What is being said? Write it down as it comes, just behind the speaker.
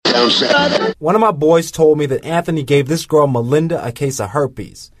One of my boys told me that Anthony gave this girl Melinda a case of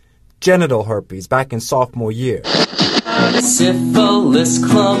herpes. Genital herpes back in sophomore year. Syphilis,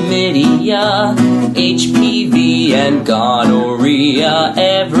 chlamydia, HPV, and gonorrhea.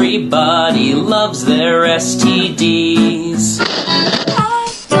 Everybody loves their STDs.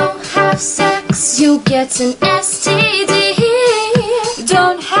 I don't have sex, you get an STD.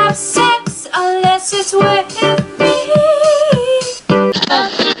 Don't have sex unless it's with me.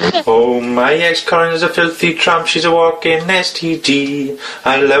 Oh, my ex-Colin is a filthy tramp, she's a walking STD.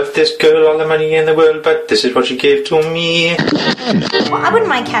 I love this girl, all the money in the world, but this is what she gave to me. Well, I wouldn't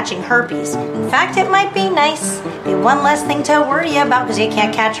mind catching herpes. In fact, it might be nice. Be one less thing to worry about, because you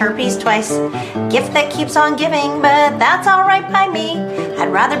can't catch herpes twice. Gift that keeps on giving, but that's alright by me.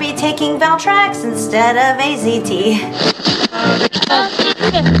 I'd rather be taking Valtrex instead of AZT.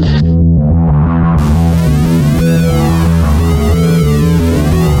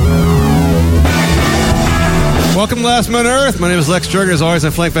 Welcome to Last Man on Earth. My name is Lex Jurgen. As always,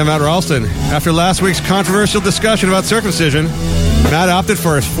 I'm flanked by Matt Ralston. After last week's controversial discussion about circumcision, Matt opted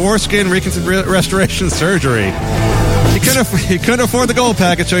for his foreskin restoration surgery. He couldn't afford the gold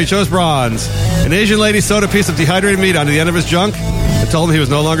package, so he chose bronze. An Asian lady sewed a piece of dehydrated meat onto the end of his junk and told him he was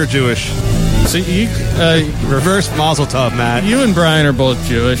no longer Jewish. So you, reverse Mazel Tov, Matt. You and Brian are both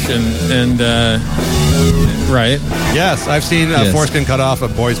Jewish, and right? Yes, I've seen foreskin cut off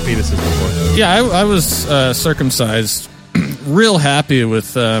of boys' penises before. Yeah, I was circumcised. Real happy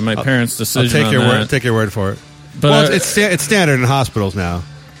with my parents' decision. Take your word for it. But it's standard in hospitals now.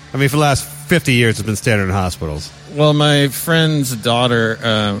 I mean, for the last 50 years, it's been standard in hospitals. Well, my friend's daughter.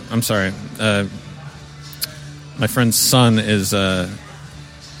 My friend's son is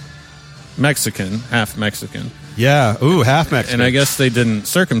Mexican, half Mexican. Yeah, half Mexican. And I guess they didn't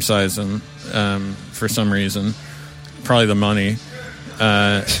circumcise him for some reason. Probably the money.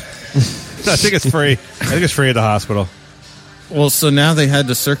 I think it's free. I think it's free at the hospital. Well, so now they had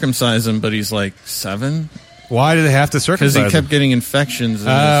to circumcise him, but he's like 7. Why did they have to circumcise him? Because he kept getting infections in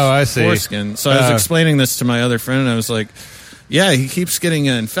his foreskin. So I was explaining this to my other friend, and I was like, yeah, he keeps getting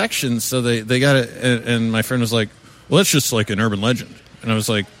infections, so they got it. And my friend was like, well, that's just like an urban legend. And I was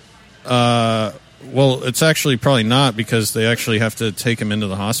like, well, it's actually probably not, because they actually have to take him into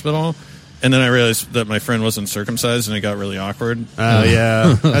the hospital. And then I realized that my friend wasn't circumcised, and it got really awkward. Oh,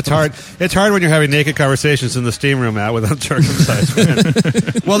 yeah. That's hard. It's hard when you're having naked conversations in the steam room out with uncircumcised men.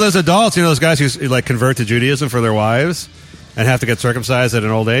 Well, there's adults, those guys who like convert to Judaism for their wives and have to get circumcised at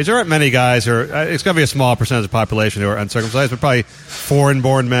an old age. There aren't many guys who are, it's going to be a small percentage of the population who are uncircumcised, but probably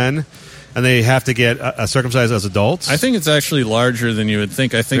foreign-born men. And they have to get circumcised as adults? I think it's actually larger than you would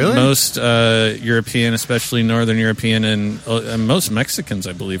think. I think most European, especially Northern European, and most Mexicans,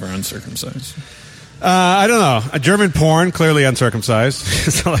 I believe, are uncircumcised. I don't know. German porn, clearly uncircumcised.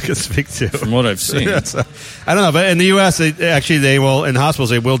 That's all I can speak to. From what I've seen. I don't know. But in the U.S., they will, in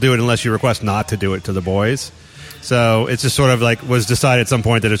hospitals, they will do it unless you request not to do it to the boys. So it's just sort of like was decided at some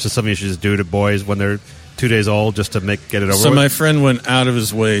point that it's just something you should just do to boys when they're 2 days old, just to get it over with. So my friend went out of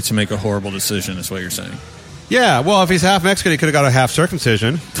his way to make a horrible decision, is what you're saying. Yeah, well, if he's half Mexican, he could have got a half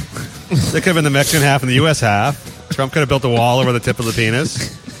circumcision. They could have been the Mexican half and the U.S. half. Trump could have built a wall over the tip of the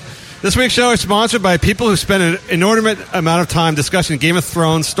penis. This week's show is sponsored by people who spend an inordinate amount of time discussing Game of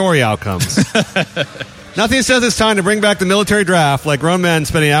Thrones story outcomes. Nothing says it's time to bring back the military draft like grown men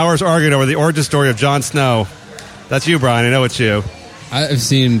spending hours arguing over the origin story of Jon Snow. That's you, Brian. I know it's you. I've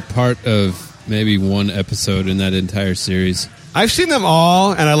seen part of maybe one episode in that entire series. I've seen them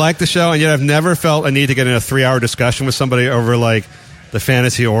all, and I like the show, and yet I've never felt a need to get in a 3-hour discussion with somebody over, like, the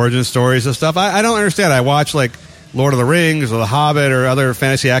fantasy origin stories and stuff. I don't understand. I watch, like, Lord of the Rings or The Hobbit or other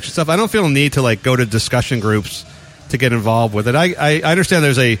fantasy action stuff. I don't feel a need to, like, go to discussion groups to get involved with it. I understand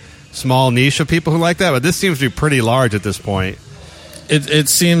there's a small niche of people who like that, but this seems to be pretty large at this point. It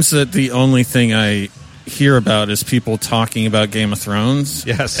seems that the only thing I hear about is people talking about Game of Thrones.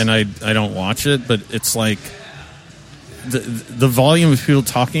 Yes. And I don't watch it, but it's like the volume of people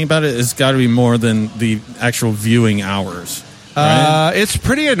talking about it has got to be more than the actual viewing hours. Right? It's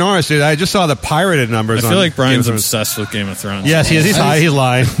pretty enormous, dude. I just saw the pirated numbers. I feel like Brian's obsessed with Game of Thrones. Yes, he is. He's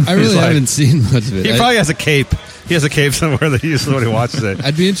lying. I really haven't seen much of it. He probably has a cape. He has a cape somewhere that he uses when he watches it.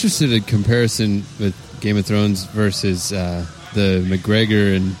 I'd be interested in comparison with Game of Thrones versus the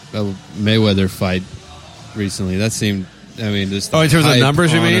McGregor and Mayweather fight recently. That seemed, just in terms of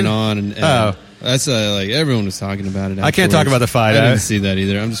numbers, you mean? And that's like everyone was talking about it. I can't talk about the fight. I didn't see that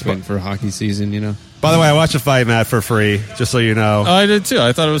either. I'm just waiting for hockey season, By the way, I watched the fight, Matt, for free, just so you know. Oh, I did too.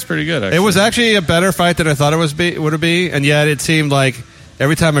 I thought it was pretty good, actually. It was actually a better fight than I thought it would be, and yet it seemed like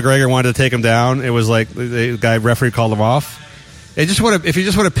every time McGregor wanted to take him down, it was like the guy referee called him off. If he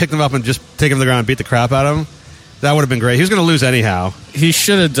just would have picked him up and just taken him to the ground and beat the crap out of him, that would have been great. He was going to lose anyhow. He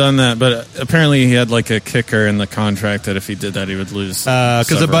should have done that, but apparently he had like a kicker in the contract that if he did that, he would lose.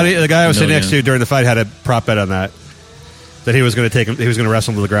 Because the guy I was sitting next to during the fight had a prop bet on that he was going to take him. He was going to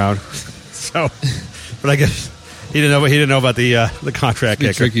wrestle him to the ground. So, but I guess he didn't know about the contract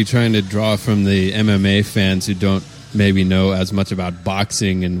It's kicker. tricky trying to draw from the MMA fans who don't maybe know as much about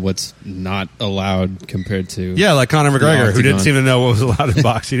boxing and what's not allowed compared to like Conor McGregor, who didn't seem to know what was allowed in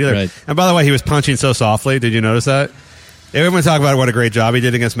boxing either. Right. And by the way, he was punching so softly. Did you notice that? Everyone talk about what a great job he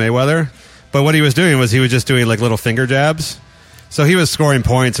did against Mayweather, but what he was doing was he was just doing like little finger jabs. So he was scoring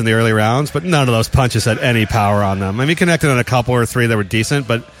points in the early rounds, but none of those punches had any power on them. I mean, he connected on a couple or three that were decent,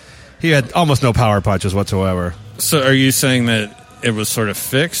 but he had almost no power punches whatsoever. So are you saying that it was sort of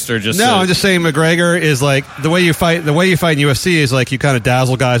fixed, or just no? I'm just saying McGregor is like the way you fight. The way you fight in UFC is like you kind of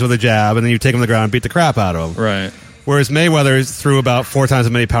dazzle guys with a jab, and then you take them to the ground and beat the crap out of them. Right. Whereas Mayweather threw about 4 times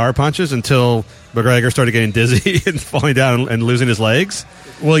as many power punches until McGregor started getting dizzy and falling down and losing his legs.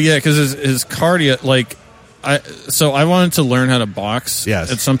 Well, yeah, because his cardio, like, I wanted to learn how to box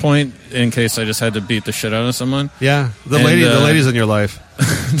at some point in case I just had to beat the shit out of someone. Yeah, the ladies in your life.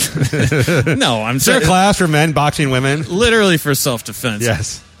 No, I'm Is there a class for men boxing women? Literally for self-defense.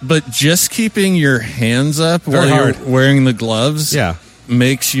 Yes. But just keeping your hands up while you're wearing the gloves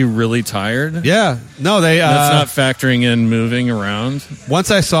makes you really tired. Yeah. No, that's not factoring in moving around.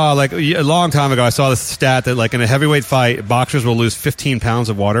 Once I saw, like, a long time ago, I saw this stat that, like, in a heavyweight fight, boxers will lose 15 pounds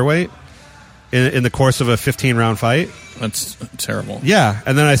of water weight in the course of a 15-round fight. That's terrible. Yeah,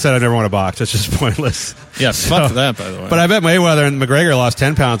 and then I said I never want to box. That's just pointless. Yeah, fuck that, by the way. But I bet Mayweather and McGregor lost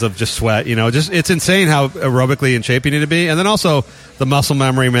 10 pounds of just sweat. You know, it's insane how aerobically in shape you need to be. And then also the muscle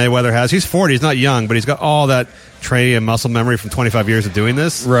memory Mayweather has. He's 40. He's not young, but he's got all that training and muscle memory from 25 years of doing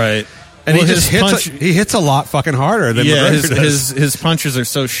this. Right. And he just hits a lot fucking harder than McGregor does. His punches are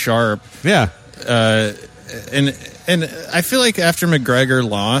so sharp. Yeah. And I feel like after McGregor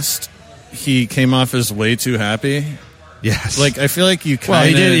lost, he came off as way too happy. Yes. Like, I feel like you kind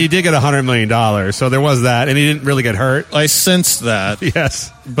of... Well, he did get $100 million, so there was that, and he didn't really get hurt. I sensed that.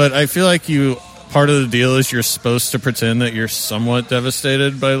 Yes. But I feel like part of the deal is you're supposed to pretend that you're somewhat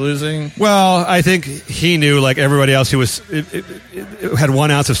devastated by losing. Well, I think he knew, like everybody else who had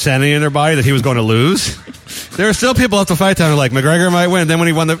 1 ounce of sanity in their body, that he was going to lose. There were still people at the fight time who were like, McGregor might win. Then when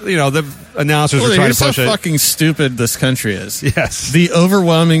he won, the announcers were trying to push it. Here's how fucking stupid this country is. Yes. The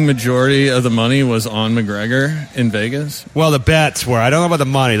overwhelming majority of the money was on McGregor in Vegas. Well, the bets were. I don't know about the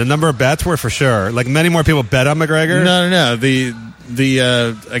money. The number of bets were for sure. Like, many more people bet on McGregor. No.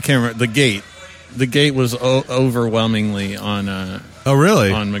 I can't remember. The gate was overwhelmingly on. Oh,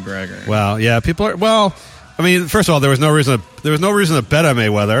 really? On McGregor. Well, yeah. People are. Well, I mean, first of all, there was no reason to bet on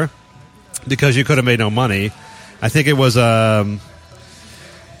Mayweather because you could have made no money. I think it was Mayweather.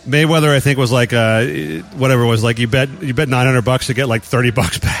 I think was like whatever it was, like you bet $900 to get like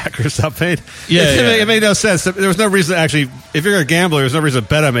 $30 back or something. Yeah, it made no sense. There was no reason to actually. If you're a gambler, there's no reason to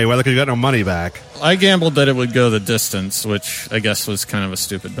bet on Mayweather because you got no money back. I gambled that it would go the distance, which I guess was kind of a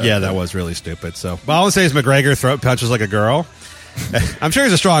stupid bet. Yeah, that was really stupid. So, but all I would say is McGregor punches like a girl. I'm sure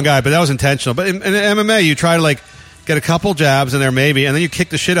he's a strong guy, but that was intentional. But in MMA, you try to like get a couple jabs in there maybe, and then you kick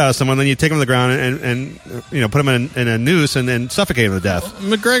the shit out of someone, then you take him to the ground and put him in a noose and then suffocate him to death.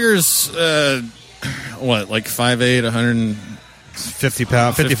 McGregor's like 5'8", 150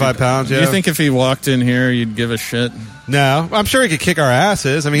 pounds, 55 pounds. Yeah. Do you think if he walked in here, you'd give a shit? No, I'm sure he could kick our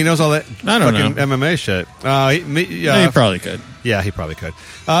asses. I mean, he knows all that fucking know. MMA shit. He probably could. Yeah, he probably could.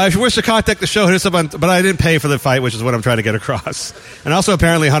 If you wish to contact the show, hit us up on. But I didn't pay for the fight, which is what I'm trying to get across. And also,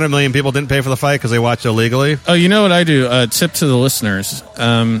 apparently, 100 million people didn't pay for the fight because they watched illegally. Oh, you know what I do? Tip to the listeners: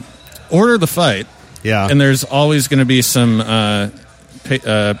 order the fight. Yeah, and there's always going to be some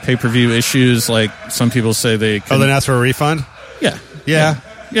pay-per-view issues. Like some people say they. Then ask for a refund. Yeah.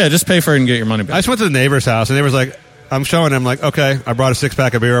 Just pay for it and get your money back. I just went to the neighbor's house, and the neighbor's like, I'm showing him, like, okay, I brought a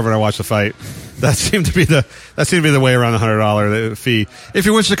 6-pack of beer over and I watched the fight. That seemed to be the way around the $100 fee. If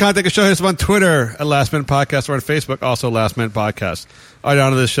you wish to contact the show, hit us up on Twitter at Last Minute Podcast or on Facebook, also Last Minute Podcast. All right,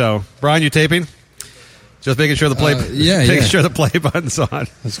 on to this show. Brian, you taping? Just making sure the play, sure the play button's on.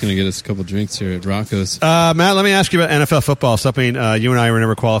 That's going to get us a couple drinks here at Rocco's. Matt, let me ask you about NFL football, something you and I were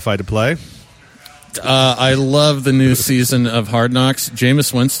never qualified to play. I love the new season of Hard Knocks.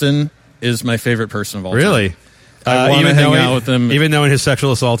 Jameis Winston is my favorite person of all time. Really? I want to hang out with him. Even knowing his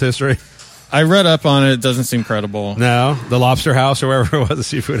sexual assault history? I read up on it. It doesn't seem credible. No? The Lobster House or wherever it was, the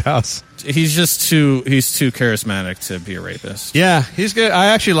seafood house? He's too charismatic to be a rapist. Yeah, he's good. I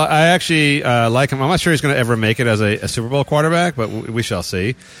actually like him. I'm not sure he's going to ever make it as a Super Bowl quarterback, but we shall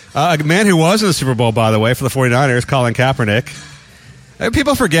see. A man who was in the Super Bowl, by the way, for the 49ers, Colin Kaepernick.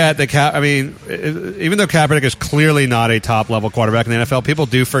 People forget that. Even though Kaepernick is clearly not a top-level quarterback in the NFL, people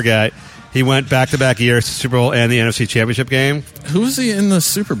do forget he went back-to-back years to Super Bowl and the NFC Championship game. Who was he in the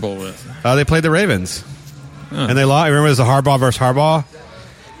Super Bowl with? They played the Ravens, and they lost. Remember, it was the Harbaugh versus Harbaugh,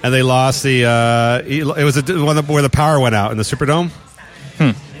 and they lost the. It was the one where the power went out in the Superdome,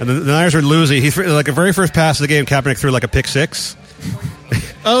 and the Niners were losing. He threw, like the very first pass of the game, Kaepernick threw like a pick six.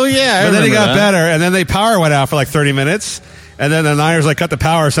 Oh yeah, and then he got better, and then the power went out for like 30 minutes. And then the Niners cut the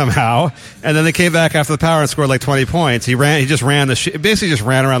power somehow, and then they came back after the power and scored like 20 points. He just ran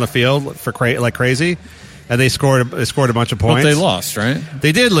around the field for like crazy, and they scored a bunch of points. But they lost, right?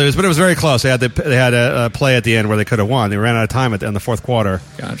 They did lose, but it was very close. They had a play at the end where they could have won. They ran out of time in the fourth quarter.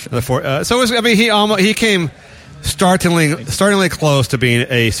 Gotcha. So it was, he came startlingly close to being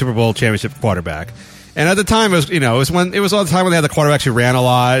a Super Bowl championship quarterback. And at the time, it was all the time when they had the quarterbacks who ran a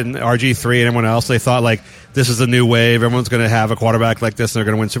lot, and RG3 and everyone else. They thought like this is the new wave. Everyone's going to have a quarterback like this, and they're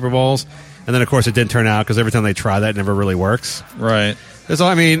going to win Super Bowls. And then of course it didn't turn out because every time they try that, it never really works. Right. So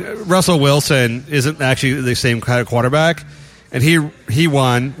Russell Wilson isn't actually the same kind of quarterback, and he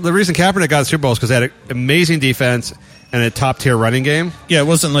won. The reason Kaepernick got the Super Bowl is because they had an amazing defense and a top tier running game. Yeah, it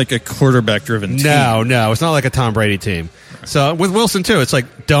wasn't like a quarterback driven team. No, it's not like a Tom Brady team. So with Wilson too, it's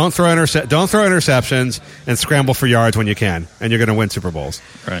like don't throw interceptions and scramble for yards when you can, and you're going to win Super Bowls.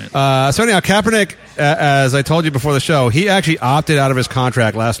 Right. So anyhow, Kaepernick, as I told you before the show, he actually opted out of his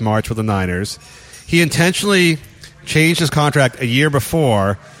contract last March with the Niners. He intentionally changed his contract a year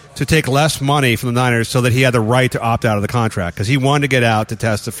before to take less money from the Niners so that he had the right to opt out of the contract because he wanted to get out to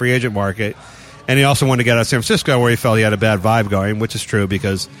test the free agent market, and he also wanted to get out of San Francisco where he felt he had a bad vibe going, which is true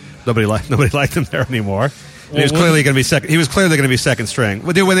because nobody liked him there anymore. He was clearly going to be second. He was clearly going to be second string.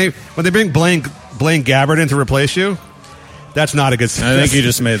 When they bring Blaine Gabbert in to replace you, that's not a good. I think you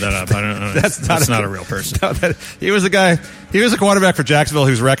just made that up. I don't know. That's not a real person. No, he was a guy. He was a quarterback for Jacksonville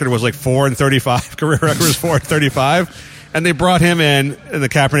whose record was like 4-35. Career record was 4-35, and they brought him in the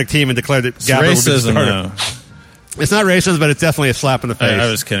Kaepernick team and declared that Gabbert would be the starter. It's not racist, but it's definitely a slap in the face.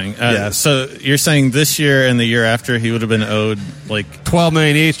 I was kidding. So you're saying this year and the year after he would have been owed like $12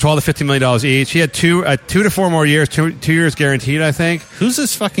 million each, $12 to $15 million each. He had 2 to 4 more years, 2 years guaranteed, I think. Who's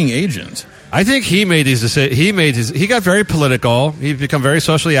his fucking agent? I think he made these decisions. He got very political. He's become very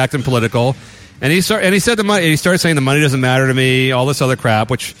socially active and political, and he started saying the money doesn't matter to me, all this other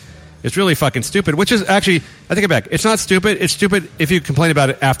crap, which is really fucking stupid. Which is actually, I take it back. It's not stupid. It's stupid if you complain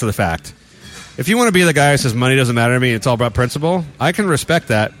about it after the fact. If you want to be the guy who says money doesn't matter to me, it's all about principle, I can respect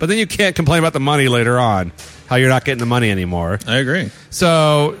that. But then you can't complain about the money later on, how you're not getting the money anymore. I agree.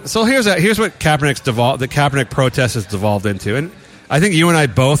 So here's what the Kaepernick protest has devolved into. And I think you and I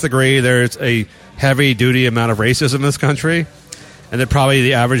both agree there's a heavy-duty amount of racism in this country, and that probably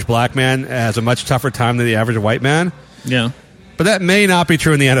the average black man has a much tougher time than the average white man. Yeah. But that may not be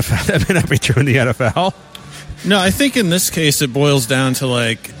true in the NFL. That may not be true in the NFL. No, I think in this case it boils down to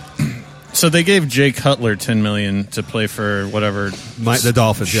like... So they gave Jay Cutler $10 million to play for whatever the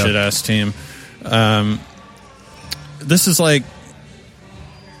Dolphins shit ass team. This is like,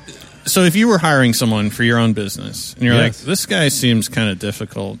 so if you were hiring someone for your own business and you're like, this guy seems kind of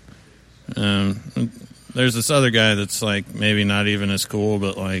difficult. There's this other guy that's like maybe not even as cool,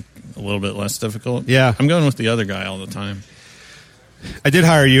 but like a little bit less difficult. Yeah, I'm going with the other guy all the time. I did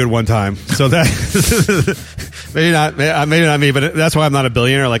hire you at one time, so that maybe not me, but that's why I'm not a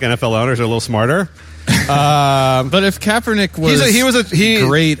billionaire like NFL owners are a little smarter. But if Kaepernick was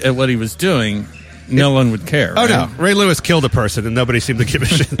great at what he was doing, no one would care. Oh, right? no. Ray Lewis killed a person, and nobody seemed to give a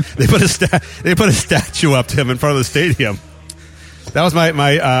shit. They put a statue up to him in front of the stadium. That was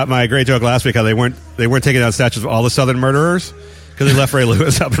my great joke last week. How they weren't taking down statues of all the Southern murderers because they left Ray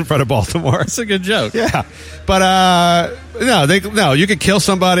Lewis up in front of Baltimore. That's a good joke. Yeah, but no, you could kill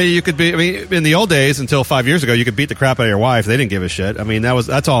somebody. You could be. I mean, in the old days, until 5 years ago, you could beat the crap out of your wife. They didn't give a shit. I mean,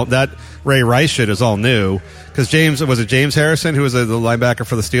 that's all. That Ray Rice shit is all new because James Harrison, who was the linebacker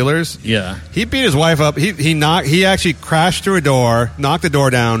for the Steelers. Yeah, he beat his wife up. He actually crashed through a door, knocked the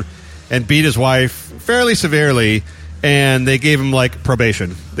door down, and beat his wife fairly severely. And they gave him like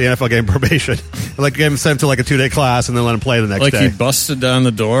probation. The NFL gave him probation. Like gave him sent to like a 2-day class and then let him play the next day. Like he busted down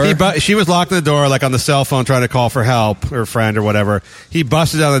the door? She was locked in the door like on the cell phone trying to call for help, her friend or whatever. He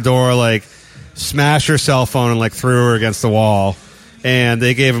busted down the door, like smashed her cell phone and like threw her against the wall. And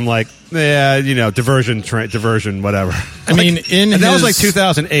they gave him like, diversion, whatever. I mean, that was like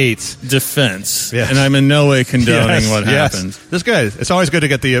 2008 defense, and I'm in no way condoning what happened. That's good. It's always good to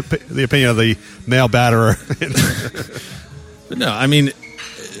get the opinion of the male batterer. But no, I mean,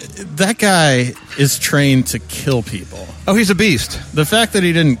 that guy is trained to kill people. Oh, he's a beast. The fact that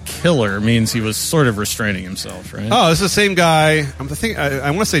he didn't kill her means he was sort of restraining himself, right? Oh, this is the same guy. I want to say,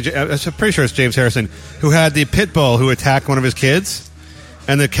 I'm pretty sure it's James Harrison, who had the pit bull who attacked one of his kids,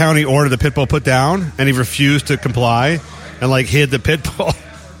 and the county ordered the pit bull put down, and he refused to comply, and hid the pit bull.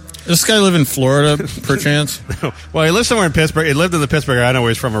 Does this guy live in Florida, perchance? No. Well, he lives somewhere in Pittsburgh. He lived in the Pittsburgh area. I know where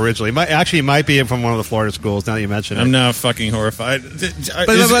he's from originally. He might be from one of the Florida schools, now that you mention it. I'm now fucking horrified.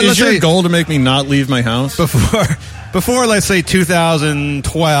 Is your goal to make me not leave my house? Before, let's say,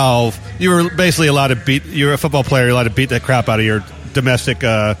 2012, you were basically allowed to beat... You were a football player. You're allowed to beat the crap out of your domestic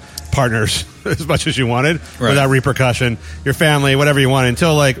partners as much as you wanted, without repercussion. Your family, whatever you wanted.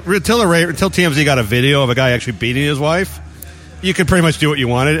 Until TMZ got a video of a guy actually beating his wife. You could pretty much do what you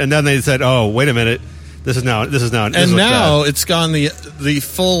wanted, and then they said, "Oh, wait a minute, this is now." And now it's gone the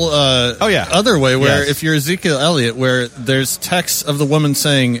full other way, where if you're Ezekiel Elliott, where there's texts of the woman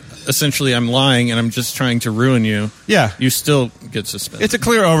saying, essentially, "I'm lying and I'm just trying to ruin you." Yeah, you still get suspended. It's a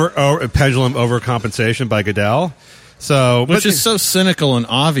clear pendulum overcompensation by Goodell, which is so cynical and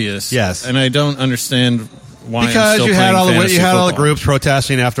obvious. Yes, and I don't understand. Why because you had all the groups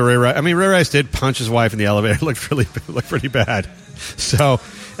protesting after Ray Rice. I mean, Ray Rice did punch his wife in the elevator. It looked pretty bad. So,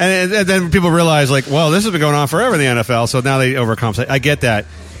 and then people realized, well, this has been going on forever in the NFL. So now they overcompensate. I get that,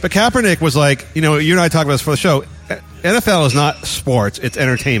 but Kaepernick was you and I talked about this for the show. NFL is not sports; it's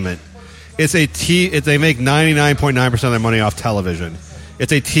entertainment. They make 99.9% of their money off television.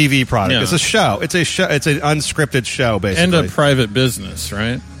 It's a TV product. Yeah. It's a show. It's an unscripted show, basically, and a private business,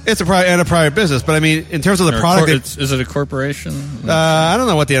 right? It's a private business, but I mean, in terms of the product, is it a corporation? I don't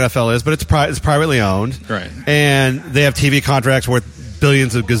know what the NFL is, but it's privately owned, right? And they have TV contracts worth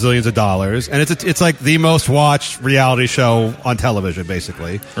billions of gazillions of dollars, and it's like the most watched reality show on television,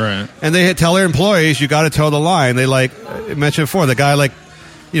 basically, right? And they tell their employees, you got to toe the line. They mentioned before, the guy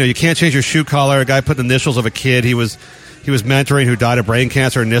you can't change your shoe collar. A guy put the initials of a kid he was mentoring who died of brain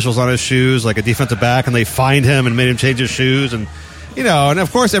cancer, initials on his shoes, like a defensive back, and they fined him and made him change his shoes. And, and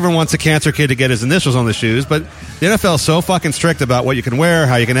of course everyone wants a cancer kid to get his initials on the shoes, but the NFL is so fucking strict about what you can wear,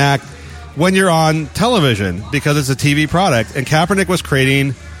 how you can act when you're on television, because it's a TV product. And Kaepernick was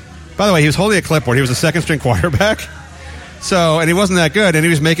creating, by the way, he was holding a clipboard. He was a second-string quarterback, and he wasn't that good, and he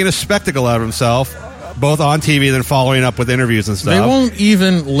was making a spectacle out of himself, both on TV and then following up with interviews and stuff. They won't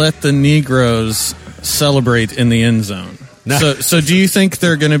even let the Negroes celebrate in the end zone. No. So do you think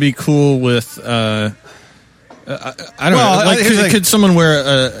they're going to be cool with I don't know, could someone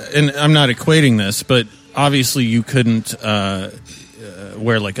wear and I'm not equating this, but obviously you couldn't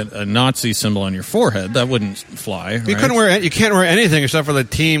wear a Nazi symbol on your forehead. That wouldn't fly, right? You can't wear anything except for the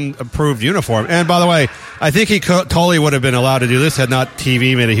team approved uniform. And by the way, I think he totally would have been allowed to do this had not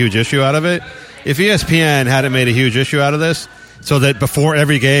TV made a huge issue out of it. If ESPN hadn't made a huge issue out of this, so that before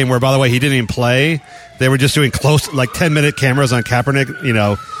every game, where, by the way, he didn't even play, they were just doing close, 10-minute cameras on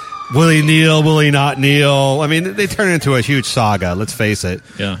Kaepernick, will he kneel, will he not kneel? I mean, they turn it into a huge saga, let's face it.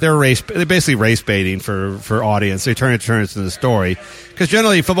 Yeah. They're basically race baiting for audience. They turn it into the story. Because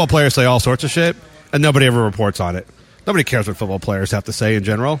generally, football players say all sorts of shit, and nobody ever reports on it. Nobody cares what football players have to say in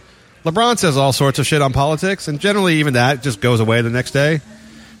general. LeBron says all sorts of shit on politics, and generally even that just goes away the next day.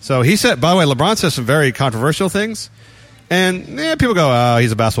 So he said, by the way, LeBron says some very controversial things. And people go, oh,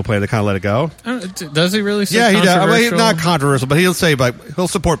 he's a basketball player. They kind of let it go. Does he really say controversial? Yeah, he does. Well, he's not controversial, but he'll say, he'll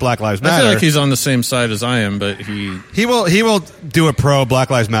support Black Lives Matter. I feel like he's on the same side as I am, but he will do a pro Black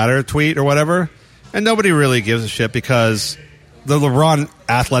Lives Matter tweet or whatever, and nobody really gives a shit because the LeBron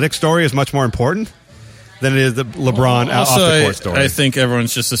athletic story is much more important than it is the LeBron off the court story. I think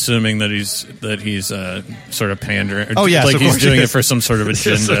everyone's just assuming that he's sort of pandering. Oh yes, he's doing it for some sort of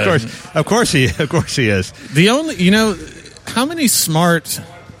agenda. Of course he is. The only how many smart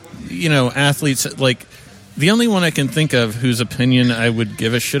athletes the only one I can think of whose opinion I would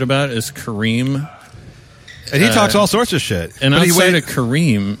give a shit about is Kareem. And he talks all sorts of shit. And outside of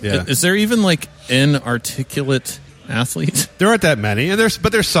Kareem, is there even an articulate athlete? There aren't that many, and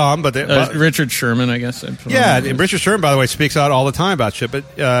there's some. But Richard Sherman, I guess. And Richard Sherman, by the way, speaks out all the time about shit.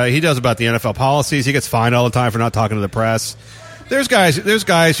 But he does about the NFL policies. He gets fined all the time for not talking to the press. There's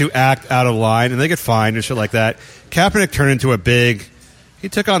guys who act out of line and they get fined and shit like that. Kaepernick turned into he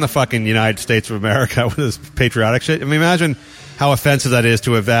took on the fucking United States of America with his patriotic shit. I mean, imagine how offensive that is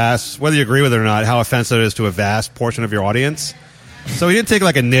to a vast, whether you agree with it or not, how offensive it is to a vast portion of your audience. So he didn't take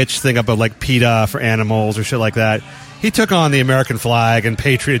a niche thing up of PETA for animals or shit like that. He took on the American flag and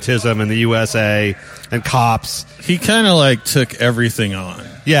patriotism and the USA and cops. He kind of took everything on.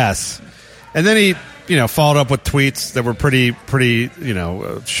 Yes. And then he, followed up with tweets that were pretty,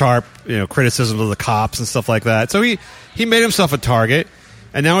 sharp, criticisms of the cops and stuff like that. So he made himself a target.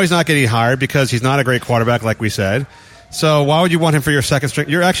 and now he's not getting hired because he's not a great quarterback, like we said. So why would you want him for your second string?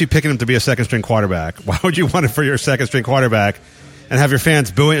 You're actually picking him to be a second string quarterback. Why would you want him for your second string quarterback and have your fans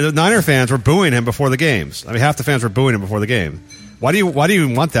booing? The Niner fans were booing him before the games. I mean, half the fans were booing him before the game. Why do you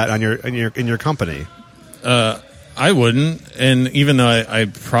even want that on in your company? I wouldn't, and even though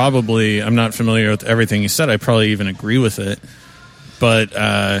I'm not familiar with everything you said, I probably even agree with it. But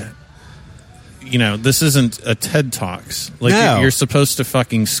this isn't a TED Talks. Like you're supposed to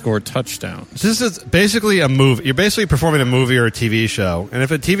fucking score touchdowns. This is basically a movie. You're basically performing a movie or a TV show. And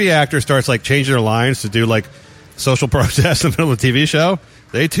if a TV actor starts like changing their lines to do like social protest in the middle of a TV show,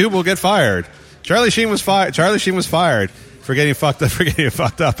 they too will get fired. Charlie Sheen was fired for getting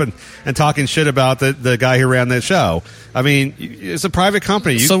fucked up and talking shit about the guy who ran that show. I mean, it's a private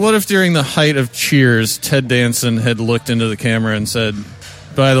company. So what if during the height of Cheers, Ted Danson had looked into the camera and said,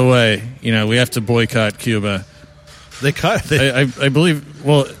 by the way, we have to boycott Cuba? They cut. I believe.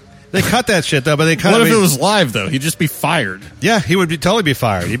 Well, they cut that shit though. But they cut. What if it was live though? He'd just be fired. Yeah, he would totally be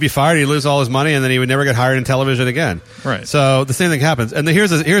fired. He'd be fired. He'd lose all his money, and then he would never get hired in television again. Right. So the same thing happens. And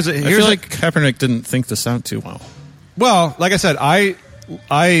here's I feel like Kaepernick didn't think this out too well. Well, like I said, I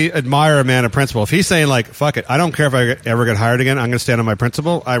admire a man of principle. If he's saying like, "Fuck it, I don't care if I ever get hired again. I'm going to stand on my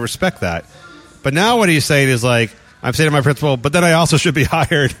principle." I respect that. But now what he's saying is like, I'm saying my principle, but then I also should be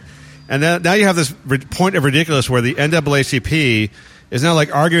hired. And then now you have this point of ridiculous where the NAACP is now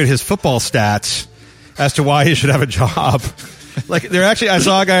like arguing his football stats as to why he should have a job. Like they're actually, I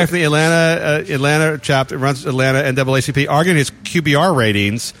saw a guy from the Atlanta chapter runs Atlanta NAACP arguing his QBR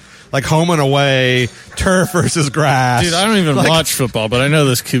ratings, like home and away, turf versus grass. Dude, I don't even watch football, but I know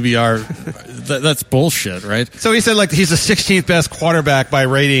this QBR. That's bullshit, right? So he said like he's the 16th best quarterback by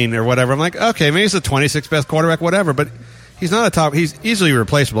rating or whatever. I'm like, okay, maybe he's the 26th best quarterback, whatever. But he's not a top. He's easily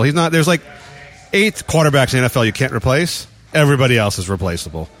replaceable. He's not. There's like 8 quarterbacks in the NFL you can't replace. Everybody else is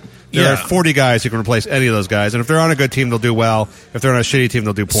replaceable. There are 40 guys who can replace any of those guys. And if they're on a good team, they'll do well. If they're on a shitty team,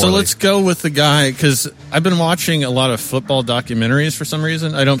 they'll do poorly. So let's go with the guy, because I've been watching a lot of football documentaries for some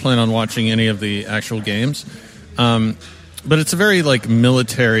reason. I don't plan on watching any of the actual games. But it's a very, like,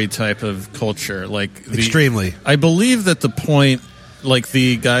 military type of culture. Extremely. I believe that the point, like,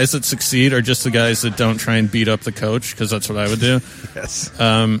 the guys that succeed are just the guys that don't try and beat up the coach, because that's what I would do. Yes.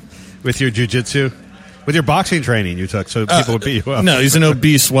 With your jiu-jitsu? With your boxing training you took, so people would beat you up. No, he's an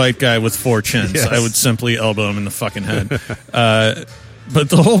obese white guy with 4 chins. Yes. I would simply elbow him in the fucking head. But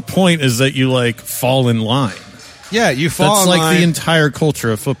the whole point is that you, like, fall in line. Yeah, you fall That's in line. like the entire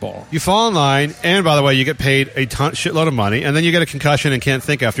culture of football. You fall in line, and by the way, you get paid a shitload of money, and then you get a concussion and can't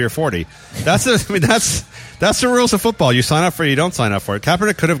think after you're 40. That's the rules of football. You sign up for it, you don't sign up for it.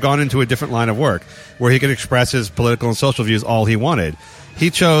 Kaepernick could have gone into a different line of work where he could express his political and social views all he wanted. He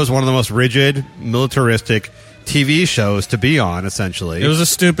chose one of the most rigid, militaristic TV shows to be on, essentially. It was a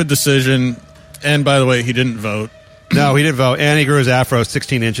stupid decision, and by the way, he didn't vote. No, he didn't vote, and he grew his afro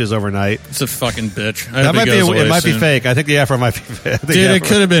 16 inches overnight. It's a fucking bitch. It might be fake. I think the afro might be fake. Dude, it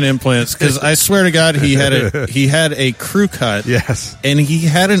could have been implants, because I swear to God, he had a crew cut. Yes. And he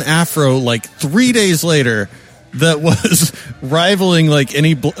had an afro like 3 days later that was rivaling like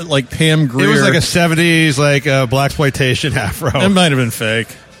any like Pam Grier. It was like a 70s like blaxploitation afro. It might have been fake.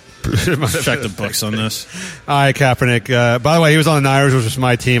 Check the books on this. All right, Kaepernick. By the way, he was on the Niners, which was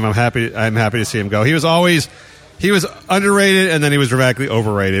my team. I'm happy to see him go. He was underrated, and then he was dramatically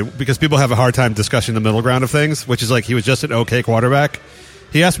overrated because people have a hard time discussing the middle ground of things, which is like he was just an okay quarterback.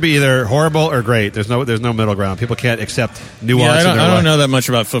 He has to be either horrible or great. There's no middle ground. People can't accept nuance. I don't know that much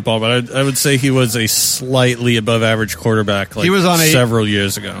about football, but I would say he was a slightly above average quarterback. Like, he was on several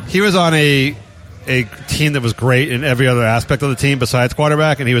years ago. He was on a team that was great in every other aspect of the team besides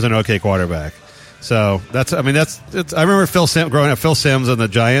quarterback, and he was an okay quarterback. So I remember growing up. Phil Simms on the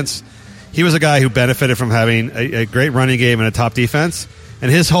Giants. He was a guy who benefited from having a great running game and a top defense, and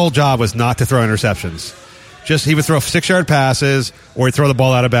his whole job was not to throw interceptions. He would throw 6-yard passes or he'd throw the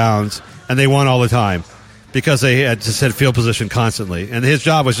ball out of bounds, and they won all the time because they had just had field position constantly. And his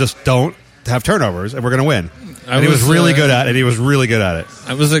job was just don't have turnovers, and we're going to win. And he was really good at it.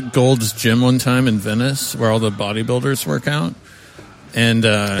 I was at Gold's Gym one time in Venice, where all the bodybuilders work out. And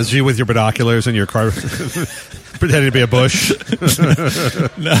is you with your binoculars and your car pretending to be a bush?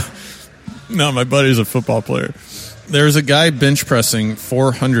 No, my buddy's a football player. There's a guy bench pressing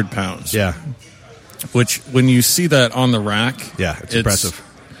 400 pounds. Yeah. Which, when you see that on the rack... Yeah, it's impressive.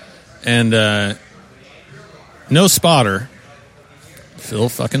 And no spotter, Phil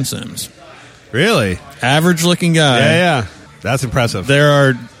fucking Simms. Really? Average-looking guy. Yeah. That's impressive. There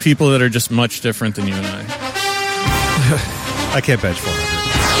are people that are just much different than you and I. I can't bench 400.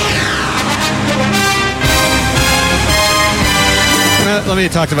 Let me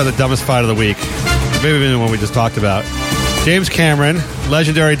talk about the dumbest fight of the week. Maybe even the one we just talked about. James Cameron,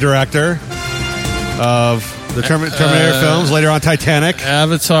 legendary director of the Terminator films, later on Titanic.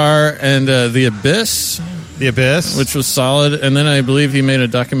 Avatar and The Abyss. The Abyss. Which was solid. And then I believe he made a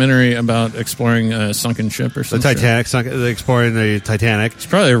documentary about exploring a sunken ship or something. The Titanic, exploring the Titanic. He's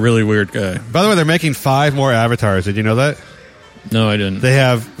probably a really weird guy. By the way, they're making 5 more Avatars. Did you know that? No, I didn't. They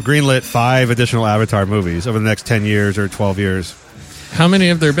have greenlit 5 additional Avatar movies over the next 10 years or 12 years. How many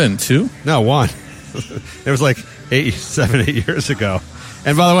have there been? 2? No, 1. It was like 8 years ago.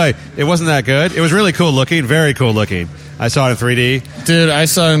 And by the way, it wasn't that good. It was really cool looking, very cool looking. I saw it in 3D. Dude, I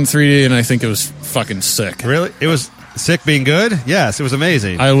saw it in 3D and I think it was fucking sick. Really? It was sick being good? Yes, it was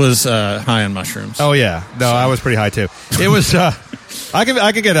amazing. I was high on mushrooms. Oh yeah. No, I was pretty high too. It was I can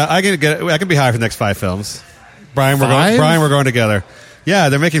be high for the next 5 films. Brian, we're going together. Yeah,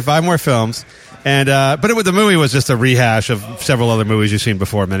 they're making 5 more films. And but the movie was just a rehash of several other movies you've seen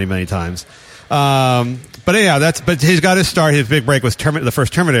before many, many times. But anyhow, but he's got his start. His big break was the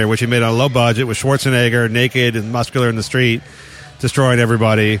first Terminator, which he made on a low budget with Schwarzenegger naked and muscular in the street, destroying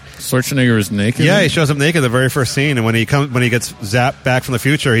everybody. Schwarzenegger is naked. Yeah, he shows up naked in the very first scene, and when he gets zapped back from the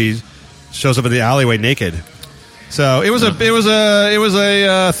future, he shows up in the alleyway naked. So it was a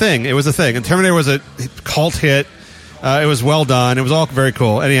thing. It was a thing, and Terminator was a cult hit. It was well done. It was all very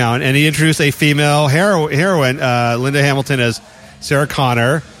cool. Anyhow, and he introduced a female heroine, Linda Hamilton, as Sarah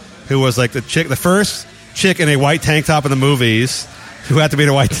Connor, who was like the first chick in a white tank top in the movies, who had to be in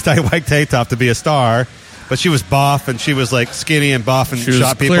a white tank top to be a star. But she was buff, and she was like skinny and buff, and she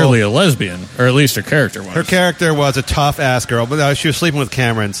shot people. She was clearly a lesbian, or at least her character was. Her character was a tough ass girl, but she was sleeping with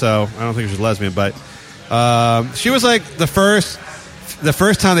Cameron, so I don't think she was a lesbian. But she was like the first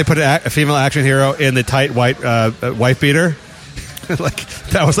time they put a female action hero in the tight white wife beater. Like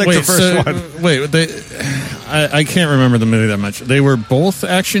that was like the first one. Wait, I can't remember the movie that much. They were both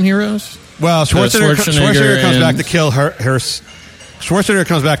action heroes. Well, Schwarzenegger comes back to kill her. Schwarzenegger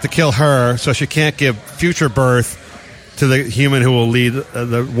comes back to kill her, so she can't give future birth to the human who will lead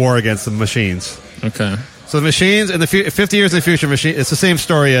the war against the machines. Okay. So the machines in the 50 years in the future, it's the same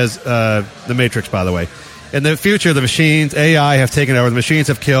story as the Matrix, by the way. In the future, the machines, AI, have taken over. The machines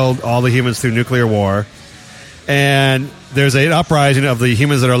have killed all the humans through nuclear war. And there's an uprising of the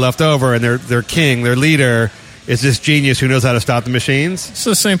humans that are left over, and their king, their leader, is this genius who knows how to stop the machines. It's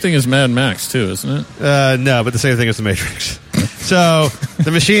the same thing as Mad Max, too, isn't it? No, but the same thing as the Matrix. So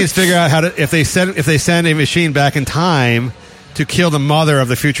the machines figure out how to if they send a machine back in time to kill the mother of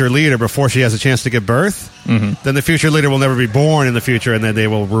the future leader before she has a chance to give birth, then the future leader will never be born in the future, and then they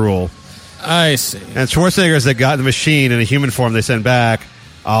will rule. I see. And Schwarzenegger's that got the machine in a human form they send back.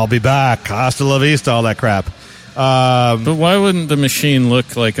 I'll be back. Hasta la vista, all that crap. But why wouldn't the machine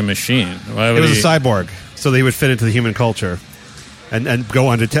look like a machine? Why would it was a cyborg, so that he would fit into the human culture and go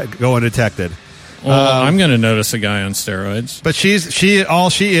undetected. Well, I'm going to notice a guy on steroids. But all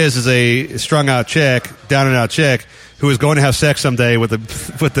she is a strung out chick, down and out chick, who is going to have sex someday with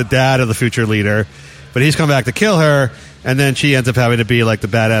the dad of the future leader. But he's come back to kill her, and then she ends up having to be like the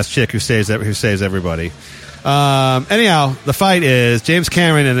badass chick who saves everybody. Anyhow, the fight is James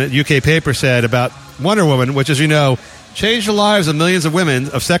Cameron in a UK paper said about Wonder Woman, which, as you know, changed the lives of millions of women,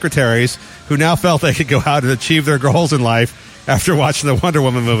 of secretaries, who now felt they could go out and achieve their goals in life after watching the Wonder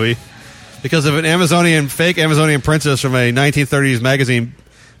Woman movie. Because of an fake Amazonian princess from a 1930s magazine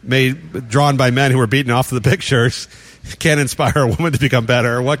drawn by men who were beaten off to the pictures can't inspire a woman to become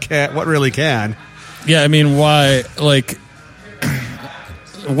better. What really can? Yeah, I mean, why? Like,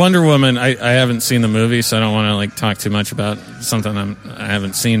 Wonder Woman, I haven't seen the movie, so I don't want to talk too much about something I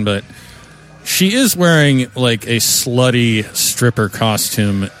haven't seen, but she is wearing like a slutty stripper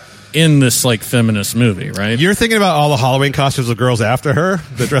costume in this feminist movie, right? You're thinking about all the Halloween costumes of girls after her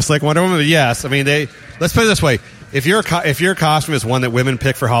that dress like Wonder Woman? Yes. I mean, let's put it this way. If your costume is one that women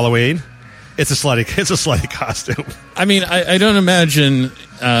pick for Halloween, it's a slutty costume. I mean, I don't imagine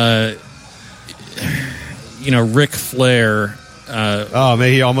Ric Flair.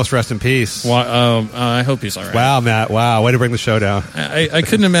 May he almost rest in peace. I hope he's all right. Wow, Matt. Wow, way to bring the show down. I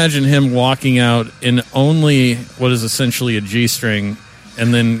couldn't imagine him walking out in only what is essentially a G-string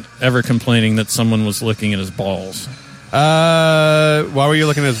and then ever complaining that someone was looking at his balls. Why were you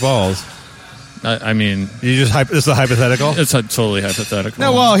looking at his balls? I mean, this is a hypothetical. It's totally hypothetical.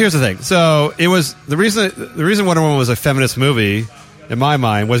 No, well, here's the thing. So it was the reason Wonder Woman was a feminist movie, in my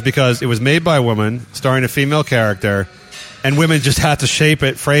mind, was because it was made by a woman, starring a female character, and women just had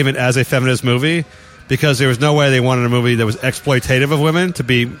to frame it as a feminist movie, because there was no way they wanted a movie that was exploitative of women to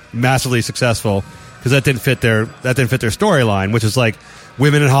be massively successful, because that didn't fit their storyline, which is like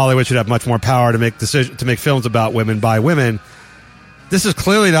women in Hollywood should have much more power to make films about women by women. this is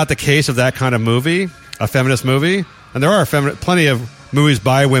clearly not the case of that kind of movie, a feminist movie. And there are plenty of movies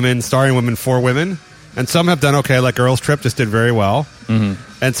by women, starring women, for women. And some have done okay, like Girls Trip just did very well. Mm-hmm.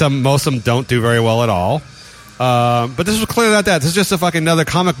 And most of them don't do very well at all. But this was clearly not that. This is just a fucking another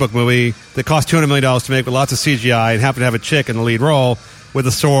comic book movie that cost $200 million to make with lots of CGI and happened to have a chick in the lead role with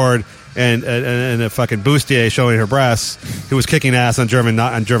a sword and a fucking bustier showing her breasts who was kicking ass on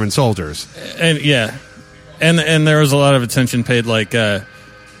German soldiers. And yeah. And there was a lot of attention paid like,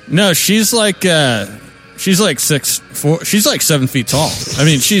 no, she's like 6'4", she's like 7 feet tall. I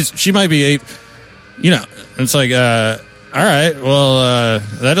mean, she might be 8, it's like, all right, well,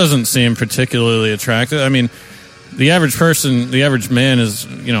 that doesn't seem particularly attractive. I mean, the average man is,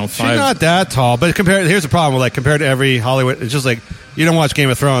 5. She's not that tall, but here's the problem, compared to every Hollywood, it's just like, you don't watch Game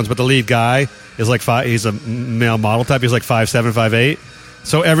of Thrones, but the lead guy is like he's a male model type, he's like 5'7", 5'8".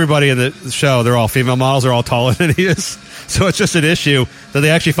 So everybody in the show, they're all female models, they're all taller than he is. So it's just an issue that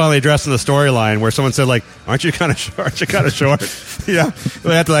they actually finally addressed in the storyline where someone said, aren't you kind of short? Aren't you kind of short? They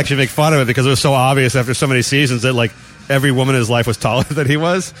had to actually make fun of it because it was so obvious after so many seasons that, every woman in his life was taller than he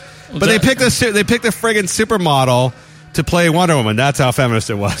was. But they picked a friggin' supermodel to play Wonder Woman. That's how feminist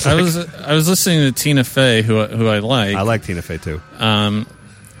it was. I was listening to Tina Fey, who I like. I like Tina Fey, too. And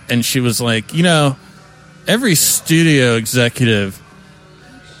she was like, every studio executive...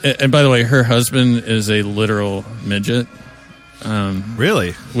 And by the way, her husband is a literal midget.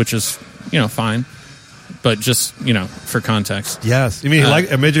 Really? Which is, fine. But just, for context. Yes. You mean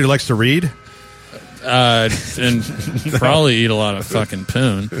a midget who likes to read? And probably eat a lot of fucking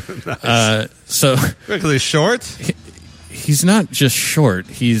poon. Nice. Because he's short? He's not just short.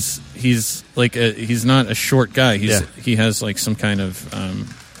 He's like he's not a short guy. He has some kind of...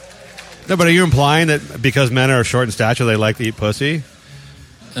 No, but are you implying that because men are short in stature, they like to eat pussy?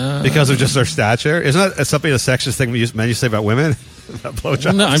 Because of just their stature? Isn't that something, a sexist thing men used to say about women? About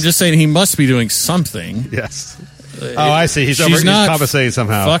blowjobs? No, I'm just saying he must be doing something. Yes. I see. He's compensating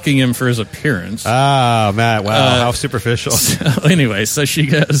somehow. Fucking him for his appearance. Ah, Matt. Wow. How superficial. So anyway, so she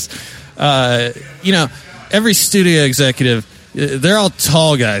goes, every studio executive, they're all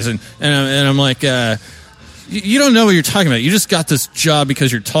tall guys. And I'm like, you don't know what you're talking about. You just got this job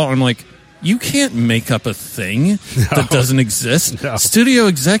because you're tall. I'm like, you can't make up a thing that doesn't exist. No. Studio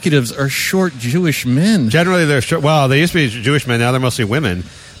executives are short Jewish men. Generally, they're short. Well, they used to be Jewish men. Now they're mostly women.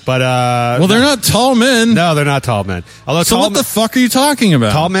 But they're not tall men. No, they're not tall men. So what the fuck are you talking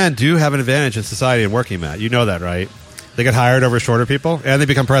about? Tall men do have an advantage in society and working, Matt. You know that, right? They get hired over shorter people, and they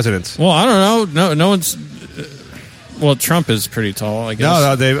become presidents. Well, I don't know. No one's... Well, Trump is pretty tall, I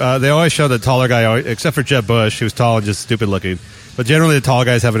guess. No, they always show the taller guy, except for Jeb Bush, who's tall and just stupid looking. But generally, the tall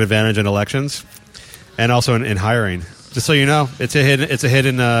guys have an advantage in elections, and also in hiring. Just so you know, it's a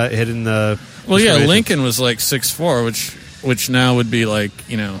hidden. Well, yeah, Lincoln was like 6'4", which now would be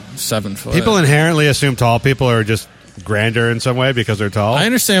 7 foot. People inherently assume tall people are just grander in some way because they're tall. I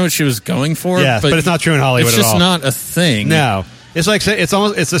understand what she was going for. Yes, but it's not true in Hollywood at all. It's just not a thing. No, it's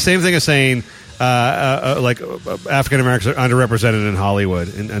it's the same thing as saying. African Americans are underrepresented in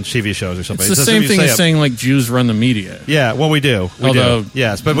Hollywood and TV shows or something. It's the same thing as saying Jews run the media. Yeah, well, we do. Although,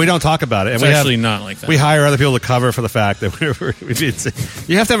 yes, but we don't talk about it. And it's actually not like that. We hire other people to cover for the fact that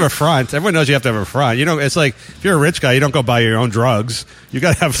you have to have a front. Everyone knows you have to have a front. It's like if you're a rich guy, you don't go buy your own drugs. You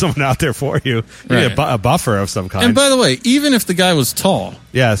got to have someone out there for you. You need a buffer of some kind. And by the way, even if the guy was tall,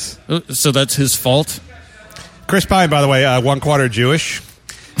 yes, so that's his fault. Chris Pine, by the way, 1/4 Jewish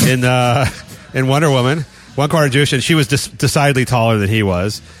in Wonder Woman, 1/4 Jewish, and she was decidedly taller than he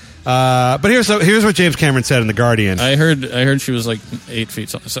was. But here's what James Cameron said in The Guardian. I heard she was 8 feet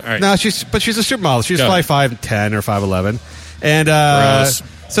tall. So, all right. No, she's a supermodel. She's probably 5'10" or 5'11", and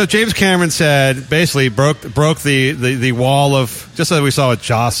so James Cameron said basically broke the wall of, just like we saw with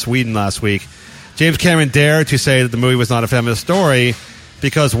Joss Whedon last week. James Cameron dared to say that the movie was not a feminist story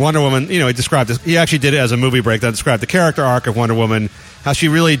because Wonder Woman, he described this. He actually did it as a movie breakdown, described the character arc of Wonder Woman, how she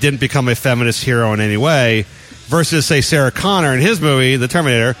really didn't become a feminist hero in any way, versus, say, Sarah Connor in his movie, The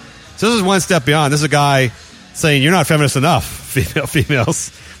Terminator. So this is one step beyond. This is a guy saying, you're not feminist enough, females,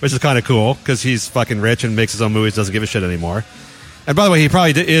 which is kind of cool, because he's fucking rich and makes his own movies, doesn't give a shit anymore. And by the way, he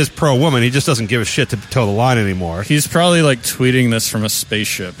probably is pro-woman. He just doesn't give a shit to toe the line anymore. He's probably, tweeting this from a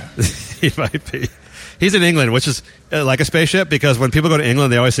spaceship. He might be. He's in England, which is like a spaceship, because when people go to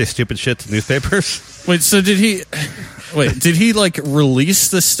England, they always say stupid shit to newspapers. Wait, so did he release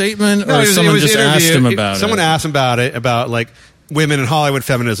the statement, or someone just asked him about it? Someone asked him about it, about women in Hollywood,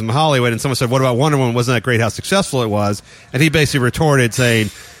 feminism in Hollywood, and someone said, what about Wonder Woman? Wasn't that great how successful it was? And he basically retorted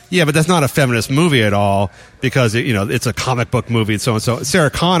saying, yeah, but that's not a feminist movie at all, because it's a comic book movie and so on. So Sarah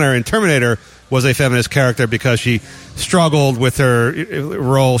Connor in Terminator was a feminist character because she struggled with her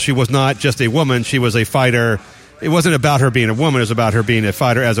role. She was not just a woman; she was a fighter. It wasn't about her being a woman; it was about her being a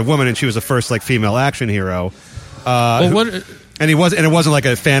fighter as a woman, and she was the first female action hero. And it wasn't like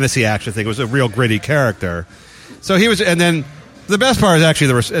a fantasy action thing; it was a real gritty character. So he was, and then the best part is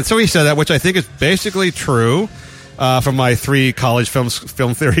actually so he said that, which I think is basically true from my 3 college film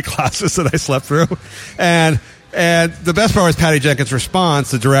theory classes that I slept through, and the best part was Patty Jenkins'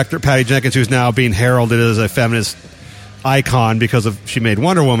 response. The director, Patty Jenkins, who's now being heralded as a feminist icon because she made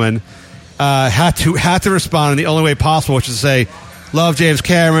Wonder Woman, had to respond in the only way possible, which is to say, love James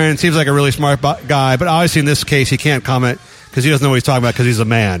Cameron, seems like a really smart guy, but obviously in this case he can't comment because he doesn't know what he's talking about because he's a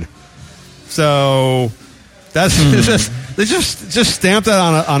man. So that's just stamp that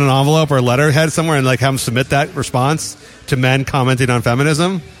on an envelope or letterhead somewhere and have them submit that response to men commenting on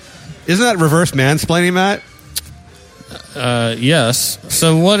feminism. Isn't that reverse mansplaining, Matt? Yes.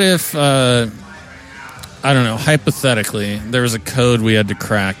 So what if, I don't know, hypothetically, there was a code we had to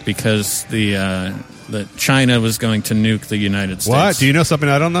crack because that China was going to nuke the United States. What? Do you know something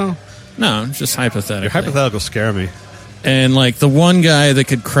I don't know? No, just hypothetically. Your hypotheticals scare me. And the one guy that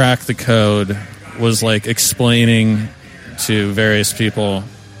could crack the code was explaining to various people,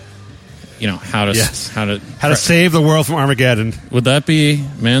 how to save the world from Armageddon. Would that be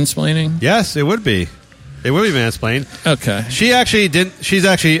mansplaining? Yes, it would be. It would be mansplaining. Okay.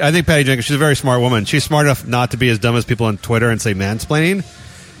 I think Patty Jenkins, she's a very smart woman. She's smart enough not to be as dumb as people on Twitter and say mansplaining.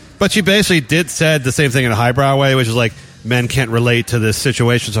 But she basically said the same thing in a highbrow way, which is men can't relate to this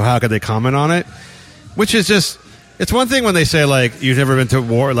situation, so how could they comment on it? Which is just, it's one thing when they say, you've never been to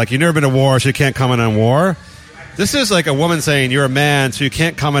war, you've never been to war, so you can't comment on war. This is a woman saying, you're a man, so you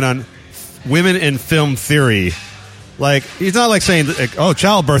can't comment on women in film theory. He's not saying,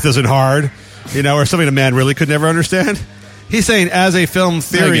 childbirth isn't hard. Or something a man really could never understand. He's saying, as a film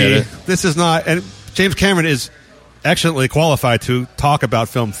theory, this is not... And James Cameron is excellently qualified to talk about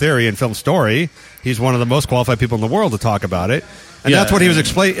film theory and film story. He's one of the most qualified people in the world to talk about it. And that's what he was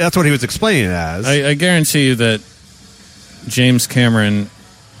explaining it as. I guarantee you that James Cameron,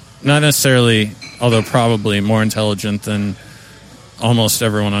 not necessarily, although probably more intelligent than almost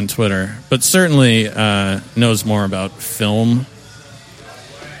everyone on Twitter, but certainly knows more about film.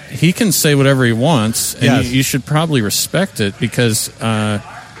 He can say whatever he wants, and you should probably respect it because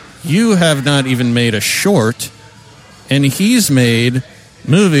you have not even made a short, and he's made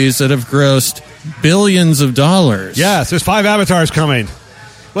movies that have grossed billions of dollars. Yes, there's 5 Avatars coming.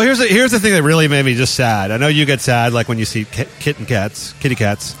 Well, here's the thing that really made me just sad. I know you get sad when you see kitty cats.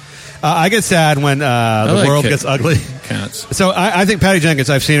 I get sad when the world gets ugly. Cats. So I think Patty Jenkins,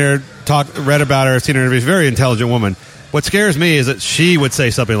 I've seen her read about her, seen her interviews, very intelligent woman. What scares me is that she would say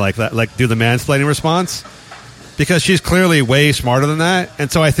something like that, do the mansplaining response, because she's clearly way smarter than that. And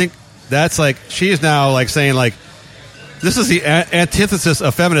so I think that's she is now saying this is the antithesis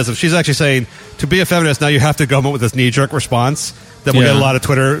of feminism. She's actually saying to be a feminist now you have to go with this knee-jerk response that will get a lot of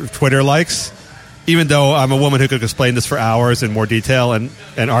Twitter likes, even though I'm a woman who could explain this for hours in more detail and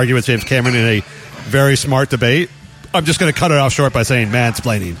argue with James Cameron in a very smart debate. I'm just going to cut it off short by saying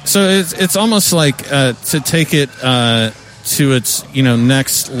mansplaining. So it's almost to take it to its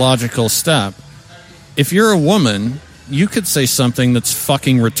next logical step. If you're a woman, you could say something that's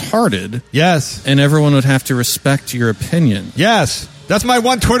fucking retarded. Yes. And everyone would have to respect your opinion. Yes. That's my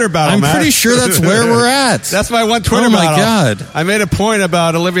one Twitter battle, I'm pretty sure that's where we're at. That's my one Twitter battle. Oh, my God. I made a point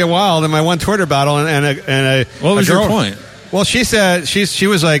about Olivia Wilde in my one Twitter battle. What was your point? Well, she said, she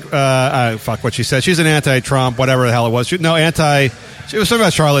was fuck what she said. She's an anti-Trump, whatever the hell it was. She was talking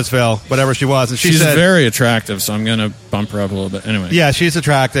about Charlottesville, whatever she was. And she's very attractive, so I'm going to bump her up a little bit. Anyway. Yeah, she's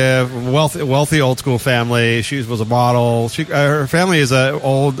attractive, wealthy old school family. She was a model. Her family is an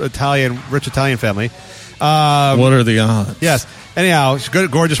old rich Italian family. What are the odds? Yes. Anyhow, she's a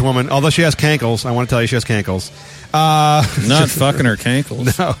good, gorgeous woman, although she has cankles. I want to tell you she has cankles. Not fucking her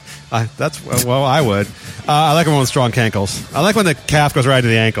cankles. No. I would. I like a woman with strong cankles. I like when the calf goes right to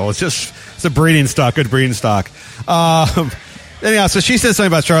the ankle. It's a breeding stock, good breeding stock. Anyhow, so she said something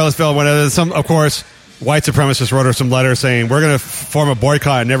about Charlottesville when of course, white supremacists wrote her some letter saying, we're going to form a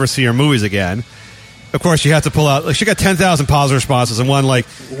boycott and never see your movies again. Of course, you have to pull out. She got 10,000 positive responses, and one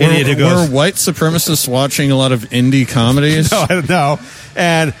idiot who goes, "Were white supremacists watching a lot of indie comedies?" No, I don't know.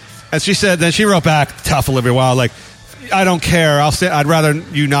 And she said, then she wrote back, tough Olivia Wilde, I don't care. I'd rather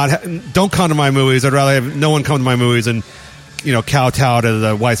you not. Don't come to my movies. I'd rather have no one come to my movies and kowtow to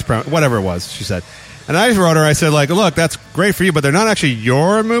the white supremacists, whatever it was. She said, and I wrote her. I said, look, that's great for you, but they're not actually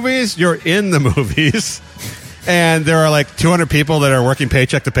your movies. You're in the movies, and there are 200 people that are working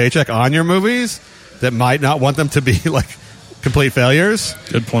paycheck to paycheck on your movies that might not want them to be complete failures.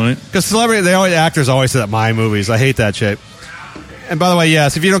 Good point. Because actors always say that my movies. I hate that shit. And by the way,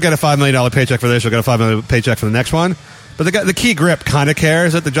 yes, if you don't get a $5 million paycheck for this, you'll get a $5 million paycheck for the next one. But the key grip kind of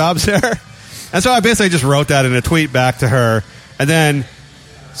cares that the job's there. And so I basically just wrote that in a tweet back to her. And then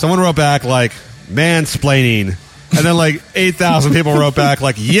someone wrote back, like, mansplaining. And then, like, 8,000 people wrote back,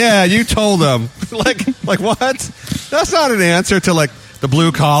 like, yeah, you told them. like what? That's not an answer to, like, the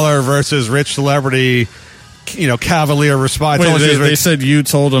blue-collar versus rich celebrity, cavalier response. Wait, they said you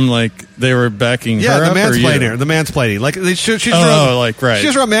told them, like, they were backing her up? Yeah, the mansplaining. Like, right. She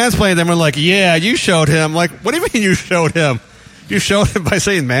just wrote mansplaining, then we're like, yeah, you showed him. Like, what do you mean you showed him? You showed him by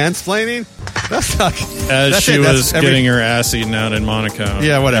saying mansplaining? That's not... As she was getting her ass eaten out in Monaco.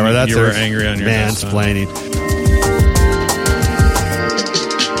 Yeah, whatever. You were angry on your mansplaining.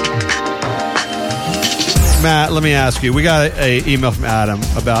 Matt, let me ask you. We got an email from Adam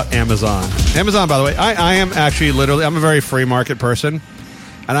about Amazon. Amazon, by the way, I am actually literally... I'm a very free market person,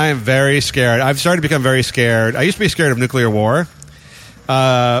 and I am very scared. I've started to become very scared. I used to be scared of nuclear war,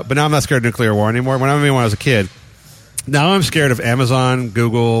 but now I'm not scared of nuclear war anymore. When I was a kid... Now I'm scared of Amazon,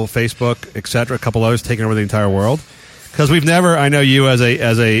 Google, Facebook, etc. A couple others taking over the entire world. Because we've never, I know you as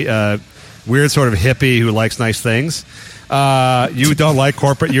a weird sort of hippie who likes nice things. You don't like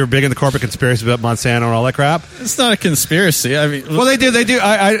corporate. You're big into corporate conspiracy about Monsanto and all that crap. It's not a conspiracy. I mean, well, they do.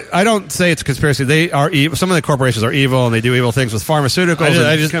 I don't say it's a conspiracy. They are evil. Some of the corporations are evil, and they do evil things with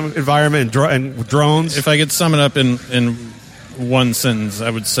pharmaceuticals and environment and drones. If I could sum it up in one sentence, I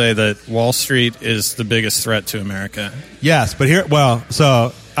would say that Wall Street is the biggest threat to America. Yes, but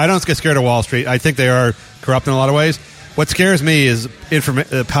so I don't get scared of Wall Street. I think they are corrupt in a lot of ways. What scares me is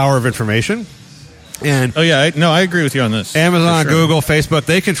the power of information. And I agree with you on this. Amazon, Google, Facebook,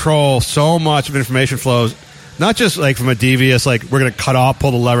 they control so much of information flows, not just like from a devious, like we're going to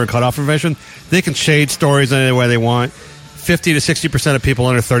pull the lever and cut off information. They can shade stories any way they want. 50 to 60% of people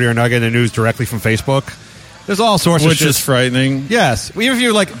under 30 are not getting the news directly from Facebook. There's all sorts of shit. Which is frightening. Yes. Even if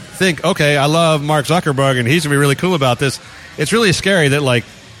you think, okay, I love Mark Zuckerberg and he's going to be really cool about this, it's really scary that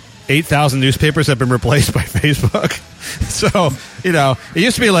 8,000 newspapers have been replaced by Facebook. So, it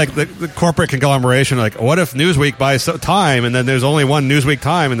used to be like the corporate conglomeration, like, what if Newsweek buys Time and then there's only one Newsweek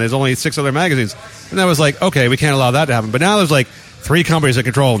Time and there's only 6 other magazines? And that was like, okay, we can't allow that to happen. But now there's 3 companies that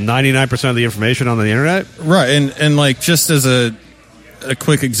control 99% of the information on the internet. Right. And just as a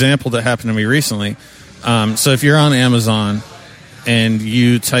quick example that happened to me recently, so if you're on Amazon and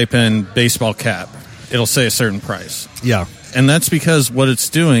you type in baseball cap, it'll say a certain price. Yeah. And that's because what it's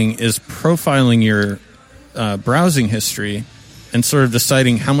doing is profiling your browsing history and sort of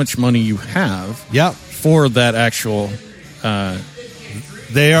deciding how much money you have for that actual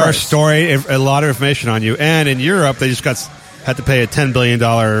They are storing a lot of information on you. And in Europe, they just had to pay a $10 billion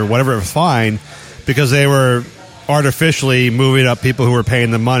or whatever fine because they were artificially moving up people who were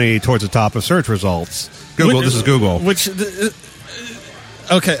paying the money towards the top of search results. This is Google.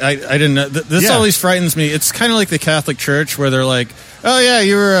 Okay, I didn't know. This always frightens me. It's kind of like the Catholic Church where they're like, oh, yeah,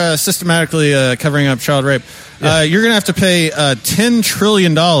 you were systematically covering up child rape. You're going to have to pay $10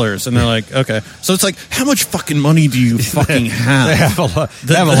 trillion. And they're like, okay. So it's like, how much fucking money do you fucking have? They have a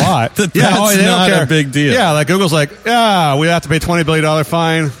lot. They don't care. A big deal. Yeah, like Google's like, we have to pay $20 billion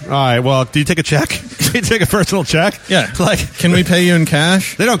fine. All right, well, do you take a check? Do you take a personal check? Yeah. Can we pay you in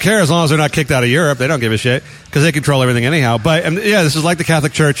cash? They don't care as long as they're not kicked out of Europe. They don't give a shit because they control everything anyhow. But, this is like the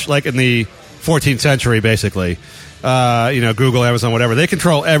Catholic Church, like in the 14th century, basically. Google, Amazon, whatever. They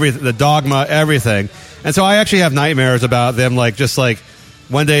control everything, the dogma, everything. And so I actually have nightmares about them,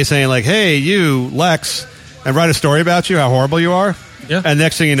 one day saying, hey, you, Lex, and write a story about you, how horrible you are. Yeah. And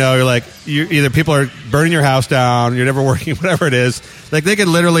next thing you know, you're either people are burning your house down, you're never working, whatever it is. They could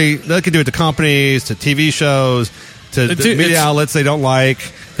do it to companies, to TV shows, to media outlets they don't like.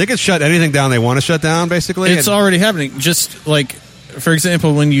 They could shut anything down they want to shut down, basically. It's already happening. Just for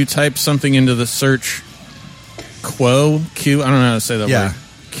example, when you type something into the search Q, I don't know how to say that word.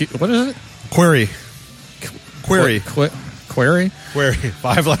 What is it? Query. Query.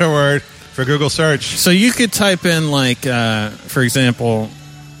 5-letter word for Google search. So you could type in, for example,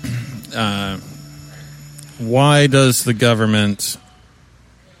 why does the government,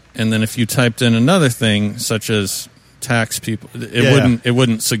 and then if you typed in another thing such as tax people, it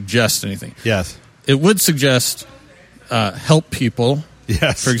wouldn't suggest anything. Yes. It would suggest help people.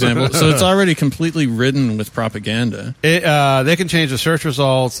 Yes. For example. So it's already completely ridden with propaganda. They can change the search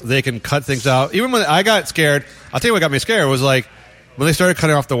results. They can cut things out. Even when I got scared, I'll tell you what got me scared was when they started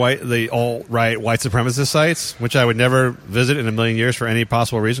cutting off the alt-right white supremacist sites, which I would never visit in a million years for any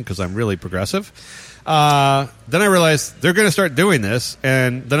possible reason because I'm really progressive. Then I realized they're going to start doing this,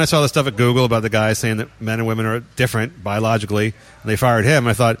 and then I saw the stuff at Google about the guy saying that men and women are different biologically, and they fired him.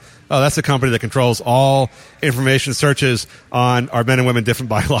 I thought, oh, that's the company that controls all information searches on are men and women different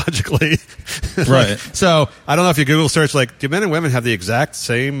biologically. Right. So I don't know if you Google search, like, do men and women have the exact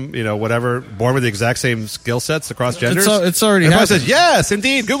same, whatever, born with the exact same skill sets across genders? It's already Everybody happened. says, yes,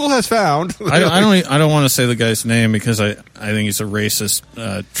 indeed, Google has found. I don't want to say the guy's name because I think he's a racist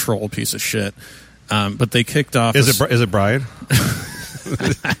troll piece of shit. But they kicked off. Is it Brian?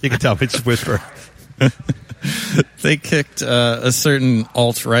 You can tell me, just whisper. They kicked a certain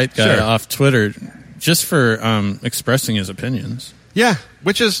alt-right guy off Twitter just for expressing his opinions. Yeah,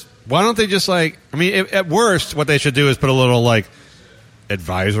 which is, why don't they just at worst, what they should do is put a little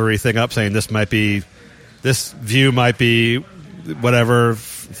advisory thing up saying this view might be whatever,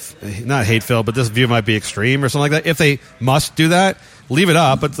 not hate-filled, but this view might be extreme or something like that. If they must do that, leave it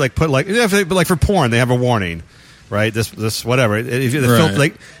up, but but for porn, they have a warning. Right, this whatever.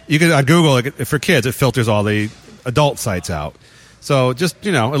 You can on Google for kids, it filters all the adult sites out. So just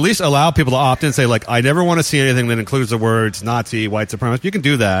at least allow people to opt in. And say I never want to see anything that includes the words Nazi, white supremacist. You can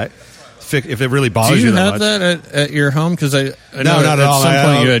do that if it really bothers you. Do you have much. that at your home? Because I know not at all. At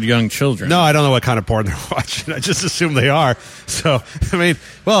some point you had young children. No, I don't know what kind of porn they're watching. I just assume they are. So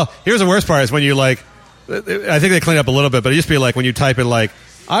here's the worst part is when you I think they cleaned up a little bit, but it used to be when you type in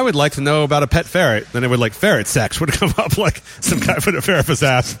I would like to know about a pet ferret. Then it would ferret sex would come up some guy put a ferret up his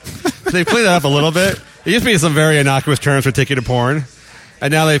ass. They've cleaned it up a little bit. It used to be some very innocuous terms for taking to porn,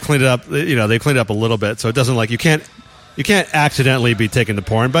 and now they've cleaned it up. They've cleaned it up a little bit, so it doesn't you can't accidentally be taken to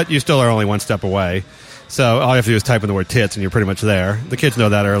porn, but you still are only one step away. So all you have to do is type in the word tits, and you're pretty much there. The kids know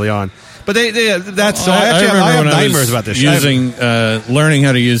that early on. But I have nightmares about this. Learning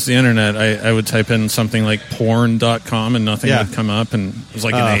how to use the internet, I would type in something like porn.com and nothing would come up, and it was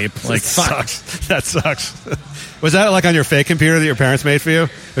like an ape. Sucks. That sucks. Was that on your fake computer that your parents made for you?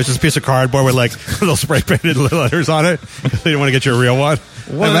 It was just a piece of cardboard with little spray painted letters on it. They didn't want to get you a real one.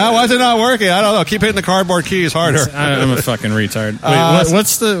 Why is it not working? I don't know. Keep hitting the cardboard keys harder. I'm a fucking retard. Wait,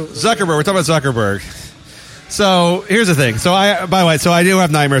 what's the Zuckerberg? We're talking about Zuckerberg. So here's the thing. So I do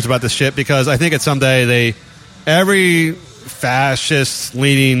have nightmares about this shit because I think someday every fascist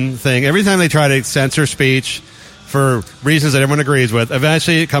leaning thing, every time they try to censor speech for reasons that everyone agrees with,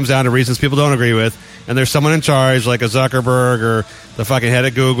 eventually it comes down to reasons people don't agree with, and there's someone in charge like a Zuckerberg or the fucking head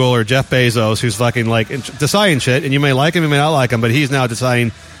of Google or Jeff Bezos who's fucking deciding shit, and you may like him, you may not like him, but he's now deciding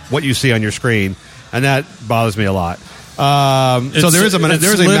what you see on your screen, and that bothers me a lot. So there is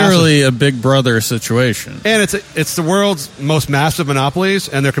literally a Big Brother situation, and it's the world's most massive monopolies,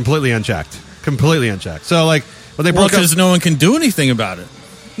 and they're completely unchecked. So when they broke up, because no one can do anything about it.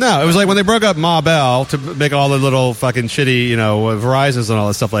 No, it was when they broke up Ma Bell to make all the little fucking shitty, Verizons and all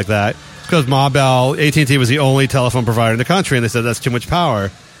that stuff like that. Because Ma Bell, AT&T was the only telephone provider in the country, and they said that's too much power.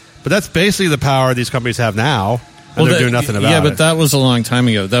 But that's basically the power these companies have now, and they're doing nothing about it. Yeah, but that was a long time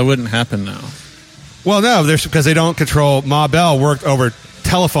ago. That wouldn't happen now. Well, no, because they don't control. Ma Bell worked over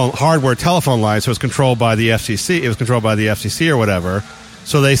hardware telephone lines, so it was controlled by the FCC. It was controlled by the FCC or whatever.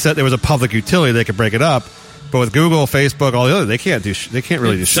 So they said there was a public utility; they could break it up. But with Google, Facebook, all the other, they can't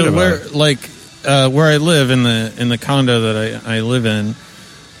really do shit about it. Where I live in the condo that I live in,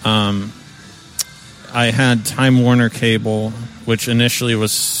 I had Time Warner Cable, which initially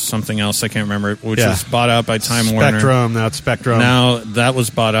was something else I can't remember, which was bought out by Time Warner. Spectrum, now it's Spectrum. Now that was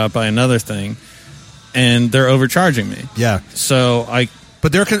bought out by another thing. And they're overcharging me. Yeah. So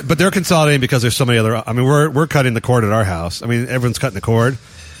but they're consolidating because there's so many other. I mean, we're cutting the cord at our house. I mean, everyone's cutting the cord,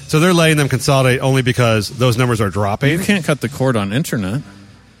 so they're letting them consolidate only because those numbers are dropping. You can't cut the cord on internet.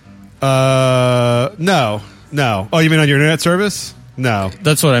 No. Oh, you mean on your internet service? No,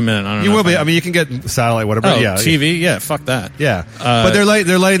 that's what I meant. I don't know. You will be. I mean, you can get satellite, whatever. Oh, yeah, TV. Yeah, fuck that. Yeah, but they're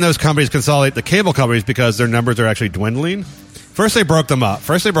letting those companies consolidate the cable companies because their numbers are actually dwindling. First they broke them up,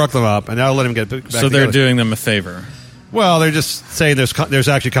 and now let them get back So they're doing them a favor. Well, they're just saying there's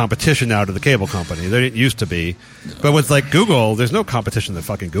actually competition now to the cable company. There didn't used to be. But with Google, there's no competition to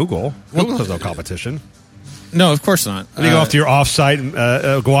fucking Google. Google has no competition. No, of course not. You go off to your off-site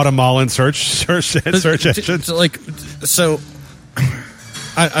Guatemalan search engine. So,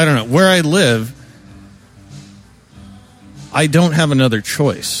 I don't know. Where I live, I don't have another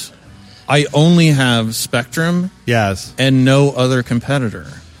choice. I only have Spectrum, yes, and no other competitor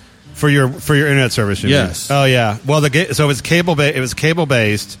for your internet service. Yes. Mean? Oh yeah. Well, so it's cable. It was cable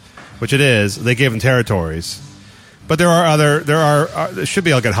based, which it is. They gave them territories, but there should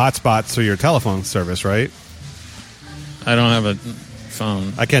be hotspots through your telephone service, right? I don't have a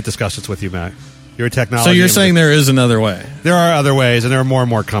phone. I can't discuss this with you, Matt. You're a technology. So you're saying there is another way? There are other ways, and there are more and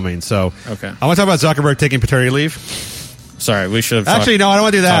more coming. So okay. I want to talk about Zuckerberg taking paternity leave. Sorry, we should have actually no. I don't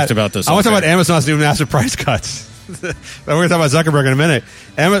want to do that. Talked about this. I want to talk about Amazon's new massive price cuts. But we're going to talk about Zuckerberg in a minute.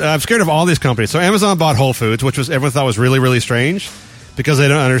 I'm scared of all these companies. So Amazon bought Whole Foods, which everyone thought was really, really strange because they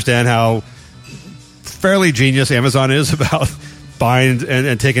don't understand how fairly genius Amazon is about buying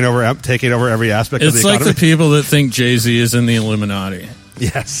and taking over every aspect of the economy. It's like the people that think Jay-Z is in the Illuminati.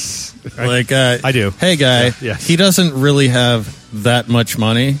 Yes. Like I do. Hey, guy, yes. He doesn't really have that much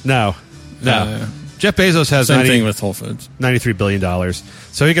money. No. Jeff Bezos has same thing with Whole Foods. $93 billion.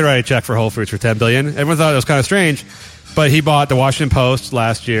 So he could write a check for Whole Foods for $10 billion. Everyone thought it was kind of strange, but he bought the Washington Post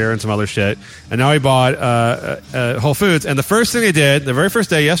last year and some other shit, and now he bought Whole Foods. And the first thing they did, the very first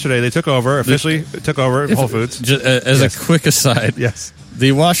day yesterday, they officially took over Whole Foods. As a quick aside, yes,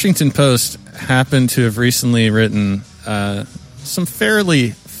 the Washington Post happened to have recently written some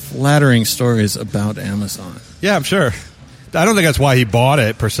fairly flattering stories about Amazon. Yeah, I'm sure. I don't think that's why he bought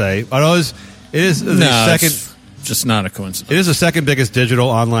it per se. It is the second. It's just not a coincidence. It is the second biggest digital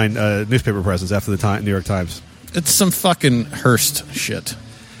online newspaper presence after the New York Times. It's some fucking Hearst shit.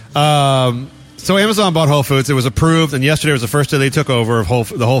 So Amazon bought Whole Foods. It was approved, and yesterday was the first day they took over of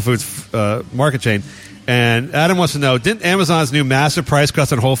the Whole Foods market chain. And Adam wants to know, didn't Amazon's new massive price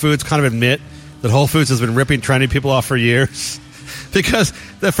cuts on Whole Foods kind of admit that Whole Foods has been ripping trendy people off for years? Because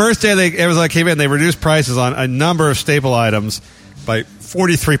the first day Amazon came in, they reduced prices on a number of staple items by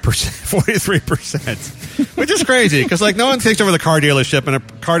 43%, which is crazy because no one takes over the car dealership and a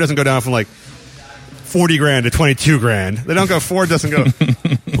car doesn't go down from $40,000 to $22,000. They don't go. Ford doesn't go.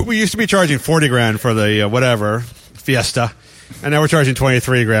 We used to be charging $40,000 for the whatever Fiesta, and now we're charging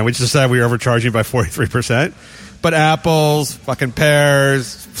 $23,000. We just decided we were overcharging by 43%. But apples, fucking pears,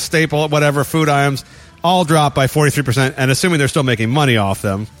 staple, whatever food items, all dropped by 43%, and assuming they're still making money off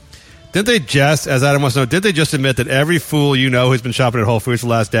them. Didn't they just, as Adam wants to know, did they just admit that every fool who's been shopping at Whole Foods for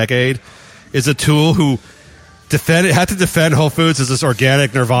the last decade is a tool who had to defend Whole Foods as this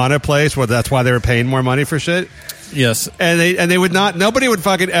organic nirvana place where that's why they were paying more money for shit? Yes. And they would not, nobody would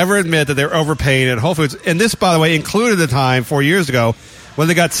fucking ever admit that they were overpaying at Whole Foods. And this, by the way, included the time 4 years ago when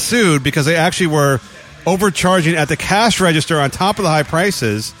they got sued because they actually were overcharging at the cash register on top of the high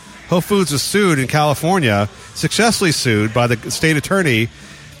prices. Whole Foods was sued in California, successfully sued by the state attorney,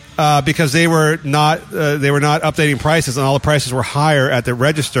 because they were not updating prices, and all the prices were higher at the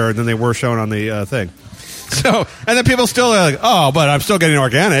register than they were shown on the thing. So, and then people still are like, "Oh, but I'm still getting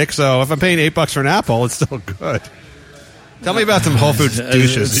organic. So if I'm paying $8 for an apple, it's still good." Tell me about some Whole Foods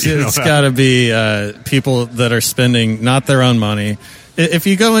douches. It's got to be people that are spending not their own money. If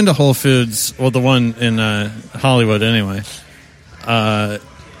you go into Whole Foods, well, the one in Hollywood anyway,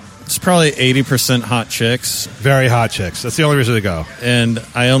 it's probably 80% hot chicks. Very hot chicks. That's the only reason to go. And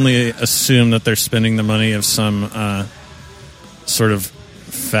I only assume that they're spending the money of some sort of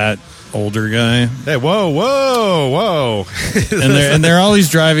fat older guy. Hey, whoa! and they're always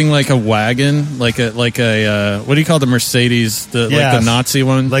driving like a wagon, like a what do you call the Mercedes? Like the Nazi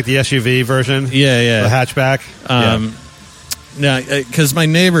one, like the SUV version. Yeah, the hatchback. Yeah, because my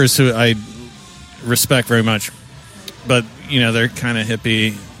neighbors, who I respect very much, but they're kind of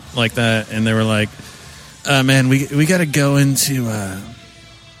hippie like that, and they were like, "Man, we got to go into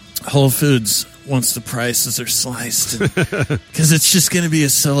Whole Foods once the prices are sliced, because it's just going to be a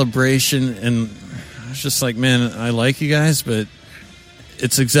celebration." And I was just like, "Man, I like you guys, but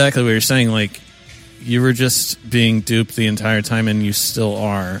it's exactly what you're saying. Like, you were just being duped the entire time, and you still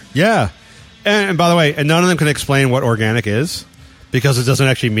are." Yeah. And by the way, and none of them can explain what organic is because it doesn't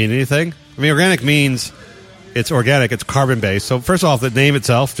actually mean anything. I mean, organic means it's organic, it's carbon-based. So first off, the name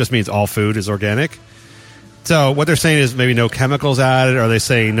itself just means all food is organic. So what they're saying is maybe no chemicals added. Are they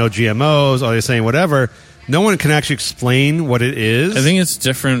saying no GMOs? Are they saying whatever? No one can actually explain what it is. I think it's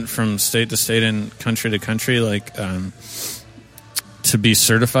different from state to state and country to country, like to be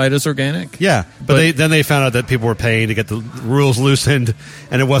certified as organic. Yeah, but then they found out that people were paying to get the rules loosened,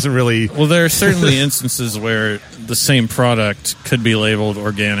 and it wasn't really... Well, there are certainly instances where the same product could be labeled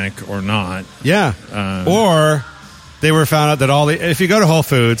organic or not. Yeah. Or they were found out that if you go to Whole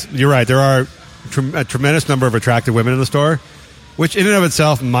Foods, you're right, there are a tremendous number of attractive women in the store, which in and of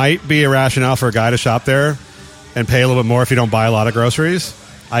itself might be a rationale for a guy to shop there and pay a little bit more if you don't buy a lot of groceries.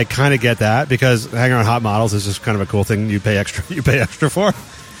 I kind of get that because hanging around hot models is just kind of a cool thing you pay extra for.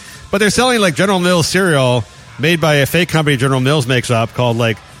 But they're selling like General Mills cereal made by a fake company General Mills makes up called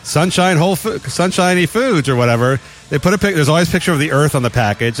like Sunshiny Foods or whatever. They put there's always a picture of the Earth on the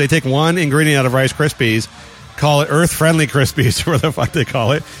package. They take one ingredient out of Rice Krispies, call it Earth Friendly Krispies, or whatever the fuck they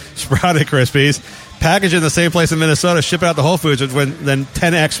call it, Sprouted Krispies. package it in the same place in Minnesota, ship it out to Whole Foods, when then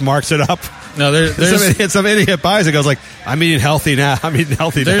 10X marks it up. No, there's some idiot buys it, goes like, I'm eating healthy now.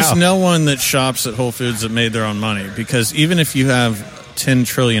 There's no one that shops at Whole Foods that made their own money, because even if you have $10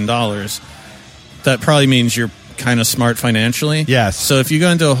 trillion, that probably means you're kind of smart financially. Yes. So if you go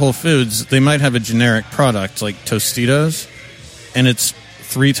into a Whole Foods, they might have a generic product like Tostitos, and it's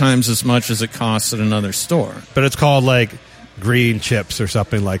 3 times as much as it costs at another store. But it's called like green chips or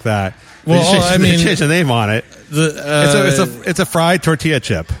something like that. Well, they change the name on it. It's a fried tortilla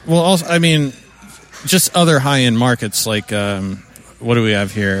chip. Well, also, I mean, just other high-end markets like what do we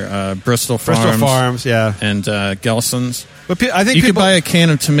have here? Bristol Farms, yeah, and Gelson's. But I think you could buy a can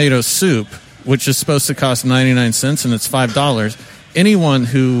of tomato soup, which is supposed to cost 99 cents, and it's $5. Anyone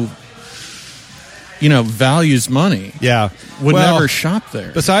who values money, would never shop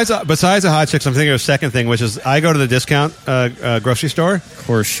there. Besides the hot chicks, I'm thinking of a second thing, which is I go to the discount grocery store. Of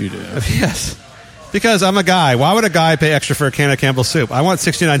course you do. Yes, because I'm a guy. Why would a guy pay extra for a can of Campbell's soup? I want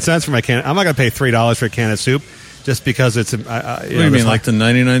 69 cents for my can. I'm not going to pay $3 for a can of soup just because it's. What do you mean, like the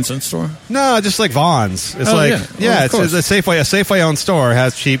 99-cent store? No, just like Vaughn's. It's it's a Safeway. A Safeway-owned store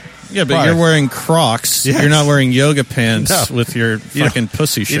has cheap. Yeah, but you're wearing Crocs. Yes. You're not wearing yoga pants with your fucking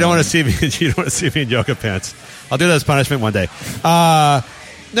pussy showing. You don't want to see me. You don't want to see me in yoga pants. I'll do that as punishment one day.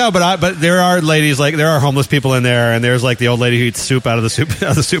 No, but there are ladies, like there are homeless people in there, and there's like the old lady who eats soup out of the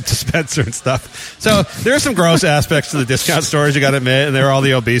soup dispenser and stuff. So there are some gross aspects to the discount stores, you got to admit, and there are all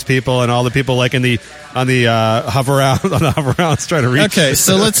the obese people and all the people like on the hover-rounds trying to reach. Okay,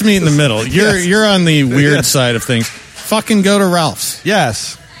 so let's meet in the middle. You're on the weird side of things. Fucking go to Ralph's.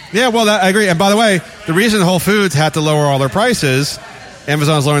 Yes. Yeah, well, I agree. And by the way, the reason Whole Foods had to lower all their prices,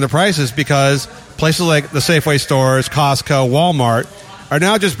 Amazon's lowering the prices, because places like the Safeway stores, Costco, Walmart are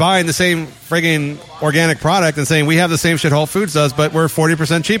now just buying the same friggin' organic product and saying we have the same shit Whole Foods does, but we're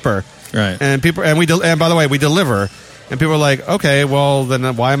 40% cheaper. Right. And and by the way, we deliver. And people are like, okay, well,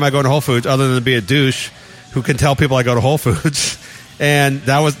 then why am I going to Whole Foods other than to be a douche who can tell people I go to Whole Foods? And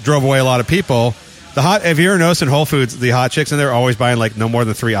that drove away a lot of people. If you ever notice in Whole Foods, the hot chicks in there are always buying like no more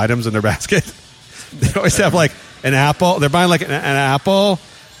than 3 items in their basket. They always have like an apple. They're buying like an apple,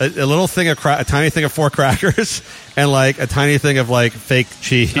 a little thing a tiny thing of 4 crackers, and like a tiny thing of like fake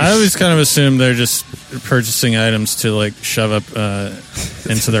cheese. I always kind of assume they're just purchasing items to like shove up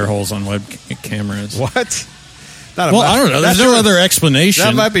into their holes on web cameras. What? I don't know. There's no other explanation.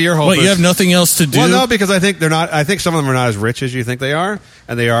 That might be your Whole Foods. You have nothing else to do? Well, no, because I think they're not. I think some of them are not as rich as you think they are,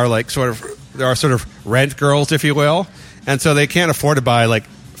 and they are like sort of rent girls, if you will, and so they can't afford to buy like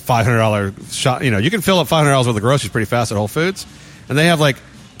 $500 shop. You can fill up $500 worth of groceries pretty fast at Whole Foods, and they have like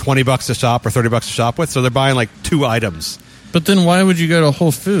 $20 to shop or $30 to shop with, so they're buying like 2 items. But then why would you go to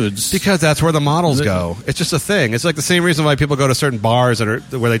Whole Foods? Because that's where the models go. It's just a thing. It's like the same reason why people go to certain bars where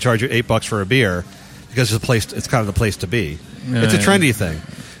they charge you $8 for a beer. Because it's kind of the place to be. It's a trendy thing.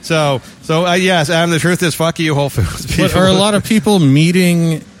 So yes, Adam, the truth is, fuck you, Whole Foods. But are a lot of people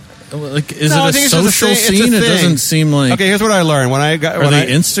meeting? Like, is it a social scene? It doesn't seem like. Okay, here's what I learned when I got. Are they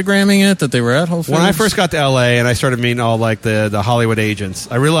Instagramming it that they were at Whole Foods? When I first got to LA and I started meeting all like the Hollywood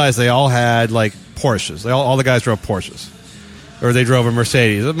agents, I realized they all had like Porsches. All the guys drove Porsches, or they drove a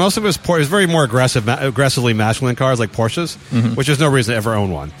Mercedes. Most of it was very more aggressively masculine cars like Porsches, which there's no reason to ever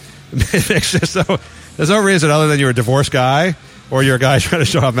own one. So there's no reason other than you're a divorced guy or you're a guy trying to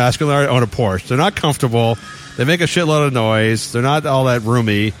show off masculinity own a Porsche. They're not comfortable. They make a shitload of noise. They're not all that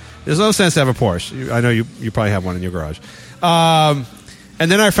roomy. There's no sense to have a Porsche. I know you probably have one in your garage. And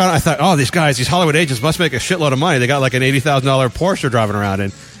then I thought, oh, these Hollywood agents must make a shitload of money. They got like an $80,000 Porsche they're driving around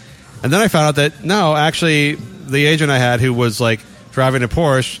in. And then I found out that, no, actually, the agent I had who was like driving a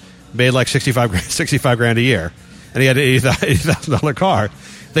Porsche made like $65 grand a year. And he had an $80,000 car.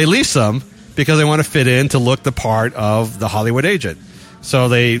 They lease them because they want to fit in to look the part of the Hollywood agent. So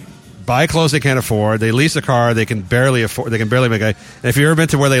they buy clothes they can't afford. They lease a car they can barely afford. They can barely make. And if you've ever been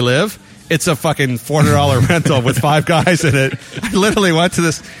to where they live, it's a fucking $400 rental with 5 guys in it. I literally went to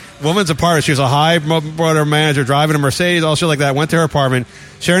this woman's apartment. She was a high border manager driving a Mercedes, all shit like that. Went to her apartment,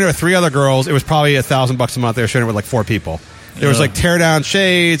 sharing it with 3 other girls. It was probably $1,000 a month. They were sharing it with like 4 people. There was like tear down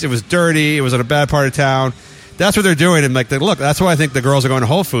shades. It was dirty. It was in a bad part of town. That's what they're doing. And like, look, that's why I think the girls are going to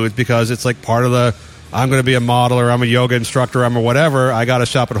Whole Foods, because it's like part of the, I'm going to be a model or I'm a yoga instructor, I'm a whatever. I got to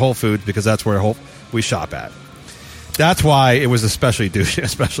shop at Whole Foods because that's where we shop at. That's why it was especially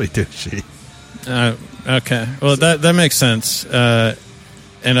douchey. Okay. Well, that makes sense. And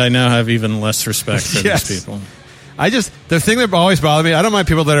I now have even less respect for these people. The thing that always bothered me, I don't mind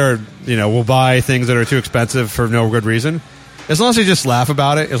people that are, will buy things that are too expensive for no good reason. As long as they just laugh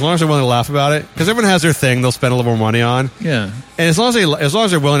about it, as long as they're willing to laugh about it, because everyone has their thing they'll spend a little more money on. Yeah. And as long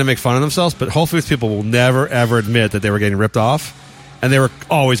as they're willing to make fun of themselves, but Whole Foods people will never, ever admit that they were getting ripped off. And they were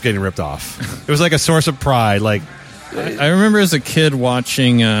always getting ripped off. It was like a source of pride. Like, I remember as a kid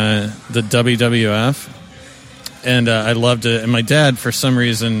watching the WWF, and I loved it. And my dad, for some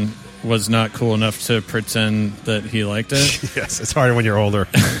reason, was not cool enough to pretend that he liked it. Yes, it's harder when you're older.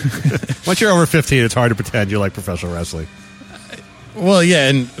 Once you're over 15, it's hard to pretend you like professional wrestling. Well, yeah,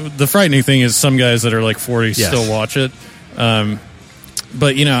 and the frightening thing is some guys that are like 40 still watch it.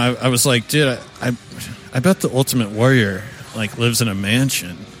 But, you know, I was like, dude, I bet the Ultimate Warrior like lives in a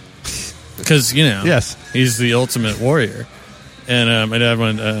mansion. Because, you know, he's the Ultimate Warrior. And my dad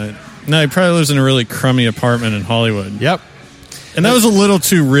went, no, he probably lives in a really crummy apartment in Hollywood. Yep. And that was a little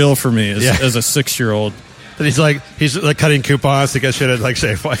too real for me as a 6-year-old. And he's like cutting coupons to get shit at like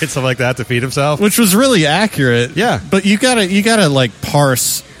Safeway and stuff like that to feed himself, which was really accurate. Yeah, but you gotta like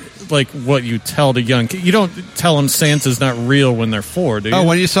parse like what you tell to young kids. You don't tell them Santa's not real when they're 4, do you? Oh,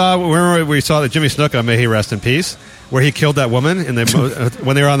 when we saw that Jimmy Snuka, may he rest in peace, where he killed that woman in the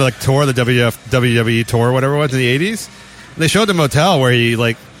when they were on the like tour, the WWE tour, or whatever it was in the 80s. They showed the motel where he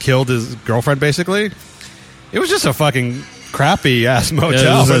like killed his girlfriend. Basically, it was just a fucking crappy ass motel.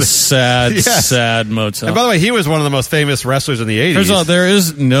 Yeah, it was a sad motel. And by the way, he was one of the most famous wrestlers in the 80s. First of all, there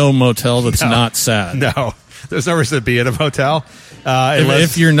is no motel that's not sad. No, there's no reason to be in a motel.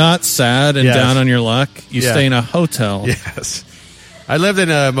 If you're not sad and down on your luck, you stay in a hotel. Yes. I lived in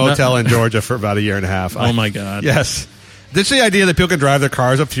a motel in Georgia for about a year and a half. Oh my God. Yes. This is the idea that people can drive their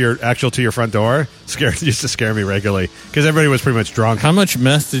cars up to your front door. Used to scare me regularly because everybody was pretty much drunk. How much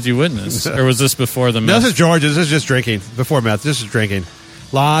meth did you witness, or was this before the meth? No, this is Georgia. This is just drinking. Before meth, this is drinking.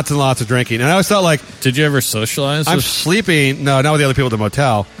 Lots and lots of drinking. And I always thought, like, did you ever socialize? I'm sleeping. No, not with the other people at the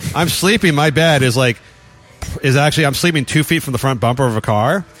motel. I'm sleeping. My bed is actually I'm sleeping 2 feet from the front bumper of a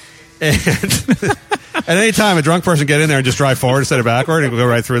car, and at any time a drunk person get in there and just drive forward instead of backward and go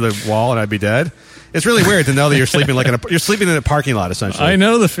right through the wall, and I'd be dead. It's really weird to know that you're sleeping you're sleeping in a parking lot, essentially. I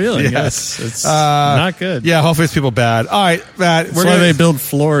know the feeling. Yes. It's not good. Yeah, Whole Foods people bad. All right, Matt. That's why they build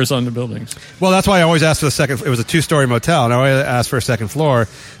floors on the buildings. Well, that's why I always asked for the second. It was a 2-story motel, and I always asked for a second floor,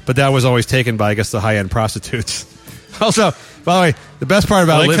 but that was always taken by, I guess, the high-end prostitutes. Also, by the way, the best part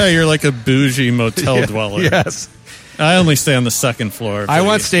about I like how you're like a bougie motel dweller. Yes. I only stay on the second floor. I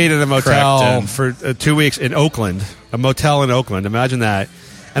once stayed in a motel for 2 weeks in Oakland, a motel in Oakland. Imagine that.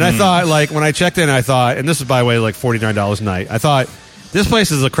 And I thought, like, when I checked in, and this is, by the way, like $49 a night. I thought, this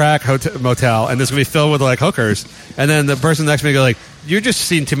place is a crack motel, and this is going to be filled with, like, hookers. And then the person next to me go, like, you're just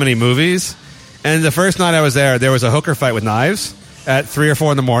seeing too many movies. And the first night I was there was a hooker fight with knives at 3 or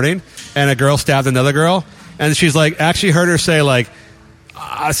 4 in the morning, and a girl stabbed another girl. And she's like, actually heard her say, like,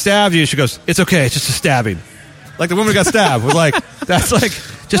 I stabbed you. She goes, it's okay, it's just a stabbing. Like, the woman got stabbed. Was like, that's like,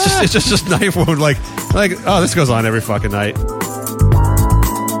 it's just a knife wound. Like, oh, this goes on every fucking night.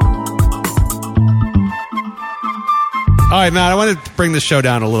 All right, Matt, I want to bring this show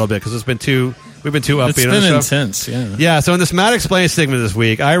down a little bit because we've been too upbeat on the show. It's been intense, yeah. Yeah, so in this Matt Explains segment this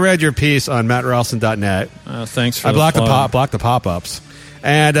week, I read your piece on mattralston.net. Thanks for I blocked the pop-ups.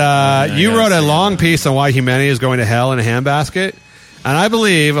 And you wrote a long piece on why humanity is going to hell in a handbasket. And I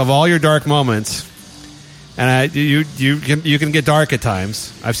believe, of all your dark moments, and you can get dark at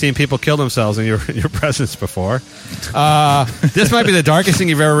times. I've seen people kill themselves in your presence before. This might be the darkest thing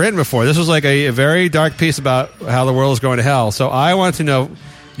you've ever written before. This was like a very dark piece about how the world is going to hell. So I wanted to know,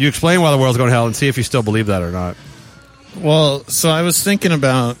 you explain why the world's going to hell and see if you still believe that or not. Well, so I was thinking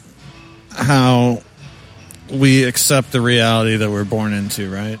about how we accept the reality that we're born into,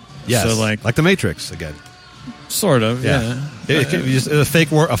 right? Yes, so like the Matrix again. Sort of, yeah. It's a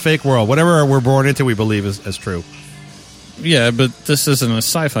fake world. Whatever we're born into, we believe is true. Yeah, but this isn't a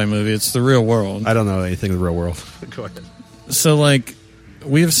sci-fi movie. It's the real world. I don't know anything of the real world. Go ahead. So, like,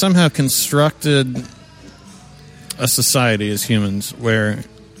 we have somehow constructed a society as humans where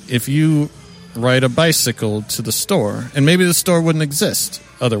if you ride a bicycle to the store, and maybe the store wouldn't exist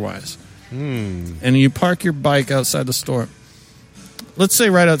otherwise, and you park your bike outside the store, let's say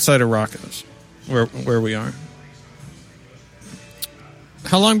right outside of Rocco's, where we are.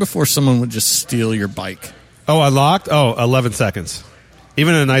 How long before someone would just steal your bike? Oh, unlocked? 11 seconds.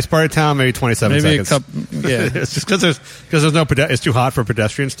 Even in a nice part of town, maybe 27 seconds. Yeah. It's just because there's no it's too hot for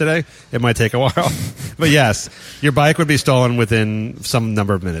pedestrians today. It might take a while. But yes, your bike would be stolen within some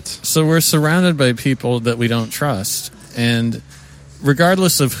number of minutes. So we're surrounded by people that we don't trust. And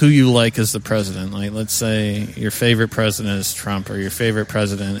regardless of who you like as the president, like let's say your favorite president is Trump or your favorite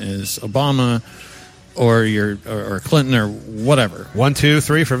president is Obama, or Clinton or whatever. 1, 2,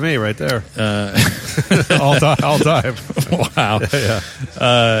 3 for me right there. All time. Wow. Yeah.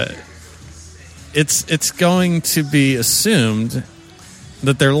 It's going to be assumed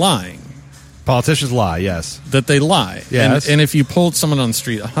that they're lying. Politicians lie, yes. That they lie. Yes. And if you polled someone on the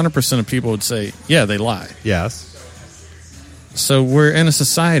street, 100% of people would say, yeah, they lie. Yes. So we're in a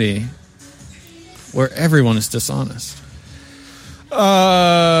society where everyone is dishonest.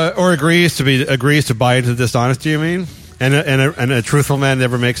 Or agrees to buy into dishonesty, you mean? And a truthful man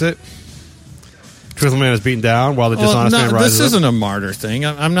never makes it? Truthful man is beaten down while the dishonest man rises this up? isn't a martyr thing.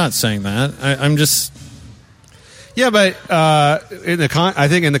 I'm not saying that. I'm just... Yeah, but I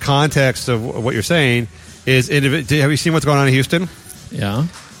think in the context of what you're saying is, have you seen what's going on in Houston? Yeah.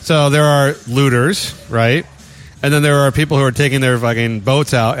 So there are looters, right? And then there are people who are taking their fucking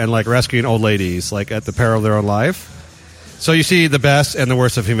boats out and like rescuing old ladies, like at the peril of their own life. So you see the best and the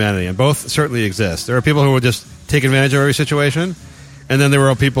worst of humanity, and both certainly exist. There are people who will just take advantage of every situation, and then there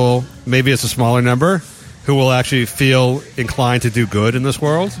are people, maybe it's a smaller number, who will actually feel inclined to do good in this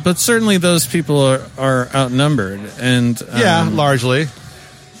world. But certainly those people are outnumbered, and yeah, largely.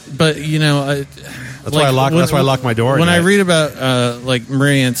 But that's why I lock my door. When I read about like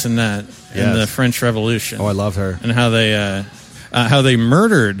Marie Antoinette in the French Revolution, I love her, and how they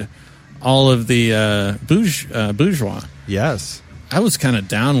murdered all of the bourgeois. Yes, I was kind of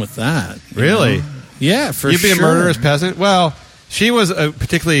down with that. Really? Yeah, for you'd be sure. a murderous peasant. Well, she was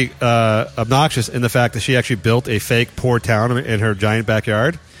particularly obnoxious in the fact that she actually built a fake poor town in her giant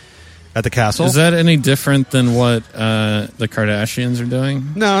backyard at the castle. Is that any different than what the Kardashians are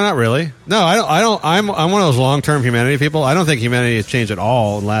doing? No, not really. No, I don't. I'm one of those long-term humanity people. I don't think humanity has changed at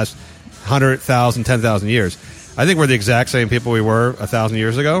all in the last 100,000, 10,000 years. I think we're the exact same people we were 1,000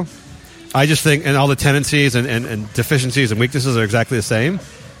 years ago. I just think, and all the tendencies and deficiencies and weaknesses are exactly the same.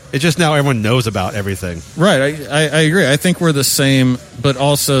 It's just now everyone knows about everything. Right, I agree. I think we're the same, but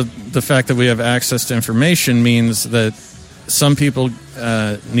also the fact that we have access to information means that some people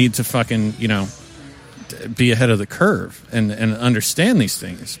need to fucking, be ahead of the curve and understand these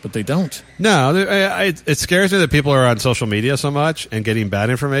things, but they don't. No, it scares me that people are on social media so much and getting bad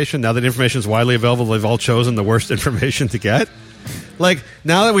information. Now that information is widely available, they've all chosen the worst information to get. Like,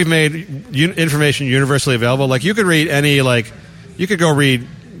 now that we've made information universally available, like, you could read you could go read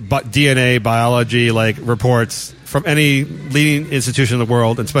DNA, biology, like, reports from any leading institution in the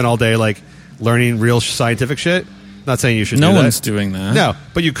world and spend all day, like, learning real scientific shit. Not saying you should do that. No one's doing that. No,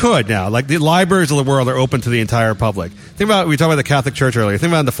 but you could now. Like, the libraries of the world are open to the entire public. We talked about the Catholic Church earlier. Think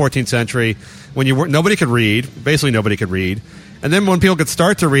about in the 14th century when nobody could read. Basically, nobody could read. And then when people could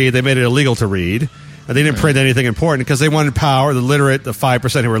start to read, they made it illegal to read. And they didn't print anything important because they wanted power. The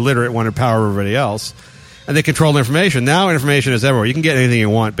 5% who were literate wanted power over everybody else. And they controlled information. Now information is everywhere. You can get anything you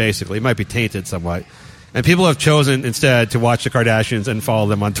want, basically. It might be tainted somewhat. And people have chosen instead to watch the Kardashians and follow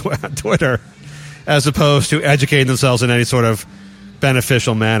them on Twitter, as opposed to educating themselves in any sort of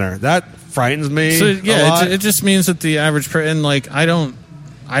beneficial manner. That frightens me. So yeah, it just means that the average person, like, I don't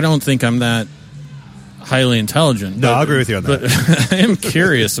think I'm that highly intelligent. No, I agree with you on that. But I am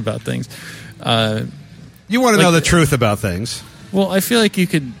curious about things. You want to know the truth about things. Well, I feel like you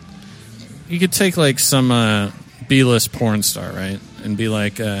could take like some B-list porn star, right, and be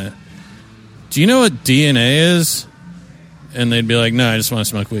like, "Do you know what DNA is?" And they'd be like, "No, I just want to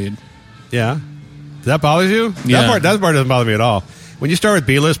smoke weed." Yeah. Does that bother you? Yeah. That part doesn't bother me at all. When you start with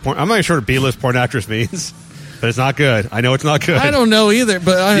B-list porn, I'm not even sure what B-list porn actress means, but it's not good. I know it's not good. I don't know either,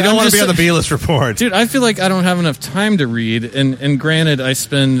 but you don't want to be on the B-list report. Dude, I feel like I don't have enough time to read, and granted, I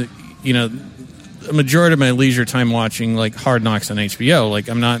spend, a majority of my leisure time watching, like, Hard Knocks on HBO. Like,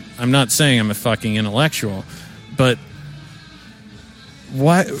 I'm not saying I'm a fucking intellectual, but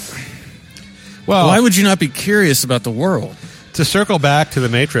why would you not be curious about the world? To circle back to the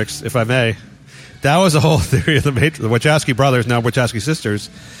Matrix, if I may, that was the whole theory of the Matrix. The Wachowski brothers, now Wachowski sisters,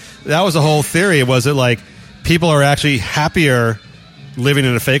 that was the whole theory. Was it like people are actually happier living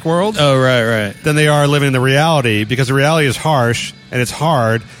in a fake world? Oh, right. Than they are living in the reality, because the reality is harsh and it's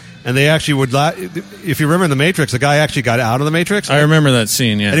hard. And they actually would, if you remember in the Matrix, the guy actually got out of the Matrix. I remember that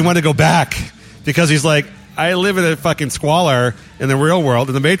scene, yeah. And he wanted to go back because he's like, I live in a fucking squalor in the real world.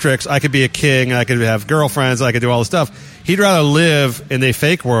 In the Matrix, I could be a king, I could have girlfriends, I could do all this stuff. He'd rather live in a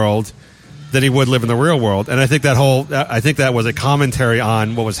fake world than he would live in the real world. And I think that was a commentary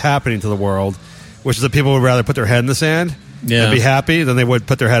on what was happening to the world, which is that people would rather put their head in the sand and be happy than they would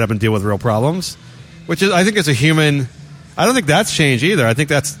put their head up and deal with real problems. Which is, I think, it's a human. I don't think that's changed either. I think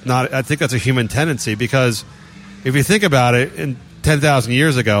that's a human tendency, because if you think about it, in 10,000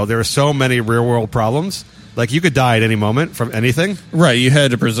 years ago, there were so many real world problems Like, you could die at any moment from anything. Right, you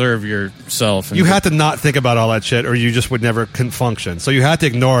had to preserve yourself. You had to not think about all that shit, or you just would never function. So you had to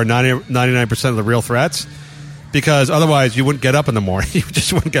ignore 99% of the real threats, because otherwise you wouldn't get up in the morning. You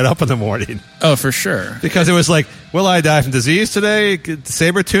just wouldn't get up in the morning. Oh, for sure. Because it was like, will I die from disease today?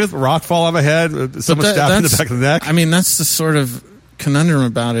 Saber tooth, rock fall on my head, someone stabbed in the back of the neck. I mean, that's the sort of conundrum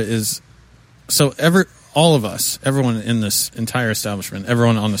about it is, so all of us, everyone in this entire establishment,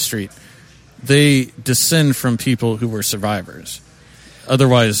 everyone on the street, they descend from people who were survivors.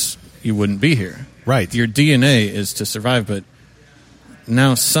 Otherwise, you wouldn't be here. Right. Your DNA is to survive, but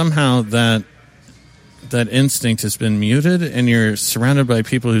now somehow that instinct has been muted, and you're surrounded by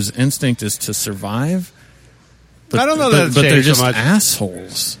people whose instinct is to survive. But, I don't know that but they're just so much.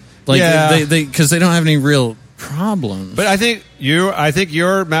 Assholes. Like, because they don't have any real problems. But I think your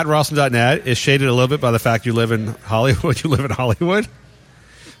MattRawson.net is shaded a little bit by the fact you live in Hollywood. You live in Hollywood.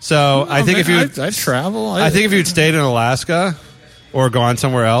 So I think I travel. I think if you'd stayed in Alaska or gone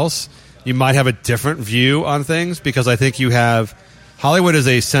somewhere else, you might have a different view on things, because I think Hollywood is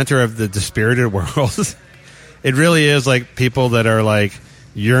a center of the dispirited world. It really is like people that are like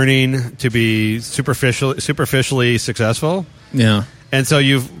yearning to be superficially successful. Yeah. And so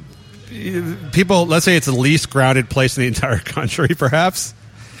people, let's say it's the least grounded place in the entire country, perhaps.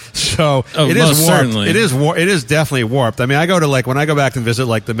 So it is warped. Certainly. It is definitely warped. I mean, when I go back and visit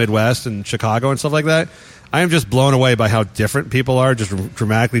like the Midwest and Chicago and stuff like that, I am just blown away by how different people are, just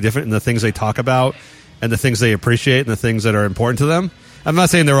dramatically different in the things they talk about and the things they appreciate and the things that are important to them. I'm not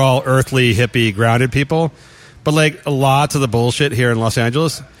saying they're all earthly, hippie, grounded people, but like lots of the bullshit here in Los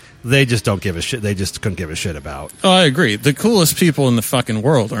Angeles, they just don't give a shit. They just couldn't give a shit about. Oh, I agree. The coolest people in the fucking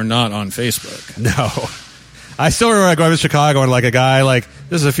world are not on Facebook. No. I still remember going to Chicago and like a guy, like,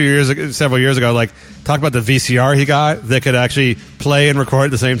 this is several years ago, like, talk about the VCR he got that could actually play and record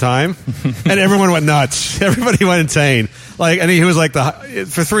at the same time. And everyone went nuts. Everybody went insane. Like, and he was like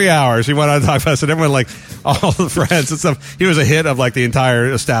for 3 hours, he went on to talk about it, and everyone, like, all the friends and stuff. He was a hit of like the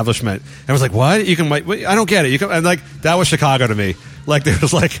entire establishment. And I was like, what? You can, wait, I don't get it. And like, that was Chicago to me. Like, there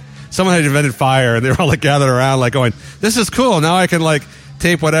was like, someone had invented fire, and they were all like gathered around, like going, this is cool. Now I can like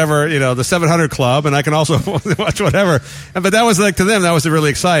tape whatever, the 700 Club, and I can also watch whatever. But that was like, to them, that was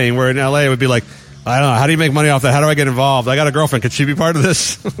really exciting. Where in LA, it would be like, I don't know, how do you make money off that? How do I get involved? I got a girlfriend. Could she be part of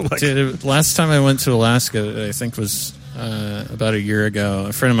this? Like, dude, last time I went to Alaska, I think was about a year ago.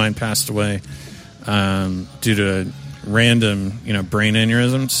 A friend of mine passed away due to a random, brain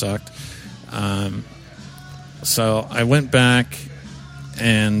aneurysm. Sucked. So I went back,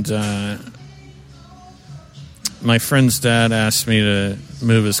 and my friend's dad asked me to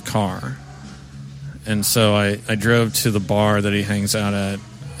move his car. And so I drove to the bar that he hangs out at,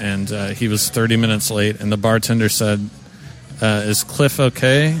 and he was 30 minutes late, and the bartender said, is Cliff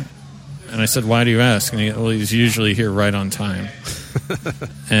okay? And I said, why do you ask? And he's usually here right on time.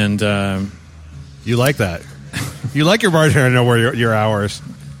 And you like that. You like your bartender to know where your hours.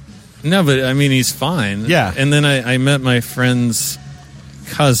 No, but I mean, he's fine. Yeah. And then I met my friend's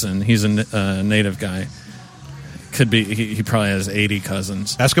cousin. He's a native guy. Could be, he probably has 80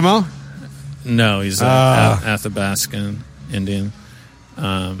 cousins. Eskimo? No, he's Athabascan Indian.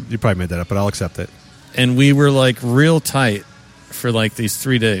 You probably made that up, but I'll accept it. And we were like real tight for like these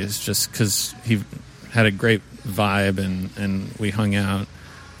 3 days, just because he had a great vibe, and we hung out.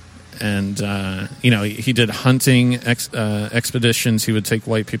 And he did hunting expeditions. He would take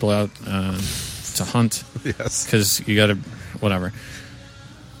white people out to hunt. Yes, because you got to whatever.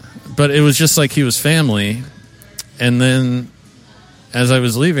 But it was just like he was family. And then, as I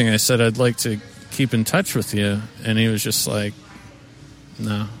was leaving, I said, I'd like to keep in touch with you. And he was just like,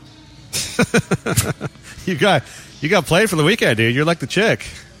 no. You got played for the weekend, dude. You're like the chick.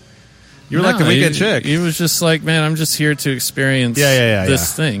 You're like the weekend chick. He was just like, man, I'm just here to experience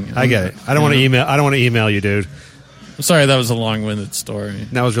this thing. I get it. I don't want to email you, dude. I'm sorry, that was a long-winded story.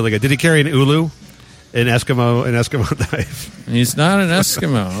 That was really good. Did he carry an ulu? An Eskimo knife? He's not an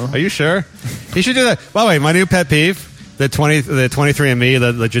Eskimo. Are you sure? He should do that. By the way, my new pet peeve, the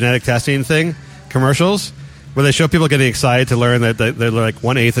 23andMe, the genetic testing thing, commercials, where they show people getting excited to learn that they're like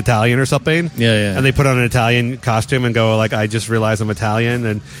 1/8 Italian or something. Yeah. And they put on an Italian costume and go like, I just realized I'm Italian.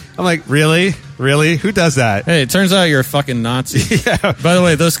 And I'm like, really? Really? Who does that? Hey, it turns out you're a fucking Nazi. Yeah. By the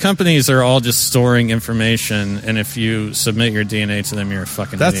way, those companies are all just storing information, and if you submit your DNA to them, you're a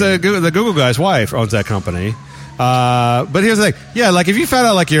fucking That's idiot. the Google guy's wife owns that company. But here's the thing. Yeah, like if you found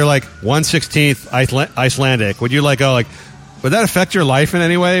out like you're like 1/16 Icelandic, would you like go like, would that affect your life in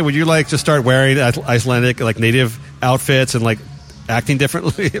any way? Would you like to start wearing Icelandic like native outfits and like acting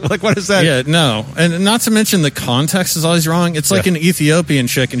differently? Like, what is that? Yeah, no. And not to mention the context is always wrong. It's like an Ethiopian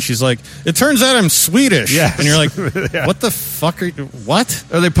chick, and she's like, it turns out I'm Swedish. Yes. And you're like, what the fuck are you, what?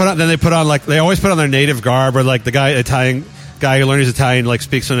 Or they always put on their native garb, or like the Italian guy who learned his Italian, like,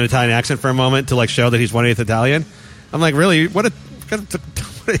 speaks in an Italian accent for a moment to, like, show that he's 1/8 Italian. I'm like, really? What are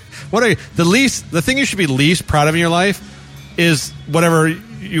you, the thing you should be least proud of in your life is whatever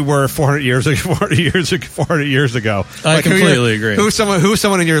you were 400 years ago. I completely agree. Who's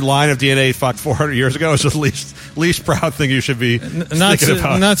someone in your line of DNA fucked 400 years ago is the least proud thing you should be thinking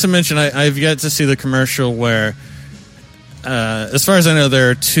about. Not to mention, I've yet to see the commercial where, as far as I know, there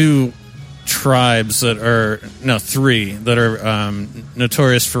are three that are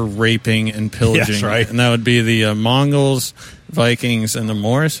notorious for raping and pillaging. Yes, right. And that would be the Mongols, Vikings, and the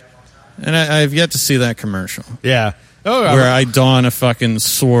Moors. And I've yet to see that commercial. Yeah. Where I don a fucking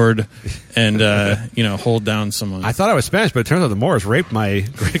sword and hold down someone. I thought I was Spanish, but it turns out the Moors raped my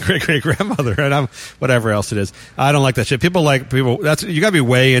great grandmother, and I'm whatever else it is. I don't like that shit. People. That's you got to be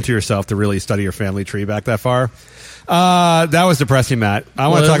way into yourself to really study your family tree back that far. That was depressing, Matt. I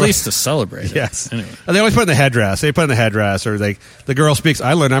want to talk at least to celebrate. Yes. Anyway. And they always put in the headdress. They put in the headdress, or the girl speaks.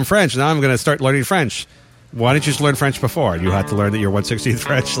 I'm French. Now I'm going to start learning French. Why didn't you just learn French before? You had to learn that you're 1/16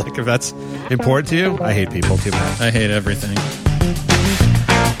 French. Like, if that's important to you, I hate people too much. I hate everything.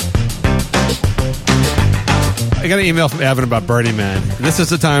 I got an email from Evan about Burning Man. This is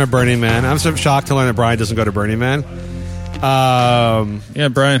the time of Burning Man. I'm so shocked to learn that Brian doesn't go to Burning Man. Yeah,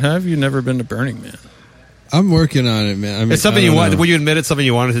 Brian, how have you never been to Burning Man? I'm working on it, man. I mean, it's something you want. Will you admit it's something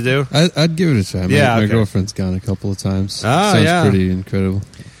you wanted to do? I'd give it a try. My girlfriend's gone a couple of times. Sounds pretty incredible.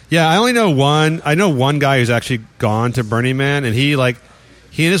 Yeah, I only know one. I know one guy who's actually gone to Burning Man, and here's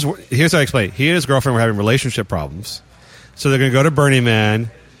how I explain. He and his girlfriend were having relationship problems, so they're going to go to Burning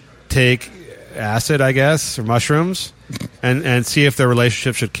Man, take acid, I guess, or mushrooms, and see if their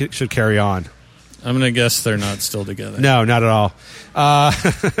relationship should carry on. I'm going to guess they're not still together. No, not at all. I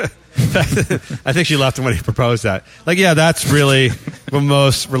think she left him when he proposed that. Like, yeah, that's really what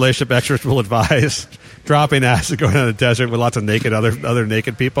most relationship experts will advise. Dropping acid, going in the desert with lots of other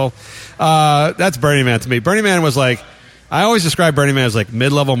naked people. That's Burning Man to me. Burning Man was like, I always describe Burning Man as like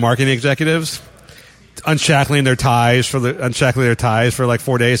mid-level marketing executives unshackling their ties for like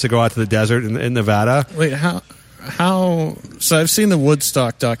 4 days to go out to the desert in Nevada. Wait, how? So I've seen the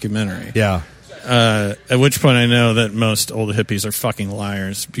Woodstock documentary. Yeah. At which point I know that most old hippies are fucking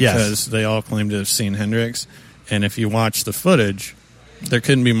liars because they all claim to have seen Hendrix. And if you watch the footage, there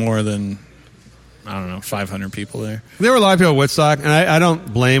couldn't be more than, I don't know, 500 people there. There were a lot of people at Woodstock, and I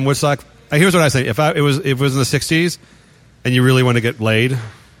don't blame Woodstock. Here's what I say: if it was in the '60s, and you really want to get laid,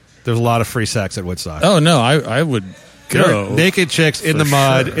 there's a lot of free sex at Woodstock. Oh no, I would go. Naked chicks in the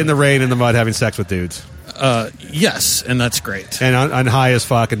mud, in the rain, in the mud, having sex with dudes. Yes, and that's great. And on high as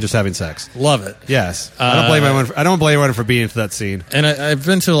fuck and just having sex. Love it. Yes, I don't blame anyone for being into that scene. And I've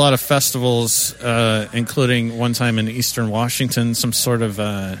been to a lot of festivals, including one time in Eastern Washington, some sort of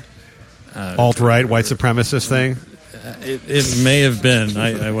alt-right white supremacist thing. It may have been.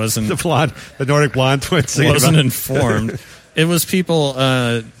 I wasn't the Nordic blonde twins. Wasn't informed. It was people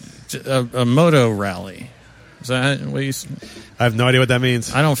a moto rally. Is that what you? I have no idea what that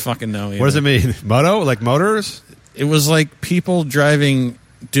means. I don't fucking know either. What does it mean? Moto? Like motors? It was like people driving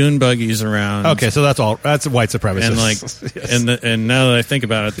dune buggies around. Okay, so that's white supremacists. And like, yes. and now that I think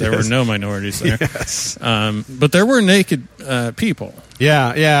about it, there were no minorities there. Yes. But there were naked people.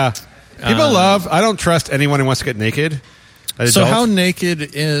 Yeah. People love. I don't trust anyone who wants to get naked. So how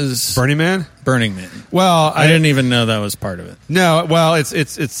naked is Burning Man? Burning Man. Well, I didn't even know that was part of it. No, well,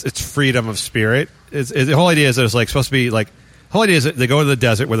 it's freedom of spirit. The whole idea is that it's like supposed to be like. The whole idea is that they go to the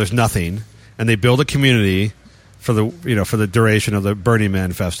desert where there's nothing, and they build a community for the duration of the Burning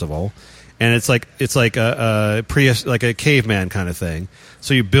Man festival, and it's like a caveman kind of thing.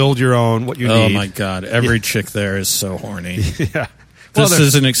 So you build your own what you need. Oh my god! Every chick there is so horny. Yeah. This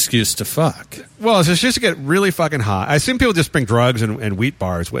is an excuse to fuck. Well, it's just to get really fucking hot. I assume people just bring drugs and wheat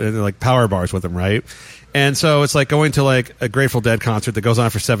bars, like power bars with them, right? And so it's like going to like a Grateful Dead concert that goes on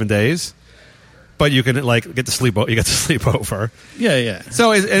for 7 days, but you can like get to sleep. You get to sleep over. Yeah.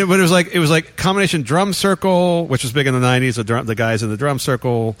 So it was like combination drum circle, which was big in the '90s. The guys in the drum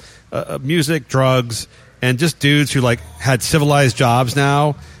circle, music, drugs, and just dudes who like had civilized jobs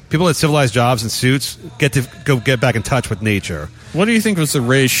now. People with civilized jobs and suits get back in touch with nature. What do you think was the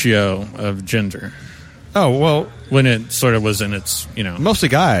ratio of gender? Oh, well, when it sort of was in its, mostly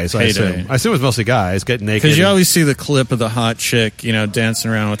guys. I assume it was mostly guys getting naked. Because you always see the clip of the hot chick,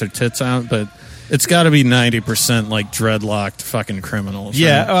 dancing around with her tits out, but It's got to be 90% like dreadlocked fucking criminals.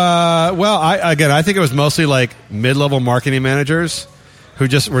 Yeah. Well, I think it was mostly like mid-level marketing managers who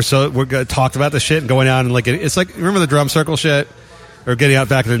just were talked about the shit and going out and like it's like, remember the drum circle shit or getting out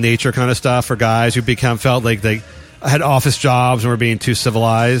back into nature kind of stuff for guys who felt like they had office jobs and were being too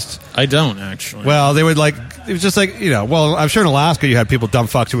civilized. I don't actually. Well, they would like, it was just like, well, I'm sure in Alaska you had people, dumb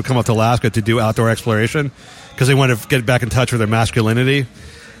fucks, who would come up to Alaska to do outdoor exploration because they wanted to get back in touch with their masculinity,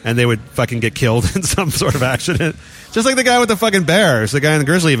 and they would fucking get killed in some sort of accident. Just like the guy with the fucking bears, the guy in the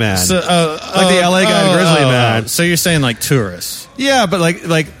Grizzly Man. So, like the LA guy in Grizzly Man. So you're saying like tourists? Yeah, but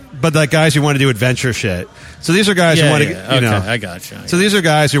like guys who want to do adventure shit. So these are guys who want to, okay, I gotcha. So these are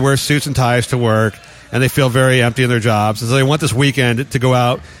guys who wear suits and ties to work, and they feel very empty in their jobs, and so they want this weekend to go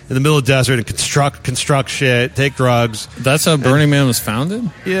out in the middle of the desert and construct shit, take drugs. That's how Burning Man was founded?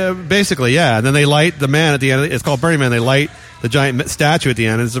 Yeah, basically, yeah. And then they light the man at the end. It's called Burning Man. They light the giant statue at the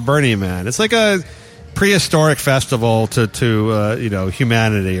end, and it's a Burning Man. It's like a prehistoric festival to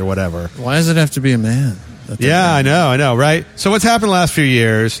humanity or whatever. Why does it have to be a man? Yeah, I know, right? So what's happened the last few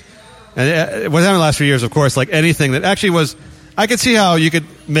years, and what's happened the last few years, of course, like anything that actually was, I could see how you could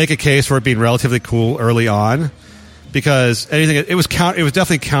make a case for it being relatively cool early on, because it was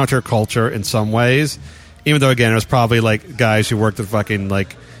definitely counterculture in some ways, even though, again, it was probably like guys who worked at fucking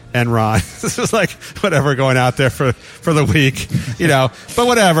like Enron. This was like whatever, going out there for the week, but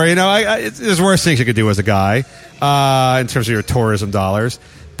whatever, there's worse things you could do as a guy in terms of your tourism dollars.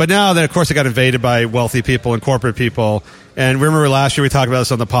 But now then, of course, it got invaded by wealthy people and corporate people. And remember last year we talked about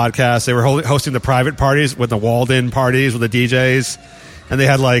this on the podcast. They were hosting the private parties with the walled-in parties with the DJs, and they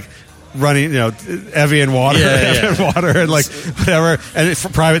had like running, Evian water, water, and like whatever, and for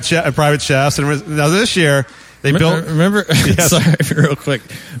private chefs. And now this year they built. Remember, yes. Sorry, real quick.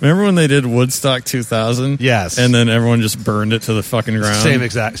 Remember when they did Woodstock 2000? Yes, and then everyone just burned it to the fucking ground. Same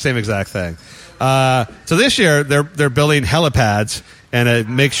exact thing. So this year they're building helipads and a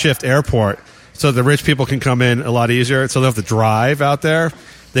makeshift airport, so the rich people can come in a lot easier. So they don't have to drive out there;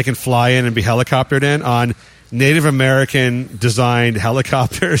 they can fly in and be helicoptered in on Native American designed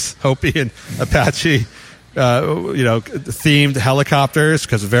helicopters, Hopi and Apache, themed helicopters,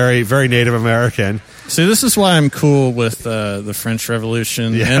 because very, very Native American. See, this is why I'm cool with the French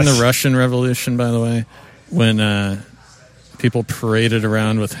Revolution and the Russian Revolution. By the way, when people paraded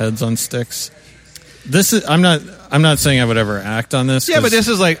around with heads on sticks. I'm not saying I would ever act on this. Yeah, but this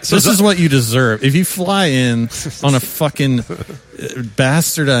is like this is what you deserve. If you fly in on a fucking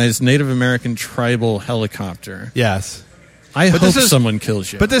bastardized Native American tribal helicopter, yes, I hope someone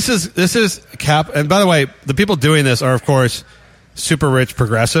kills you. But this is cap. And by the way, the people doing this are, of course, super rich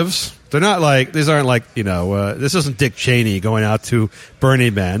progressives. They're not like, these aren't like, this isn't Dick Cheney going out to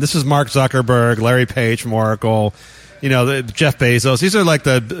Burning Man. This is Mark Zuckerberg, Larry Page from Oracle. Jeff Bezos. These are like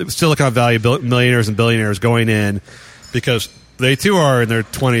the Silicon Valley millionaires and billionaires going in because they too are in their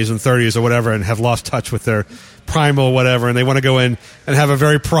 20s and 30s or whatever and have lost touch with their primal whatever, and they want to go in and have a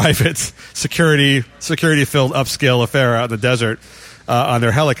very private security filled upscale affair out in the desert on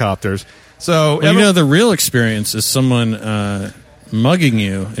their helicopters. So the real experience is someone mugging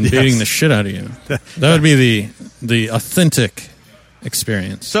you and beating the shit out of you. That would be the authentic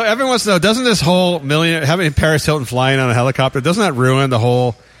experience. So everyone wants to know, doesn't this whole having Paris Hilton flying on a helicopter, doesn't that ruin the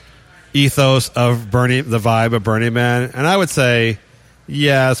whole ethos of the vibe of Burning Man? And I would say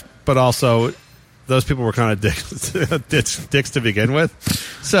yes, but also those people were kind of dicks to begin with.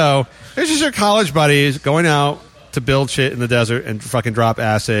 So it's just your college buddies going out to build shit in the desert and fucking drop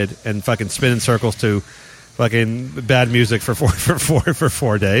acid and fucking spin in circles to fucking bad music for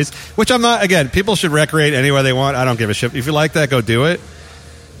 4 days, which I'm not. Again, people should recreate any way they want. I don't give a shit. If you like that, go do it.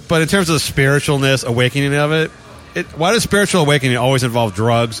 But in terms of the spiritualness, awakening of it, why does spiritual awakening always involve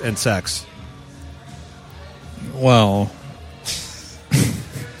drugs and sex? Well,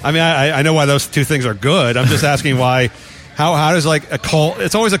 I mean, I know why those two things are good. I'm just asking why. How does like a cult?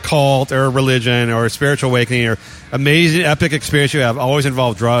 It's always a cult or a religion or a spiritual awakening or amazing epic experience you have always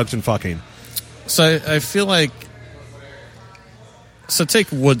involve drugs and fucking. So I feel like, so take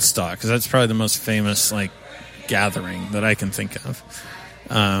Woodstock, because that's probably the most famous like gathering that I can think of.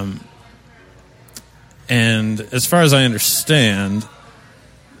 And as far as I understand,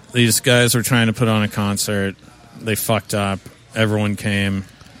 these guys were trying to put on a concert. They fucked up. Everyone came.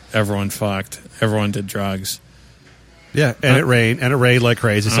 Everyone fucked. Everyone did drugs. Yeah, and it rained like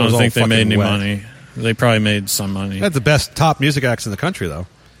crazy. So I don't think they made any money. They probably made some money. They had the best top music acts in the country, though.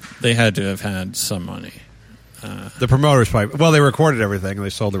 They had to have had some money. The promoters probably... Well, they recorded everything, and they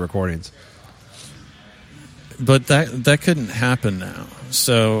sold the recordings. But that couldn't happen now.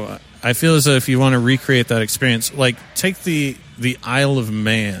 So I feel as though if you want to recreate that experience, like take the Isle of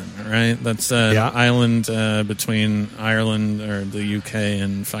Man, right? That's an island between Ireland or the UK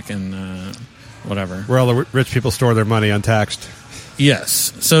and fucking whatever. Where all the rich people store their money untaxed.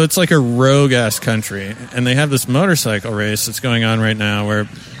 Yes. So it's like a rogue-ass country. And they have this motorcycle race that's going on right now where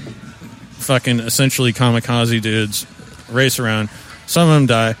fucking essentially kamikaze dudes race around. Some of them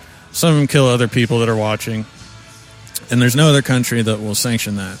die. Some of them kill other people that are watching. And there's no other country that will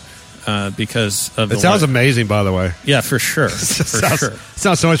sanction that because of the... It sounds amazing, by the way. Yeah, for sure. It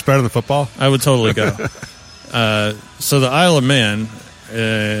sounds so much better than football. I would totally go. So the Isle of Man,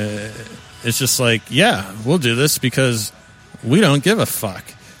 it's just like, yeah, we'll do this because we don't give a fuck.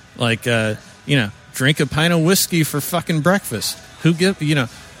 Like, drink a pint of whiskey for fucking breakfast. Who give,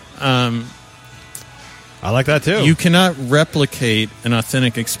 I like that too. You cannot replicate an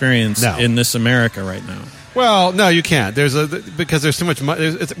authentic experience in this America right now. Well, no, you can't. Because there's too much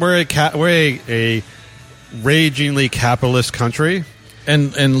money. We're a ragingly capitalist country,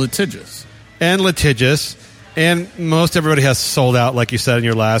 and litigious, and most everybody has sold out, like you said in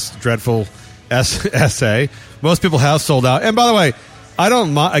your last dreadful essay. Most people have sold out. And by the way, I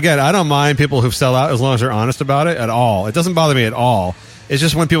don't mind people who sell out as long as they're honest about it at all. It doesn't bother me at all. It's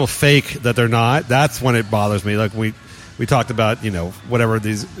just when people fake that they're not. That's when it bothers me. Like we talked about, whatever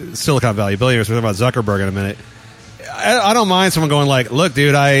these Silicon Valley billionaires. We're talking about Zuckerberg in a minute. I don't mind someone going like, look,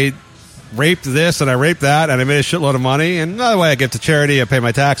 dude, I raped this and I raped that and I made a shitload of money. And by the way, I give to charity, I pay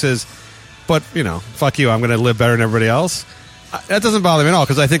my taxes. But, fuck you, I'm going to live better than everybody else. That doesn't bother me at all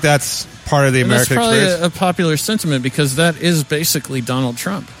because I think that's part of the American experience. That's probably a popular sentiment because that is basically Donald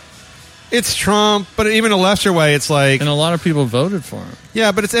Trump. It's Trump, but even a lesser way, it's like... And a lot of people voted for him.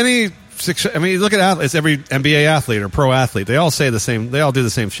 Yeah, but it's any... I mean, look at athletes. Every NBA athlete or pro athlete, they all say the same. They all do the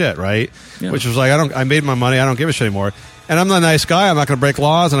same shit, right? Yeah. Which was like, I made my money. I don't give a shit anymore. And I'm not a nice guy. I'm not going to break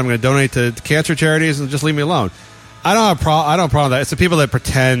laws, and I'm going to donate to cancer charities, and just leave me alone. I don't have a problem with that. It's the people that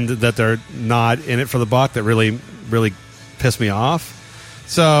pretend that they're not in it for the buck that really, really piss me off.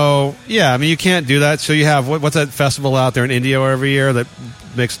 So yeah, I mean, you can't do that. So you have what's that festival out there in India every year that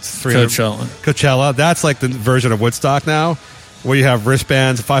makes Coachella. That's like the version of Woodstock now, where you have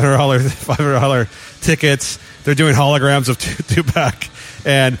wristbands, $500 tickets. They're doing holograms of Tupac,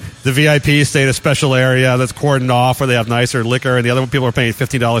 and the VIPs stay in a special area that's cordoned off where they have nicer liquor, and the other people are paying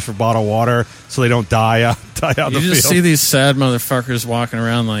 $15 for bottled water so they don't die out in the field. You just see these sad motherfuckers walking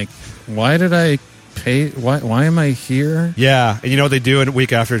around like, why did I pay? Why am I here? Yeah, and you know what they do a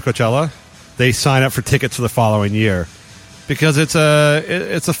week after Coachella? They sign up for tickets for the following year. Because it's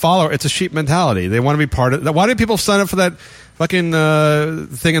a sheep mentality. They want to be part of. Why did people sign up for that fucking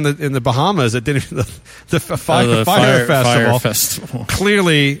thing in the Bahamas that didn't the fire festival?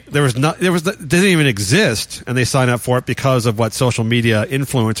 Clearly, didn't even exist, and they signed up for it because of what social media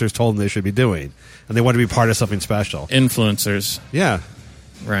influencers told them they should be doing, and they want to be part of something special. Influencers, yeah,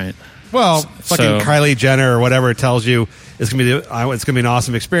 right. Well, fucking Kylie Jenner or whatever tells you it's gonna be an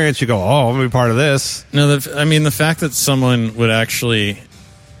awesome experience. You go, oh, I'm gonna be part of this. No, the fact that someone would actually,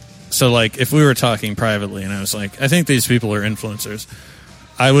 so like if we were talking privately and I was like, I think these people are influencers,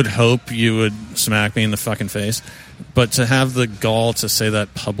 I would hope you would smack me in the fucking face. But to have the gall to say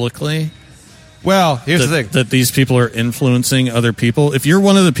that publicly, well, here's the thing: that these people are influencing other people. If you're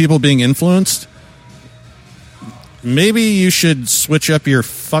one of the people being influenced, maybe you should switch up your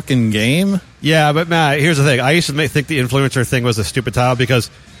fucking game. Yeah, but Matt, here's the thing. I used to think the influencer thing was a stupid title because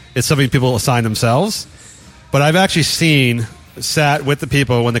it's something people assign themselves. But I've actually sat with the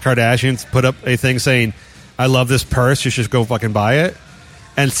people when the Kardashians put up a thing saying, I love this purse, you should go fucking buy it.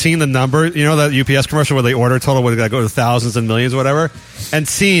 And seen the number, you know that UPS commercial where the order total would go to thousands and millions or whatever? And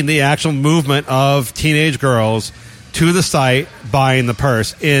seeing the actual movement of teenage girls to the site buying the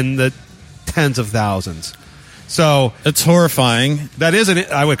purse in the tens of thousands. So it's horrifying. That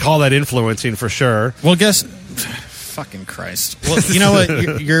I would call that influencing for sure. Well, fucking Christ. Well, you know what?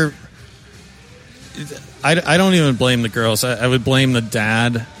 I don't even blame the girls. I would blame the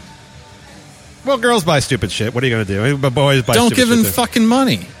dad. Well, girls buy stupid shit. What are you going to do? But boys buy. Don't stupid give them shit fucking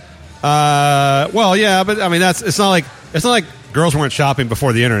money. Well, yeah, but I mean it's not like girls weren't shopping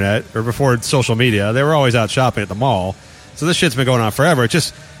before the internet or before social media. They were always out shopping at the mall. So this shit's been going on forever. It's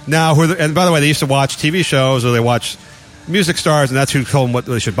just now, and by the way, they used to watch TV shows or they watch music stars, and that's who told them what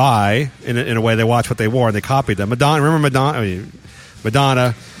they should buy. In a way, they watched what they wore and they copied them. Remember Madonna?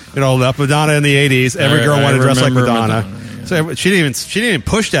 Madonna, Madonna in the '80s. Every girl wanted to dress like Madonna. Yeah. So she didn't even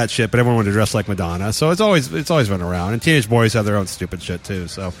push that shit, but everyone wanted to dress like Madonna. So it's always been around. And teenage boys have their own stupid shit too.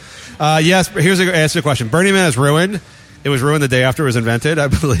 So yes, here's the answer to the question. Burning Man is ruined. It was ruined the day after it was invented, I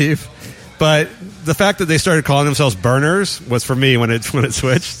believe. But the fact that they started calling themselves burners was for me when it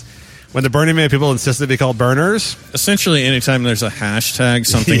switched. when the Burning Man people insisted to be called burners. Essentially, anytime there's a hashtag,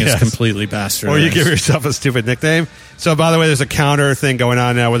 something is completely bastardized. Or you give yourself a stupid nickname. So, by the way, there's a counter thing going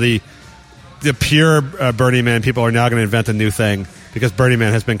on now where the pure Burning Man people are now going to invent a new thing because Burning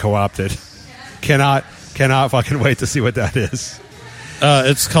Man has been co-opted. Cannot fucking wait to see what that is.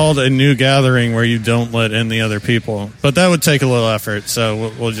 It's called a new gathering where you don't let in the other people. But that would take a little effort,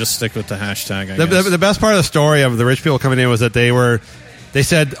 so we'll just stick with the hashtag, I guess. The best part of the story of the rich people coming in was that they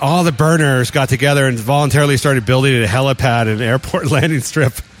said all the burners got together and voluntarily started building a helipad and an airport landing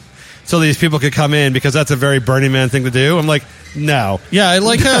strip so these people could come in because that's a very Burning Man thing to do. I'm like, no. Yeah, I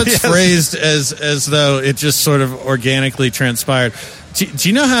like how it's phrased as though it just sort of organically transpired. Do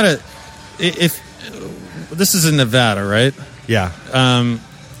you know how to... If this is in Nevada, right? Yeah.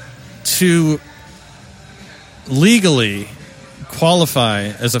 To legally qualify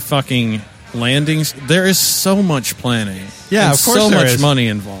as a fucking landing, there is so much planning. Yeah, and of course so there much is. money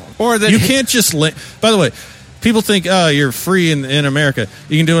involved. Or that you can't just land. By the way, people think, oh, you're free in America.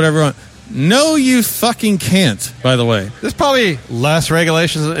 You can do whatever you want. No, you fucking can't, by the way. There's probably less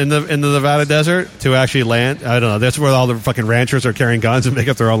regulations in the Nevada desert to actually land. I don't know. That's where all the fucking ranchers are carrying guns and make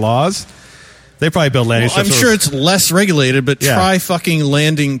up their own laws. They probably build landing strips. I'm sure it's less regulated, but try fucking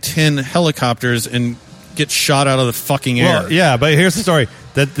landing 10 helicopters and get shot out of the fucking air. Well, yeah, but here's the story.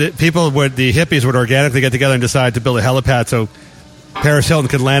 The hippies would organically get together and decide to build a helipad so Paris Hilton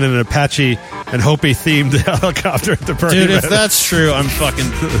could land in an Apache and Hopi-themed helicopter at the Burning Dude, if Man. that's true, I'm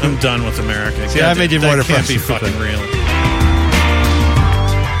done with America. See, I made you more depressed. That can't be fucking real.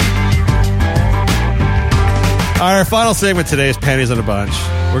 Our final segment today is Panties in a Bunch.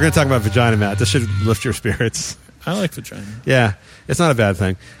 We're going to talk about vagina, Matt. This should lift your spirits. I like vagina. Yeah, it's not a bad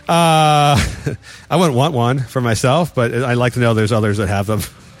thing. I wouldn't want one for myself, but I'd like to know there's others that have them.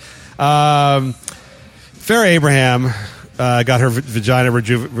 Farrah Abraham got her vagina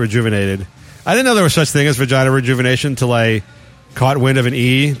rejuvenated. I didn't know there was such thing as vagina rejuvenation until I caught wind of an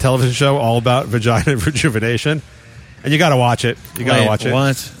E! Television show all about vagina rejuvenation. And you got to watch it. You got to watch it.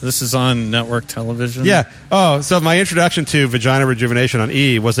 What? This is on network television? Yeah. Oh, so my introduction to vagina rejuvenation on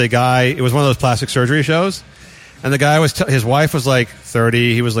E! Was a guy. It was one of those plastic surgery shows. And the guy was, his wife was like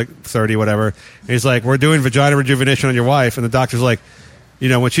 30. He was like 30, whatever. And he's like, we're doing vagina rejuvenation on your wife. And the doctor's like, you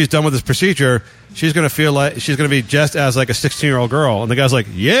know, when she's done with this procedure, she's going to feel like she's going to be just as like a 16-year-old girl. And the guy's like,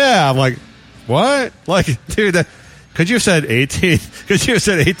 yeah. I'm like, what? Like, dude, could you have said 18? Could you have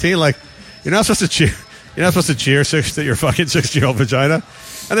said 18? Like, you're not supposed to cheer. You're not supposed to cheer at your fucking 16-year-old vagina.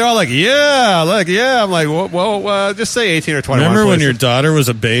 And they're all like, yeah. I'm like, well, just say 18 or 21. Remember when your daughter was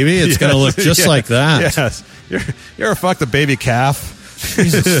a baby? It's going to look just like that. Yes. You ever fucked a baby calf?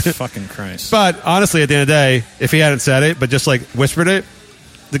 Jesus fucking Christ. But honestly, at the end of the day, if he hadn't said it, but just like whispered it,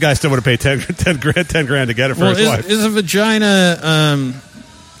 the guy still would have paid 10 grand to get it for his wife. Is a vagina,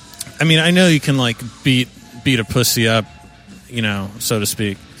 I mean, I know you can like beat a pussy up, you know, so to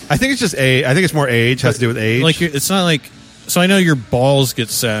speak. I think it's just age. I think it's more age. Has to do with age. Like it's not like. So I know your balls get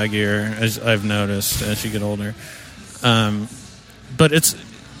saggier, as I've noticed as you get older. But it's.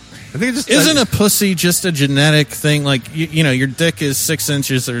 I think it just isn't a pussy just a genetic thing. Like you know, your dick is 6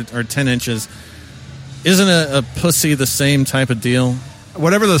 inches or 10 inches. Isn't a pussy the same type of deal?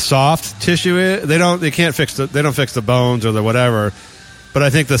 Whatever the soft tissue is, they don't fix the bones or the whatever. But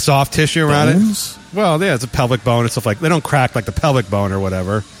I think the soft tissue around bones? it. Well, yeah, it's a pelvic bone and stuff like. They don't crack like the pelvic bone or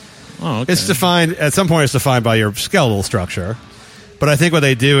whatever. Oh, okay. It's defined at some point. It's defined by your skeletal structure, but I think what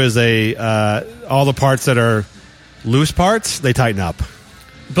they do is all the parts that are loose parts they tighten up.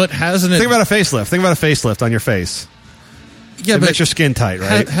 But hasn't it? Think about a facelift. Think about a facelift on your face. Yeah, it but makes your skin tight,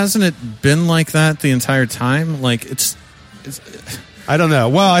 right? Hasn't it been like that the entire time? Like it's. I don't know.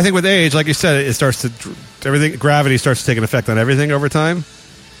 Well, I think with age, like you said, it starts to everything. Gravity starts to take an effect on everything over time.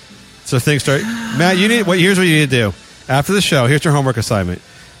 So things start. Matt, here's what you need to do after the show. Here's your homework assignment.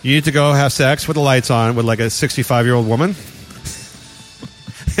 You need to go have sex with the lights on with like a 65-year-old woman,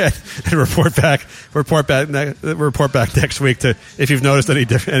 and report back next week to if you've noticed any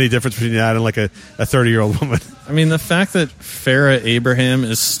difference between that and like a 30-year-old woman. I mean, the fact that Farrah Abraham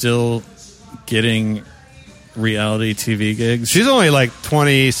is still getting reality TV gigs. She's only like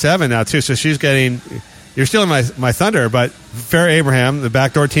 27 now too, so she's getting. You're stealing my thunder, but Farrah Abraham, the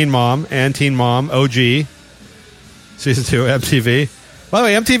Backdoor Teen Mom and Teen Mom OG, season 2 MTV. By the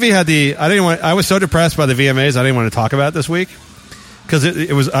way, MTV had I was so depressed by the VMAs, I didn't want to talk about it this week because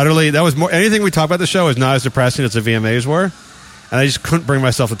it was utterly. That was more. Anything we talk about the show is not as depressing as the VMAs were, and I just couldn't bring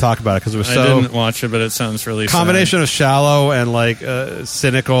myself to talk about it because it was so. I didn't watch it, but it sounds really combination sad. Of shallow and like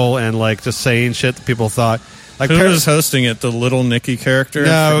cynical and like just saying shit that people thought. Like who was hosting it? The Little Nicky character?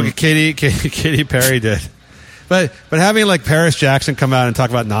 No, Katy Perry did. But having like Paris Jackson come out and talk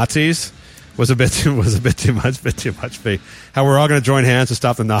about Nazis was a bit too much for me. How we're all going to join hands to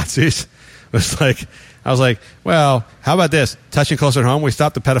stop the Nazis was like. I was like, well, how about this? Touching closer at home, we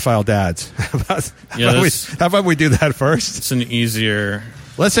stop the pedophile dads. How about we do that first? It's an easier.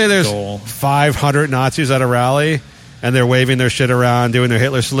 Let's say there's goal. 500 Nazis at a rally, and they're waving their shit around, doing their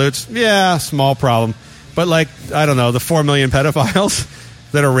Hitler salutes. Yeah, small problem. But like, I don't know, the 4 million pedophiles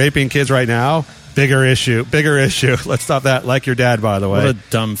that are raping kids right now, bigger issue. Let's stop that. Like your dad, by the way. What a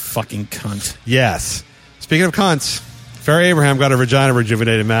dumb fucking cunt. Yes. Speaking of cunts, Farrah Abraham got her vagina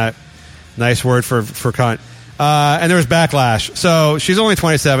rejuvenated, Matt. Nice word for cunt. And there was backlash. So she's only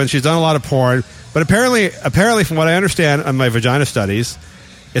 27. She's done a lot of porn. But apparently, from what I understand on my vagina studies,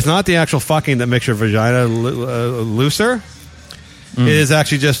 it's not the actual fucking that makes your vagina looser. It is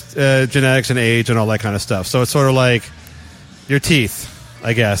actually just genetics and age and all that kind of stuff. So it's sort of like your teeth,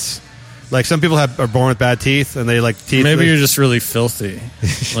 I guess. Like some people are born with bad teeth, and they like teeth. Maybe you're just really filthy.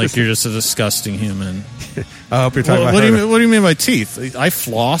 Like you're just a disgusting human. I hope you're talking about. What do you mean by teeth? I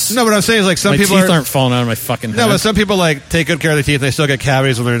floss. No, what I'm saying is like some people aren't falling out of my fucking head. No, but some people like take good care of their teeth. And they still get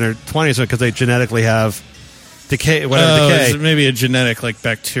cavities when they're in their 20s because they genetically have decay. Decay. It's maybe a genetic like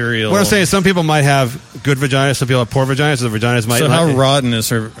bacterial. What I'm saying is some people might have good vaginas. Some people have poor vaginas. So the vaginas might. So how rotten is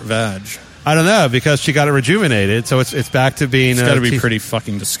her vag? I don't know, because she got it rejuvenated, so it's back to being... It's got to be pretty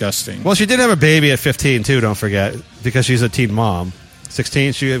fucking disgusting. Well, she did have a baby at 15, too, don't forget, because she's a teen mom.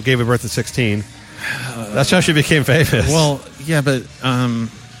 16, she gave birth at 16. That's how she became famous. Well, yeah, but...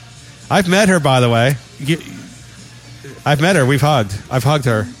 I've met her, by the way. I've met her. We've hugged. I've hugged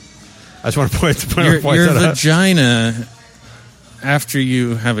her. I just want to point your that out. Vagina, after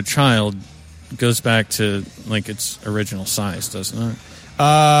you have a child, goes back to, like, its original size, doesn't it?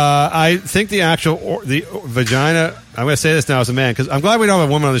 I think the vagina. I'm going to say this now as a man because I'm glad we don't have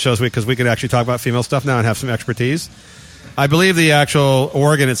a woman on the show this week because we could actually talk about female stuff now and have some expertise. I believe the actual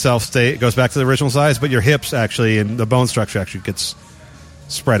organ itself goes back to the original size, but your hips actually and the bone structure actually gets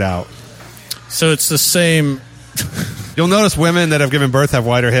spread out. So it's the same. You'll notice women that have given birth have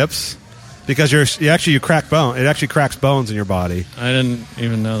wider hips because you crack bone. It actually cracks bones in your body. I didn't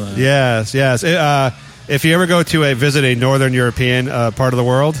even know that. Yes. If you ever go to visit a Northern European part of the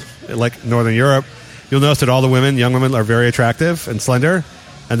world, like Northern Europe, you'll notice that all the young women, are very attractive and slender.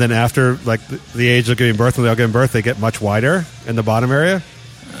 And then after like the age of giving birth, when they're giving birth, they get much wider in the bottom area.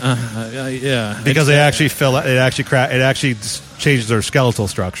 Yeah, because they actually fill it. It actually changes their skeletal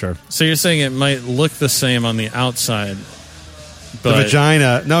structure. So you're saying it might look the same on the outside, but the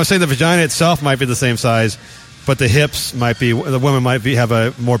vagina. No, I'm saying the vagina itself might be the same size, but the hips might be. The woman might have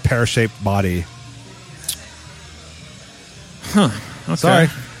a more pear-shaped body. Huh. Okay. Sorry.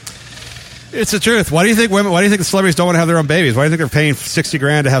 It's the truth. Why do you think the celebrities don't want to have their own babies? Why do you think they're paying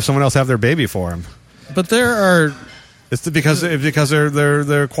 $60,000 to have someone else have their baby for them? But there are... It's because their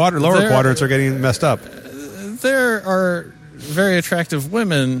lower quadrants are getting messed up. There are very attractive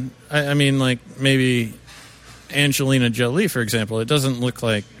women. I mean, like maybe Angelina Jolie, for example. It doesn't look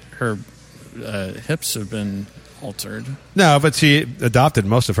like her hips have been altered. No, but she adopted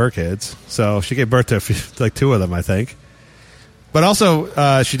most of her kids. So she gave birth to like 2 of them, I think. But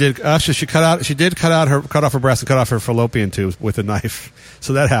also, she did cut off her breast and cut off her fallopian tube with a knife.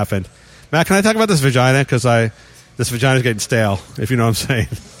 So that happened. Matt, can I talk about this vagina? Because this vagina's getting stale, if you know what I'm saying.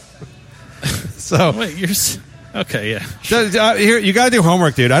 So wait, okay, yeah. Here, you got to do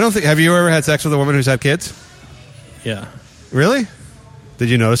homework, dude. Have you ever had sex with a woman who's had kids? Yeah. Really? Did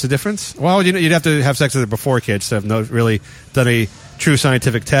you notice a difference? Well, you'd have to have sex with her before kids to have really done a true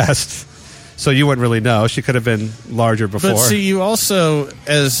scientific test. So you wouldn't really know. She could have been larger before. But see, you also,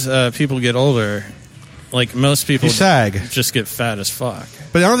 as people get older, like most people, you sag. Just get fat as fuck.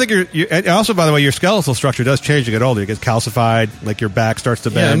 But I don't think and also, by the way, your skeletal structure does change as you get older. You get calcified, like your back starts to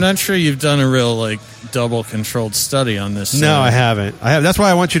bend. Yeah, I'm not sure you've done a real like double controlled study on this. No, I haven't. That's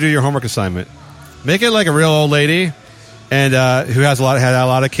why I want you to do your homework assignment. Make it like a real old lady, and who had a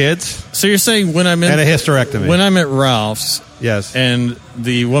lot of kids. So you're saying when I'm in and a hysterectomy. When I'm at Ralph's, yes, and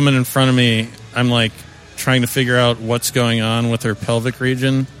the woman in front of me, I'm like trying to figure out what's going on with her pelvic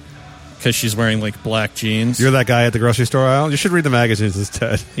region. Because she's wearing, like, black jeans. You're that guy at the grocery store aisle? You should read the magazines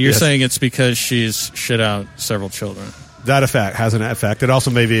instead. You're saying it's because she's shit out several children. That has an effect. It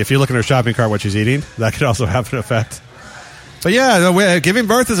also maybe, if you look in her shopping cart what she's eating, that could also have an effect. But yeah, giving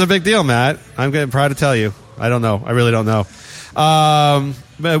birth is a big deal, Matt. I'm getting proud to tell you. I don't know. I really don't know.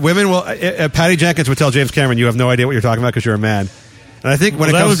 But women will... Patty Jenkins would tell James Cameron, you have no idea what you're talking about because you're a man. And I think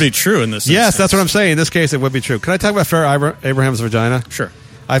when that would be true in this instance. Yes, that's what I'm saying. In this case, it would be true. Can I talk about Farrah Abraham's vagina? Sure.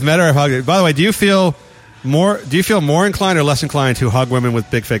 I've met her. I've hugged her. By the way, do you feel more inclined or less inclined to hug women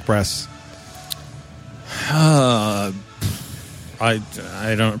with big fake breasts? I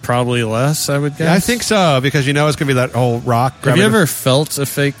don't, probably less, I would guess. Yeah, I think so, because it's going to be that whole rock. Have you ever felt a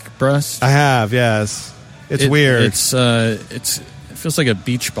fake breast? I have, yes. It's weird. It feels like a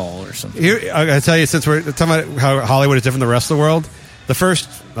beach ball or something. Here, I gotta tell you, since we're talking about how Hollywood is different than the rest of the world, the first,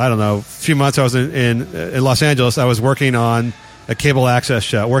 I don't know, few months I was in Los Angeles, I was working on a cable access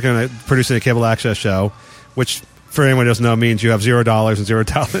show, producing a cable access show, which, for anyone who doesn't know, means you have $0 and 0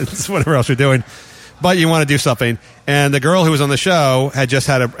 talents, whatever else you're doing, but you want to do something. And the girl who was on the show had just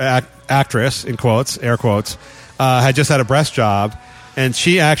had an actress, in quotes, air quotes, had just had a breast job, and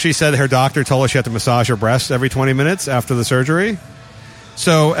she actually said her doctor told her she had to massage her breasts every 20 minutes after the surgery.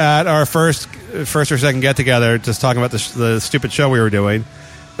 So at our first or second get-together, just talking about the stupid show we were doing,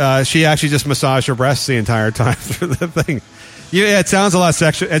 she actually just massaged her breasts the entire time through the thing. Yeah, it sounds a lot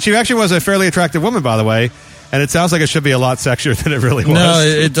sexual. And she actually was a fairly attractive woman, by the way, and it sounds like it should be a lot sexier than it really was. No,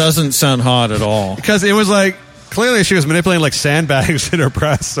 it doesn't sound hot at all. Because it was like, clearly she was manipulating like sandbags in her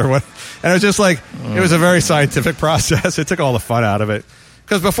breasts or what. And it was just like, it was a very scientific process. It took all the fun out of it.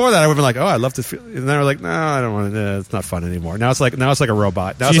 Because before that, I would have been like, "Oh, I'd love to feel," and then we're like, "No, I don't want to. It's not fun anymore." Now it's like a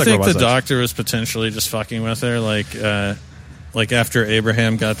robot. Now Do you it's like think the doctor was potentially just fucking with her, like after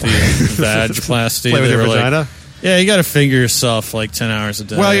Abraham got the vagplasty? Play with your vagina. Like, yeah, you got to figure yourself like 10 hours a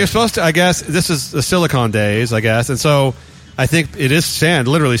day. Well, you're supposed to. I guess this is the silicone days. I guess, and so I think it is sand,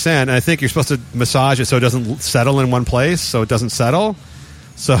 literally sand. And I think you're supposed to massage it so it doesn't settle in one place, so it doesn't settle.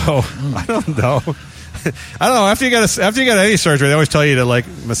 So I don't know. I don't know. After you get any surgery, they always tell you to like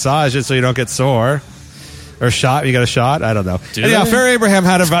massage it so you don't get sore, or shot. You got a shot. I don't know. Yeah, Farrah Abraham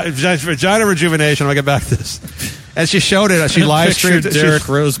had a vagina rejuvenation. I'll get back to this, and she showed it. She live streamed it. Derek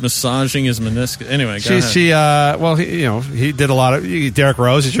Rose massaging his meniscus. Anyway, he did a lot of. Derek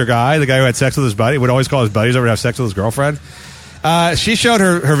Rose is your guy, the guy who had sex with his buddy. Would always call his buddies over to have sex with his girlfriend. She showed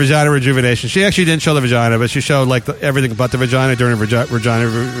her vagina rejuvenation. She actually didn't show the vagina, but she showed like everything but the vagina during her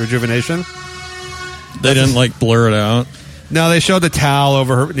vagina rejuvenation. They didn't like blur it out. No, they showed the towel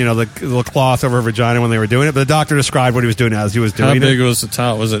over her, the cloth over her vagina when they were doing it. But the doctor described what he was doing as he was doing it. How big was the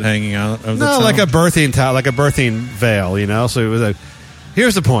towel? Was it hanging out of the towel? No, like a birthing towel, like a birthing veil. So it was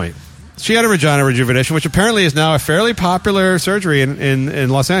here's the point. She had a vagina rejuvenation, which apparently is now a fairly popular surgery in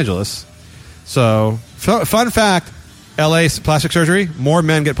Los Angeles. So, fun fact, LA plastic surgery, more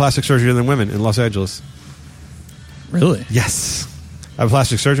men get plastic surgery than women in Los Angeles. Really? Yes. I have a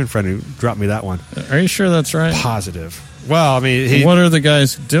plastic surgeon friend who dropped me that one. Are you sure that's right? Positive. Well, I mean... what are the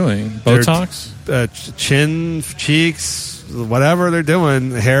guys doing? Botox? Chin, cheeks, whatever they're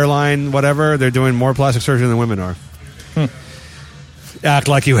doing, hairline, whatever, they're doing more plastic surgery than women are. Act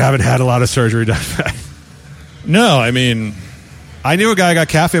like you haven't had a lot of surgery done. No, I mean... I knew a guy who got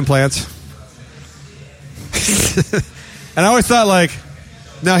calf implants. And I always thought, like...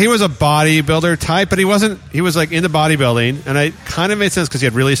 Now, he was a bodybuilder type, but he wasn't... He was, like, into bodybuilding, and it kind of made sense because he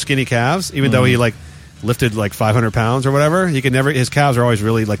had really skinny calves, even though he, like, lifted, like, 500 pounds or whatever. He could never... His calves are always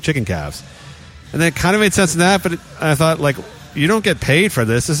really, like, chicken calves. And then it kind of made sense in that, but I thought, like, you don't get paid for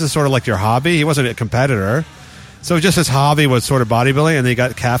this. This is sort of like your hobby. He wasn't a competitor. So just his hobby was sort of bodybuilding, and then he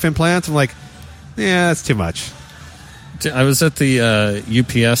got calf implants. I'm like, yeah, that's too much. I was at the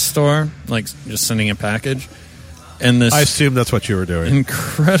UPS store, like, just sending a package. And this, I assume that's what you were doing.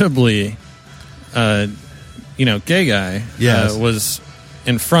 Incredibly, gay guy was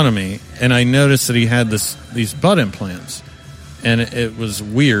in front of me, and I noticed that he had these butt implants, and it was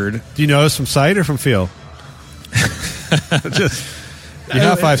weird. Do you notice from sight or from feel? You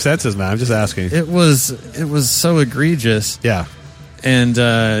have five senses, man. I'm just asking. It was so egregious. Yeah, and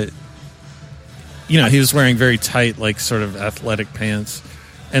he was wearing very tight, like sort of athletic pants.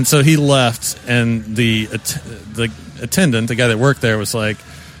 And so he left, and the attendant, the guy that worked there, was like,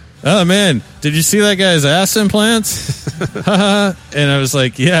 "Oh man, did you see that guy's ass implants?" And I was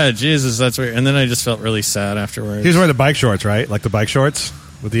like, "Yeah, Jesus, that's weird." And then I just felt really sad afterwards. He was wearing the bike shorts, right? Like the bike shorts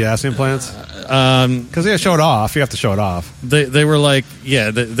with the ass implants. Because they show it off. You have to show it off. They were like,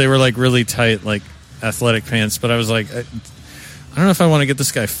 they were like really tight, like athletic pants. But I was like, I don't know if I want to get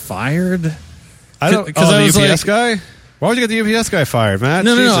this guy fired. I don't. Because the UPS guy. Why would you get the UPS guy fired, Matt?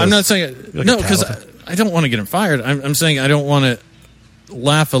 No, I'm not saying it. No, because I don't want to get him fired. I'm saying I don't want to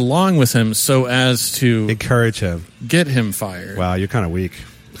laugh along with him so as to encourage him, get him fired. Wow, you're kind of weak.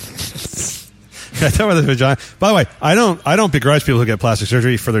 By the way, I don't begrudge people who get plastic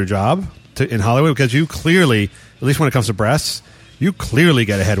surgery for their job in Hollywood, because you clearly, at least when it comes to breasts, you clearly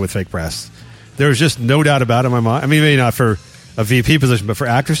get ahead with fake breasts. There's just no doubt about it in my mind. I mean, maybe not for a VP position, but for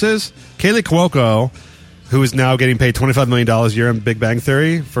actresses, Kaylee Cuoco, who is now getting paid $25 million a year in Big Bang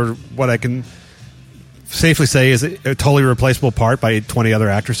Theory for what I can safely say is a totally replaceable part by 20 other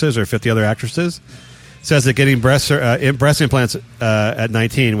actresses or 50 other actresses. says that getting breast implants at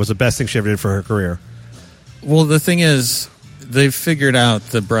 19 was the best thing she ever did for her career. Well, the thing is, they've figured out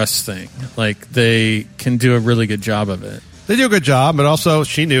the breast thing. Like, they can do a really good job of it. They do a good job, but also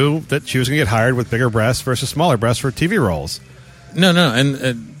she knew that she was going to get hired with bigger breasts versus smaller breasts for TV roles. No,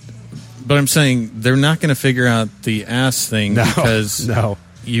 but I'm saying they're not going to figure out the ass thing because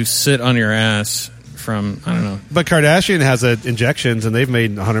you sit on your ass from, I don't know. But Kardashian has injections, and they've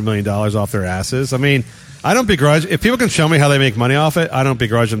made $100 million off their asses. I mean, I don't begrudge. If people can show me how they make money off it, I don't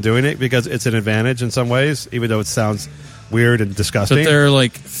begrudge them doing it because it's an advantage in some ways, even though it sounds weird and disgusting. But there are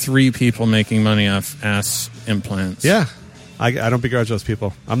like 3 people making money off ass implants. Yeah. I don't begrudge those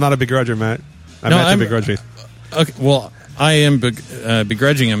people. I'm not a begrudger, Matt. I meant to begrudge me. Okay, well, I am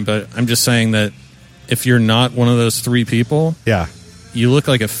begrudging him, but I'm just saying that if you're not one of those 3 people, you look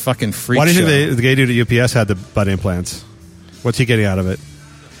like a fucking freak. Why do you think the gay dude at UPS had the butt implants? What's he getting out of it?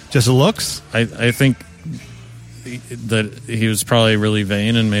 Just looks? I think that he was probably really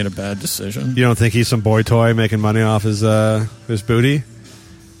vain and made a bad decision. You don't think he's some boy toy making money off his booty?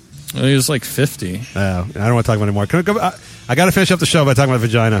 Well, he was like 50. I don't want to talk about it anymore. I got to finish up the show by talking about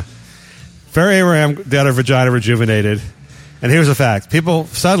vagina. Farrah Abraham got her vagina rejuvenated. And here's the fact. People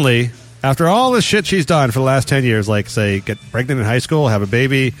suddenly, after all the shit she's done for the last 10 years, like, say, get pregnant in high school, have a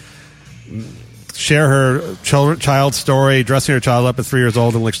baby, share her child's story, dressing her child up at 3 years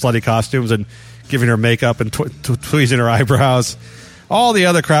old in like slutty costumes and giving her makeup and tweezing her eyebrows, all the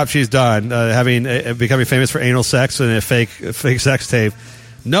other crap she's done, becoming famous for anal sex and a fake sex tape,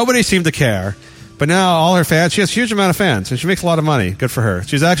 nobody seemed to care. But now all her fans, she has a huge amount of fans, and she makes a lot of money. Good for her.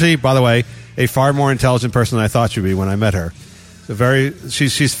 She's actually, by the way, a far more intelligent person than I thought she'd be when I met her.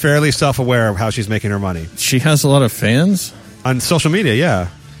 She's fairly self-aware of how she's making her money. She has a lot of fans? On social media, yeah.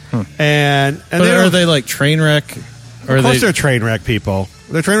 Huh. And are they like train wreck? Of course they're train wreck people.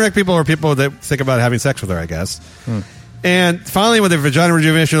 They're train wreck people or people that think about having sex with her, I guess. And finally, with the vagina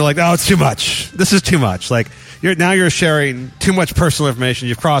rejuvenation, they're like, oh, it's too much. This is too much. Like, you're sharing too much personal information.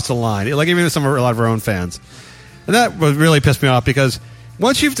 You've crossed the line. Like, even a lot of her own fans. And that would really piss me off because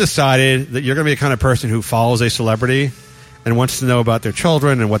once you've decided that you're going to be the kind of person who follows a celebrity and wants to know about their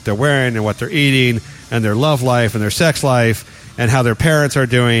children and what they're wearing and what they're eating and their love life and their sex life and how their parents are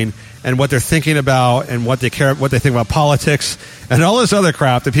doing and what they're thinking about and what they think about politics and all this other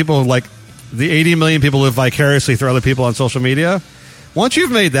crap that people like, the 80 million people live vicariously through other people on social media. Once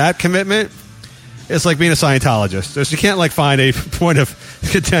you've made that commitment, it's like being a Scientologist. You can't like find a point of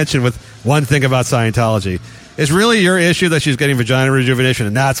contention with one thing about Scientology. It's really your issue that she's getting vagina rejuvenation,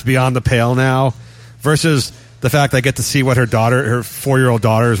 and that's beyond the pale now, versus the fact I get to see what her 4-year-old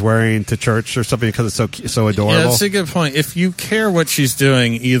daughter is wearing to church or something because it's so adorable. Yeah, that's a good point. If you care what she's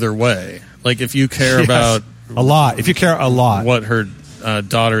doing either way, like if you care about a lot, if you care a lot what her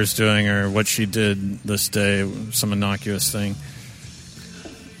daughter's doing or what she did this day, some innocuous thing,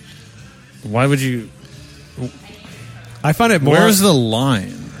 why would you? I find it more. Where's the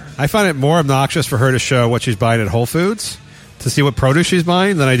line? I find it more obnoxious for her to show what she's buying at Whole Foods to see what produce she's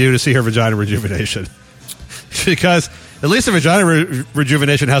buying than I do to see her vagina rejuvenation. Because at least the vagina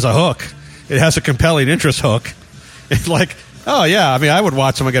rejuvenation has a hook. It has a compelling interest hook. It's like, oh yeah, I mean, I would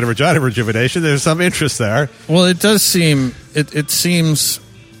watch someone get a vagina rejuvenation. There's some interest there. Well, it does seem. It seems.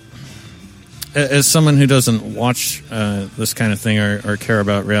 As someone who doesn't watch this kind of thing or care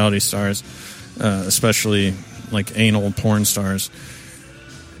about reality stars, especially like anal porn stars,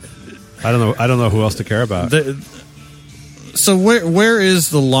 I don't know who else to care about. So where is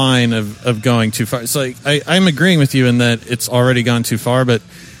the line of going too far? It's like I'm agreeing with you in that it's already gone too far, but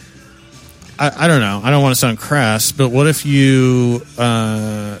I don't know. I don't want to sound crass, but what if you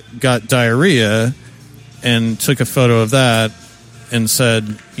got diarrhea and took a photo of that and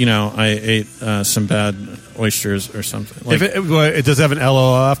said, I ate some bad oysters or something. Like, if it does have an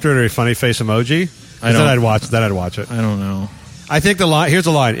LOL after it or a funny face emoji, then I'd watch it. I don't know. I think here's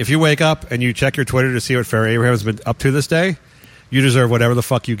the line. If you wake up and you check your Twitter to see what Farrah Abraham has been up to this day, you deserve whatever the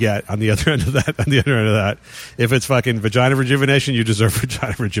fuck you get on the other end of that. If it's fucking vagina rejuvenation, you deserve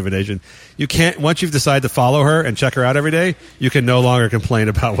vagina rejuvenation. You can't, once you've decided to follow her and check her out every day, you can no longer complain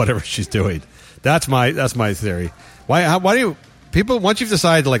about whatever she's doing. That's my theory. Why do you, people, once you've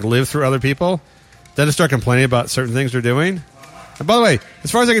decided to like live through other people, then to start complaining about certain things they're doing? And by the way,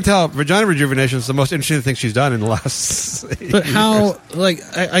 as far as I can tell, vagina rejuvenation is the most interesting thing she's done in the last 8 years. But how, like,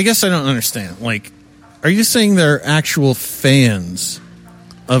 I guess I don't understand. Like, are you saying they're actual fans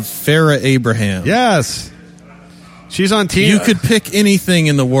of Farrah Abraham? Yes. She's on TV. You could pick anything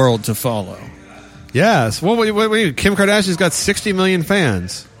in the world to follow. Yes. Well, wait, Kim Kardashian's got 60 million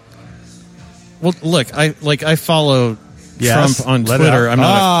fans. Well, look, I follow Yes. Trump on Let it Twitter.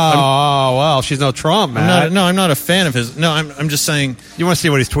 out. Well, she's no Trump, man. I'm not a fan of his. No, I'm just saying. You want to see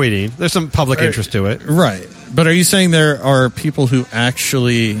what he's tweeting. There's some public interest to it. Right. But are you saying there are people who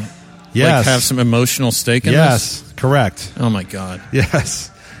actually have some emotional stake in this? Yes, correct. Oh, my God. Yes.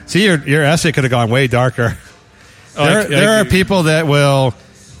 See, your essay could have gone way darker. There are people that will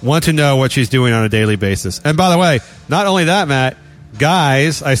want to know what she's doing on a daily basis. And by the way, not only that, Matt,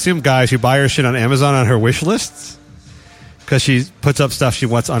 guys, I assume guys who buy her shit on Amazon on her wish lists, because she puts up stuff she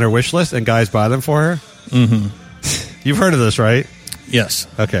wants on her wish list and guys buy them for her. Mm-hmm. You've heard of this, right? Yes.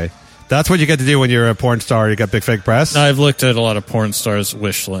 Okay. That's what you get to do when you're a porn star. You got big fake press. I've looked at a lot of porn stars'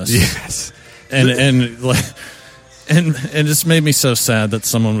 wish lists. Yes. And it's made me so sad that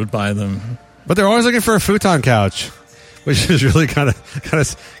someone would buy them. But they're always looking for a futon couch, which is really kind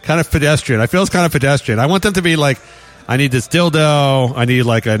of pedestrian. I feel it's kind of pedestrian. I want them to be like, I need this dildo. I need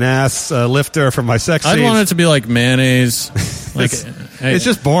like an ass lifter for my sex scenes. I'd want it to be like mayonnaise. It's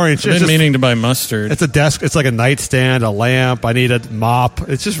just boring. I've been meaning to buy mustard. It's a desk. It's like a nightstand, a lamp. I need a mop.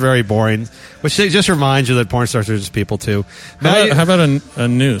 It's just very boring. Which just reminds you that porn stars are just people too. How about a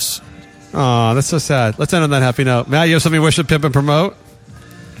noose? Oh, that's so sad. Let's end on that happy note. Matt, you have something you wish to pimp and promote?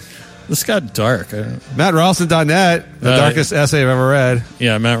 This got dark. MattRalston.net, the darkest essay I've ever read.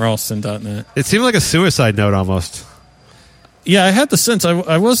 Yeah, MattRalston.net. It seemed like a suicide note almost. Yeah, I had the sense.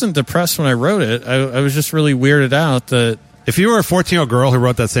 I wasn't depressed when I wrote it. I was just really weirded out that... If you were a 14-year-old girl who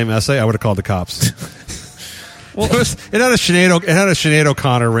wrote that same essay, I would have called the cops. Well, it had a Sinead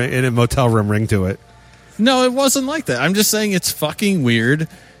O'Connor ring, in a motel room ring to it. No, it wasn't like that. I'm just saying it's fucking weird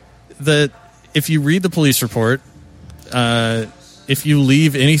that if you read the police report, if you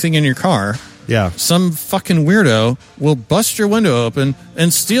leave anything in your car, some fucking weirdo will bust your window open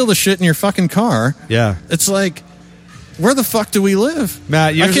and steal the shit in your fucking car. Yeah. It's like, where the fuck do we live?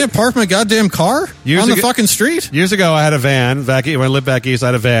 Matt, I can't park my goddamn car on the fucking street? Years ago, I had a van. When I lived back east, I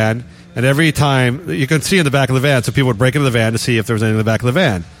had a van. And every time, you could see in the back of the van, so people would break into the van to see if there was anything in the back of the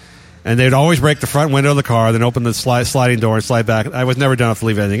van. And they'd always break the front window of the car, then open the sliding door and slide back. I was never done enough to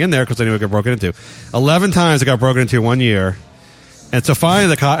leave anything in there because I knew it got broken into. 11 times it got broken into 1 year. And so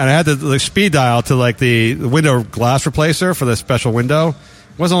finally, and I had the speed dial to like the window glass replacer for the special window.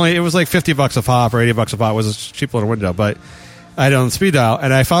 It was like $50 a pop or $80 a pop. It was a cheap little window, but I had it on the speed dial.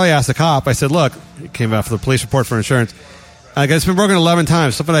 And I finally asked the cop, I said, look, it came out for the police report for insurance. It's been broken 11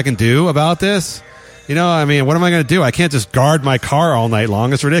 times. Something I can do about this? What am I going to do? I can't just guard my car all night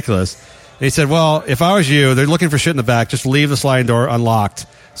long. It's ridiculous. And he said, well, if I was you, they're looking for shit in the back. Just leave the sliding door unlocked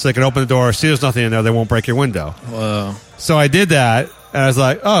so they can open the door. See there's nothing in there. They won't break your window. Wow. So I did that, and I was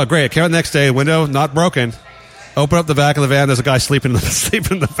like, oh, great. I came out the next day, window not broken. Open up the back of the van. There's a guy sleeping in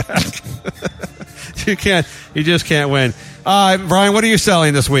the back. You just can't win. Brian, what are you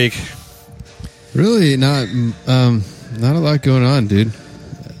selling this week? Really not a lot going on, dude.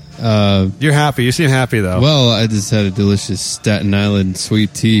 You're happy. You seem happy, though. Well, I just had a delicious Staten Island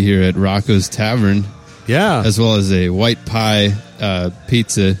sweet tea here at Rocco's Tavern. Yeah. As well as a white pie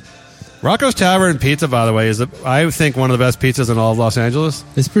pizza. Rocco's Tavern Pizza, by the way, is, I think, one of the best pizzas in all of Los Angeles.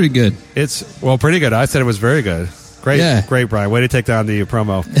 It's pretty good. Pretty good. I said it was very good. Great, Brian. Way to take down the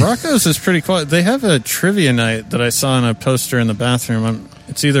promo. Rocco's is pretty cool. They have a trivia night that I saw on a poster in the bathroom.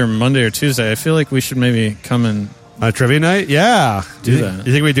 It's either Monday or Tuesday. I feel like we should maybe come and... On a trivia night? Yeah. Do that.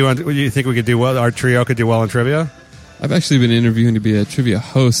 You think we could do well? Our trio could do well in trivia? I've actually been interviewing to be a trivia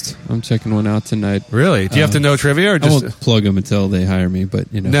host. I'm checking one out tonight. Really? Do you have to know trivia, or just... I won't plug them until they hire me,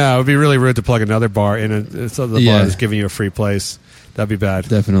 but No, it would be really rude to plug another bar in so the bar is giving you a free place. That'd be bad.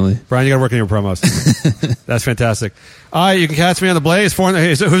 Definitely. Brian, you got to work on your promos. That's fantastic. All right, you can catch me on the Blaze.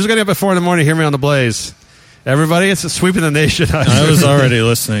 Who's getting up at 4 in the morning to hear me on the Blaze? Everybody, it's Sweeping the Nation. I was already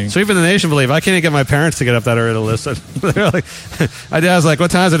listening. Sweeping the Nation, believe. I can't even get my parents to get up that early to listen. They're like, my dad's like,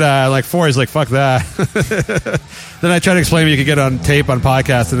 what time is it? I'm like 4. He's like, fuck that. Then I try to explain you could get on tape on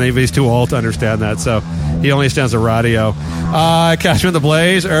podcasts, and he's too old to understand that. So he only stands the radio. Catch me on the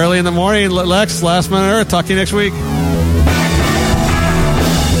Blaze early in the morning. Lex, last minute Earth. Talk to you next week.